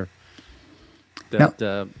hair.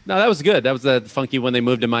 No, that was good. That was funky when they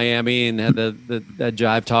moved to Miami and had that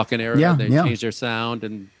jive talking era. Yeah, they yeah. changed their sound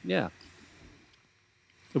and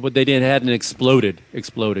But they hadn't exploded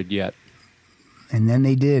yet. And then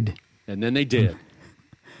they did.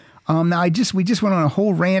 Now we just went on a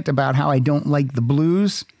whole rant about how I don't like the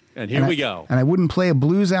blues. And here we go. And I wouldn't play a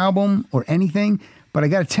blues album or anything. But I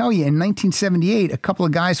got to tell you, in 1978, a couple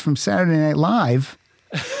of guys from Saturday Night Live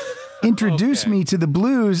introduced me to the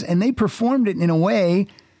blues, and they performed it in a way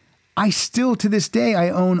I still, to this day, I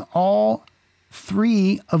own all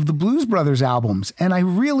 3 of the Blues Brothers albums. And I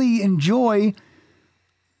really enjoy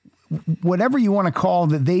whatever you want to call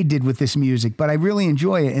that they did with this music, but I really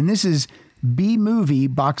enjoy it. And this is B-Movie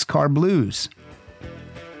Boxcar Blues.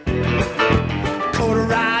 Dakota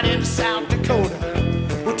ride in South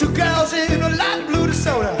Dakota with 2 girls in a light blue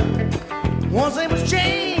DeSoto. One's name was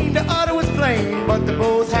Jane, the other was Plain, but they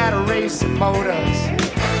both had a race of motors.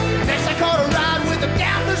 Next I caught a ride with a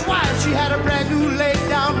gambler's wife. She had a brand new laid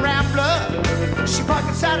down Rambler. She parked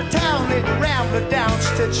inside of town, laid the Rambler down.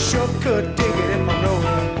 She said she sure could dig it if I rode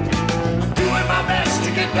her. I'm doing my best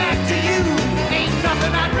to get back to you. Ain't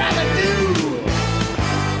nothing I'd rather do.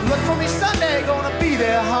 Look for me Sunday, gonna be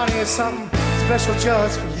there, honey. It's something special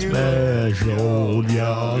just for you. Special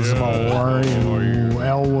just for you,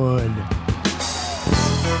 Elwood.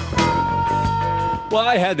 Well,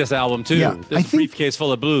 I had this album too. Yeah, This briefcase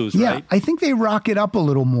full of blues, Yeah, right? I think they rock it up a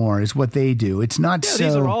little more is what they do. It's not so...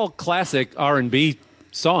 These are all classic R&B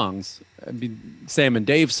songs. I mean, Sam and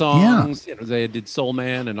Dave songs. You know, they did Soul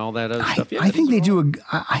Man and all that other stuff. Yeah, I think they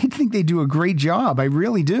do a great job. I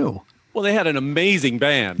really do. Well, they had an amazing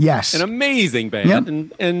band. Yes. An amazing band. Yep.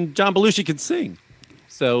 And John Belushi could sing.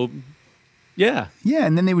 So, yeah. Yeah,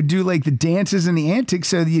 and then they would do like the dances and the antics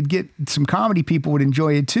so that you'd get some comedy people would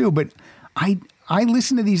enjoy it too. But I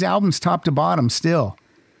listen to these albums top to bottom still.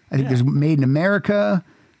 I think there's Made in America,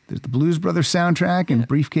 there's the Blues Brothers soundtrack, and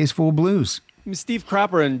Briefcase Full of Blues. I mean, Steve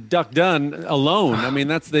Cropper and Duck Dunn alone. I mean,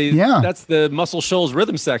 that's the Muscle Shoals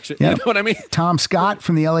rhythm section. Yeah. You know what I mean? Tom Scott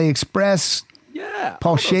from the LA Express. Yeah.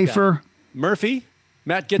 Paul Schaefer. Murphy.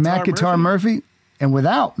 Matt Guitar Murphy. And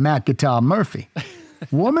without Matt Guitar Murphy.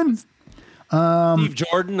 Woman. Steve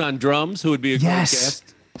Jordan on drums, who would be a great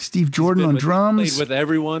guest. Steve Jordan on drums. Played with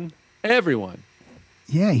everyone. Everyone.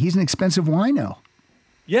 Yeah, he's an expensive wino.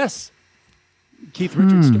 Yes. Keith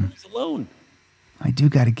Richards stories alone. I do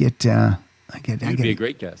got to get... He'd be a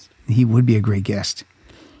great guest. He would be a great guest.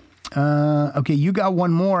 Okay, you got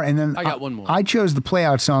one more, and then I got one more. I chose the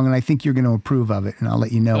Playout song, and I think you're going to approve of it, and I'll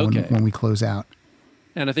let you know when we close out.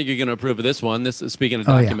 And I think you're going to approve of this one. This is speaking of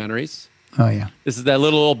Oh, yeah. documentaries. Oh, yeah. This is that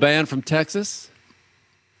little old band from Texas.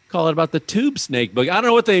 Call it about the Tube Snake Boogie. I don't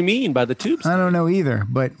know what they mean by the Tube Snake. I don't know either,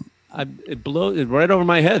 but... It blows right over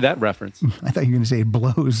my head, that reference. I thought you were going to say it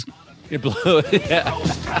blows. It blows, yeah.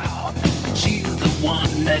 She's the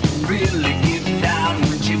one that really gets down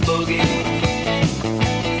when she boogie.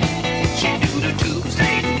 She do the Tube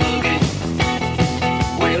Snake Boogie.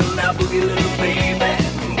 Well, now boogie, little baby,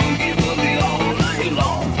 boogie, boogie all night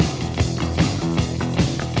long.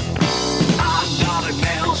 I got a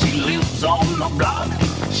gal, she lives on the block.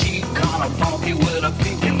 She kinda funky with a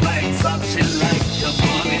pink and black sock. She likes to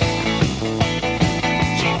boogie.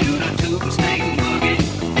 She do the Tube Snake Boogie.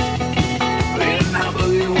 Well, now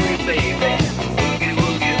boogie away, baby. Boogie,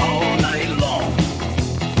 boogie all night long.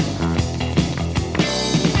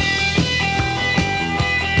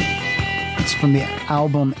 It's from the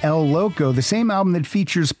album El Loco, the same album that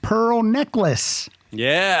features Pearl Necklace.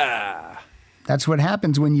 Yeah. That's what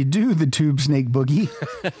happens when you do the Tube Snake Boogie.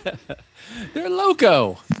 They're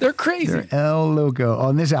loco. They're crazy. They're El Loco. Oh,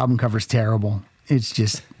 and this album cover's terrible.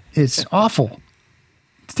 It's awful.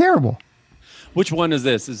 It's terrible. Which one is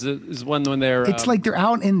this? Is one when they're... It's like they're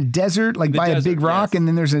out in the desert, like by a big rock, and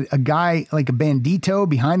then there's a guy, like a bandito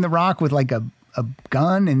behind the rock with like a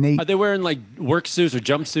gun, and Are they wearing like work suits or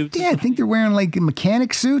jumpsuits? Yeah, I think they're wearing like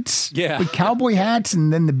mechanic suits. Yeah. With cowboy hats,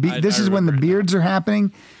 and then this is when the beards are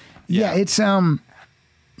happening. Yeah, it's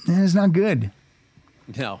not good.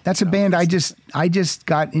 No. That's a band I just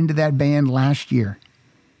got into that band last year.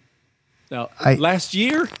 Now, last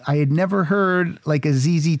year? I had never heard like a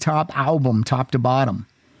ZZ Top album top to bottom.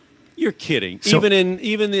 You're kidding. So-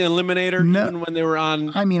 even the Eliminator, even when they were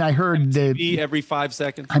on I mean, I heard TV every 5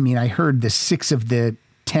 seconds. I mean, I heard the 6 of the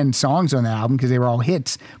 10 songs on the album because they were all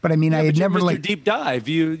hits. But I mean, I had never Mr. like deep dive.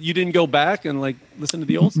 You didn't go back and like listen to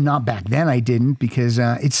the old stuff? Not back then. I didn't because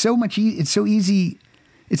it's so much. It's so easy.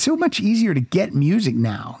 It's so much easier to get music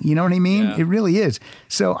now. You know what I mean? Yeah. It really is.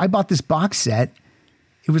 So I bought this box set.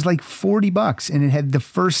 It was like $40, and it had the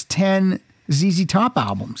first 10 ZZ Top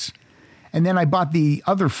albums. And then I bought the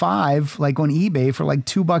other 5 like on eBay for like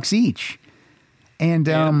 $2 each.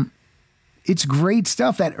 And it's great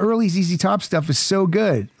stuff. That early ZZ Top stuff is so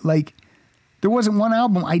good. Like there wasn't one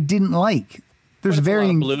album I didn't like. There's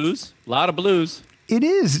varying a lot of blues. It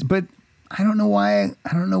is, but I don't know why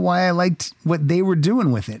I liked what they were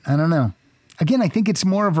doing with it. I don't know. Again, I think it's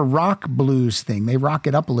more of a rock blues thing. They rock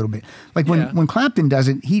it up a little bit. Like when Clapton does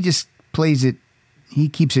it, he just plays it, he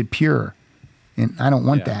keeps it pure. And I don't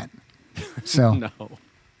want that. So no.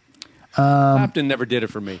 Clapton never did it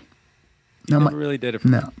for me. He never really did it for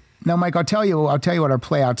me. No, Mike, I'll tell you what our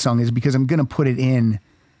play out song is because I'm going to put it in.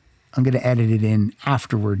 I'm going to edit it in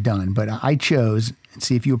after we're done. But I chose, and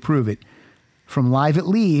see if you approve it, from Live at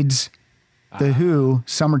Leeds, The Who,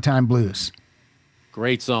 Summertime Blues.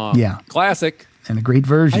 Great song. Yeah. Classic. And a great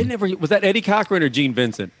version. Was that Eddie Cochran or Gene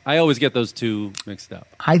Vincent? I always get those two mixed up.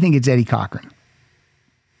 I think it's Eddie Cochran.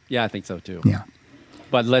 Yeah, I think so too. Yeah.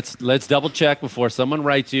 But let's double check before someone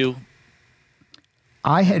writes you.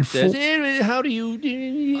 I had how do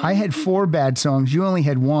you? I had 4 bad songs. You only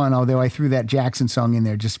had 1, although I threw that Jackson song in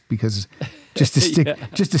there just to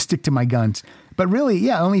stick to my guns. But really,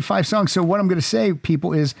 only 5 songs. So what I'm going to say,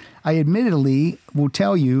 people, is I admittedly will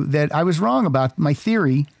tell you that I was wrong about my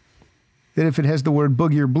theory that if it has the word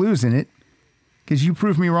boogie or blues in it, because you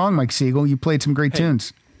proved me wrong, Mike Siegel. You played some great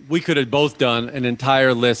tunes. We could have both done an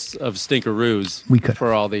entire list of stinkeroos. We could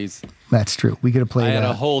for all these. That's true. We could have played. I had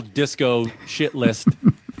a whole disco shit list.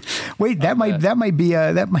 Wait, that might be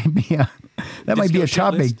a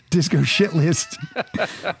topic. List? Disco shit list.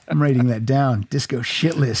 I'm writing that down. Disco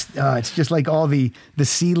shit list. It's just like all the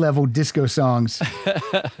C-level disco songs.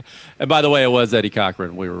 And by the way, it was Eddie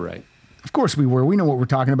Cochran. We were right. Of course we were. We know what we're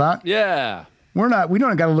talking about. Yeah. We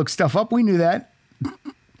don't got to look stuff up. We knew that.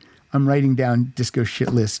 I'm writing down disco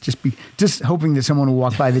shit list. Just hoping that someone will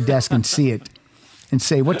walk by the desk and see it and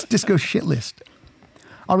say, "What's disco shit list?"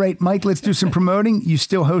 All right, Mike, let's do some promoting. You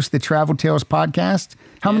still host the Travel Tales podcast.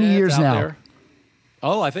 How many years now? There.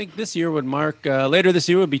 Oh, I think this year would mark, later this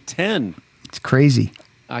year would be 10. It's crazy.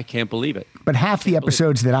 I can't believe it. But half the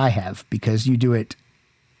episodes that I have, because you do it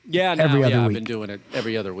every other week. I've been doing it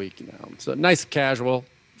every other week now. So nice, casual,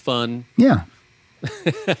 fun. Yeah.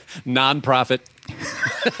 Non-profit.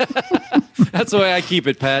 That's the way I keep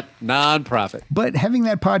it, Pat. Non-profit. But having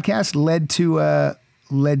that podcast led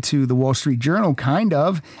to the Wall Street Journal, kind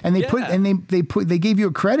of, and they gave you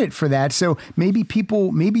a credit for that. So maybe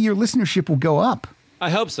your listenership will go up.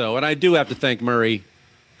 I hope so, and I do have to thank Murray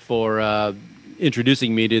for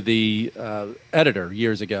introducing me to the editor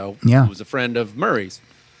years ago. Yeah, who was a friend of Murray's.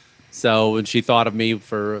 So, and she thought of me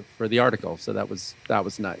for the article. So that was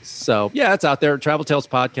nice. So yeah, it's out there at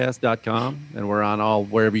traveltalespodcast.com, and we're on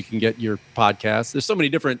wherever you can get your podcasts. There's so many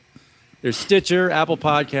different. There's Stitcher, Apple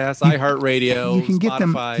Podcasts, iHeartRadio, you can get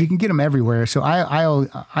Spotify. You can get them everywhere. So I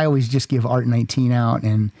always just give Art 19 out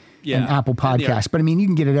and Apple Podcasts. But I mean, you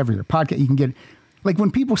can get it everywhere. Podcast. You can get, like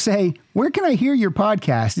when people say, "Where can I hear your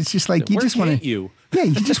podcast?" It's just like you just want to. You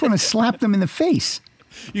just want to slap them in the face.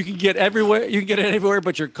 You can get everywhere. You can get it everywhere,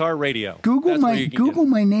 but your car radio. Google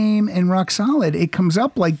my name and Rock Solid. It comes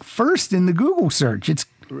up like first in the Google search. It's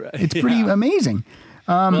pretty amazing.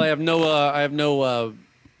 Well, I have no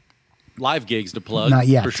live gigs to plug. Not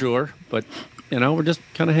yet, for sure. But we're just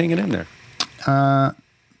kind of hanging in there.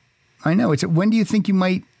 I know. When do you think you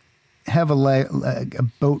might have a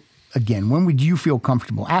boat again? When would you feel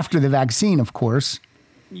comfortable? After the vaccine, of course.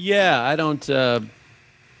 Yeah, I don't.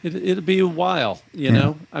 It'll be a while, you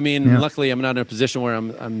know. I mean, luckily, I'm not in a position where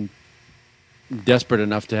I'm desperate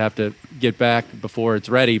enough to have to get back before it's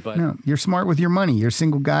ready. But no, you're smart with your money. You're a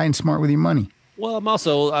single guy and smart with your money. Well,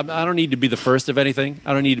 I don't need to be the first of anything.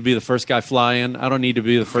 I don't need to be the first guy flying. I don't need to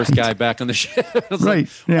be the first guy back on the ship. Why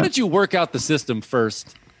don't you work out the system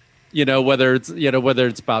first? Whether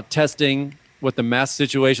it's about testing, what the mask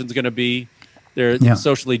situation is going to be. They're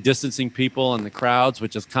socially distancing people in the crowds,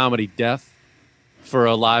 which is comedy death for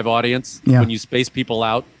a live audience. When you space people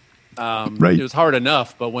out, it was hard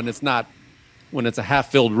enough. But when it's a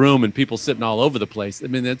half-filled room and people sitting all over the place, I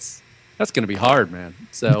mean, that's going to be hard, man.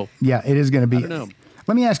 So yeah, it is going to be. I don't know.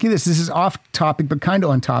 Let me ask you this. This is off topic, but kind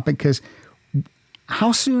of on topic, because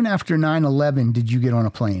how soon after 9/11 did you get on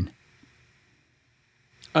a plane?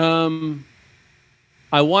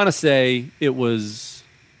 I want to say it was,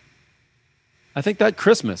 I think that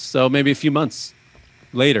Christmas. So maybe a few months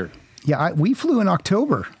later. Yeah, we flew in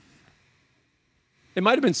October. It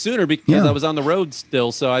might have been sooner because I was on the road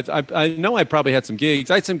still. So I know I probably had some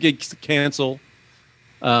gigs. I had some gigs to cancel.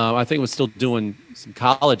 I think I was still doing some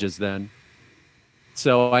colleges then.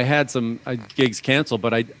 So I had some gigs canceled,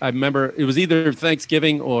 but I remember it was either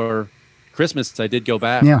Thanksgiving or Christmas. I did go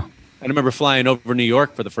back. Yeah. I remember flying over New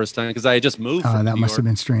York for the first time because I had just moved from That New must York have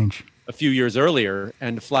been strange. a few years earlier,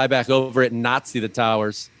 and to fly back over it and not see the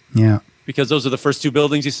towers Yeah. because those are the first two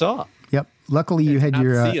buildings you saw. Yep. Luckily, you had not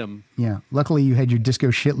your see 'em. yeah. Luckily, you had your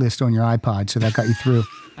disco shit list on your iPod, so that got you through.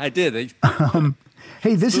 I did. They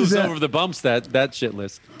Hey, this moves is over the bumps that shit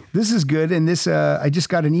list. this is good, and this I just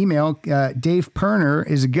got an email. Dave Perner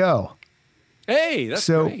is a go. Hey, that's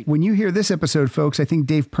so great. when you hear this episode, folks, I think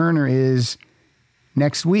Dave Perner is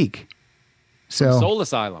next week. So Soul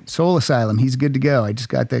Asylum. Soul Asylum. He's good to go. I just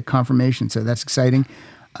got that confirmation, so that's exciting.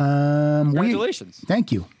 Congratulations.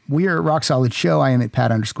 Thank you. We are at Rock Solid Show. I am at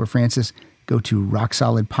Pat_Francis. Go to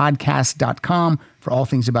rocksolidpodcast.com for all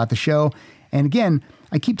things about the show. And again,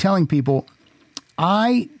 I keep telling people,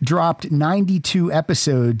 I dropped 92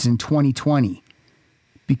 episodes in 2020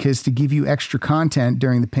 because to give you extra content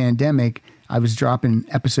during the pandemic, I was dropping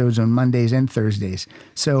episodes on Mondays and Thursdays.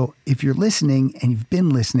 So if you're listening and you've been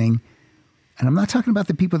listening, and I'm not talking about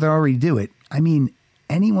the people that already do it, I mean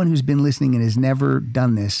anyone who's been listening and has never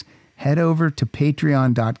done this, head over to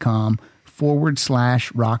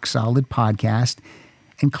patreon.com/Rock Solid Podcast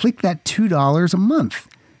and click that $2 a month.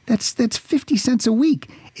 That's 50 cents a week.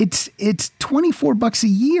 It's $24 a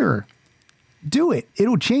year. Do it.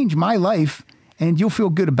 It'll change my life and you'll feel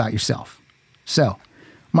good about yourself. So,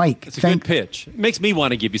 Mike, It's a good pitch. It makes me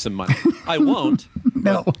want to give you some money. I won't.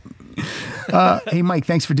 No. Hey, Mike,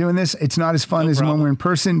 thanks for doing this. It's not as fun as when we're in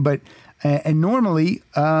person, but and normally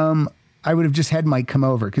I would have just had Mike come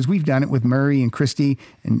over because we've done it with Murray and Christy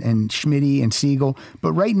and Schmitty and Siegel.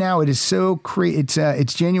 But right now it is so crazy.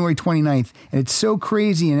 It's January 29th, and it's so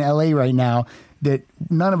crazy in LA right now that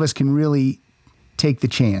none of us can really take the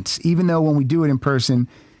chance. Even though when we do it in person,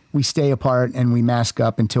 we stay apart and we mask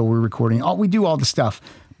up until we're recording. We do all the stuff,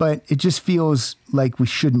 but it just feels like we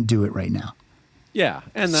shouldn't do it right now. Yeah,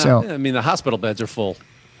 and So- I mean the hospital beds are full,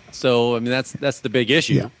 so I mean that's the big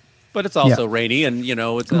issue. Yeah. But it's also rainy, and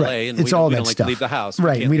it's LA, Right. and It's we all don't that like stuff. to leave the house.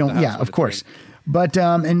 Right. can't We leave don't. the Yeah, house when of it's course. But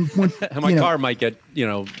and when, raining. And my car might get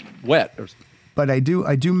wet. But I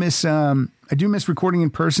do miss recording in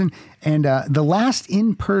person, and the last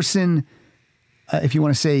in person, if you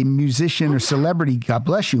want to say musician or celebrity. God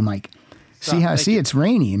bless you, Mike. It's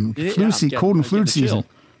rainy and Yeah, flu I'm season, getting- cold and I'm flu getting the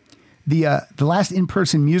season. The last in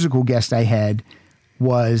person musical guest I had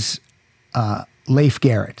was Leif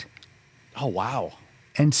Garrett. Oh wow!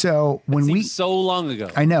 And so when so long ago,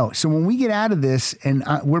 I know. So when we get out of this and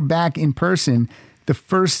we're back in person, the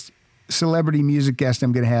first celebrity music guest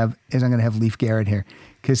I'm going to have Leif Garrett here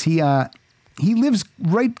because he lives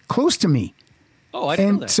right close to me. Oh, I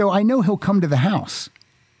didn't know that. So I know he'll come to the house,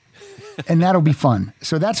 and that'll be fun.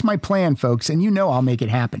 So that's my plan, folks. And I'll make it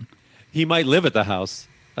happen. He might live at the house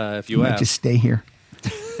if you He might ask. just stay here.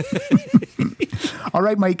 All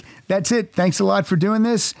right, Mike. That's it. Thanks a lot for doing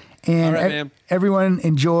this. And All right, man. everyone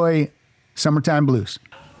enjoy Summertime Blues.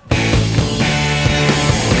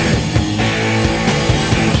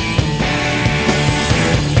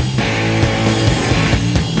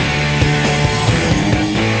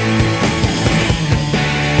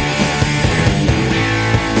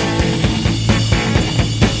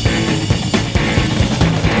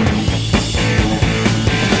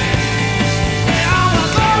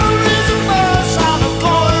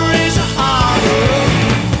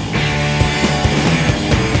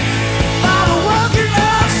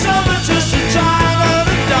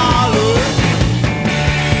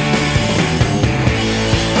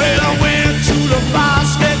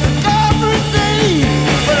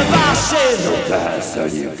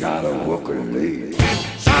 Son, you gotta work a lead.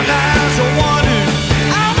 Sometimes I wonder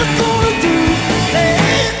how I'm gonna do. There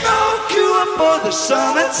ain't no cure for the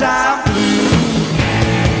summertime blues.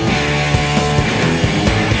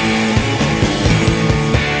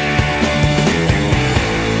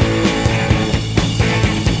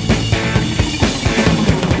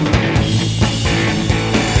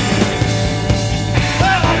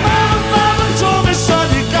 Well, my mama told me, son,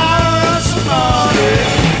 you gotta run smarter.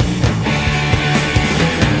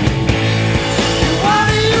 Why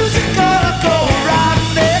do you gotta go right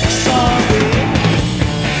next Sunday?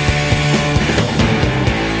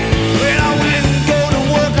 When I went and go to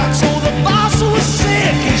work, I told the boss I was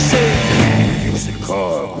sick. He said, Use the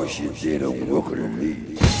car, wish you did a work a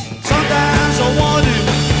lead. sometimes I wonder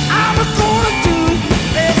how I'm gonna do.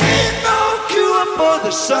 There ain't no cure for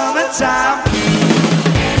the summertime.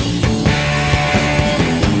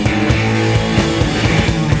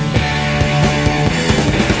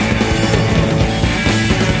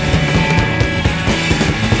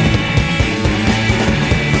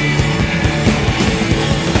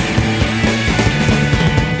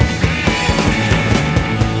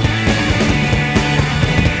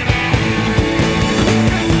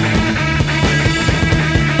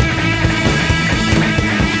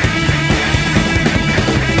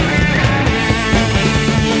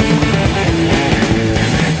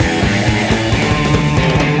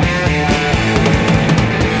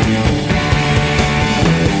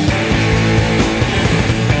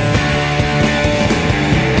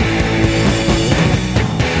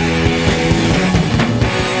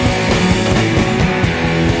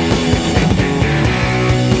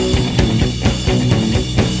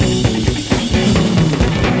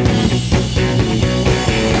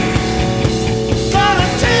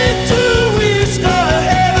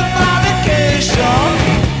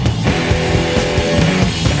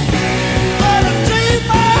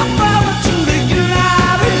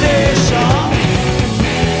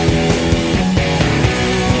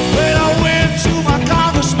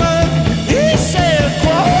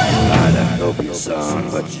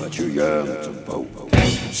 much too young to vote.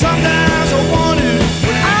 Sometimes I wonder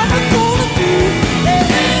what I'm gonna do. There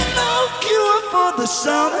ain't no cure for the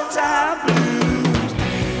summertime blues.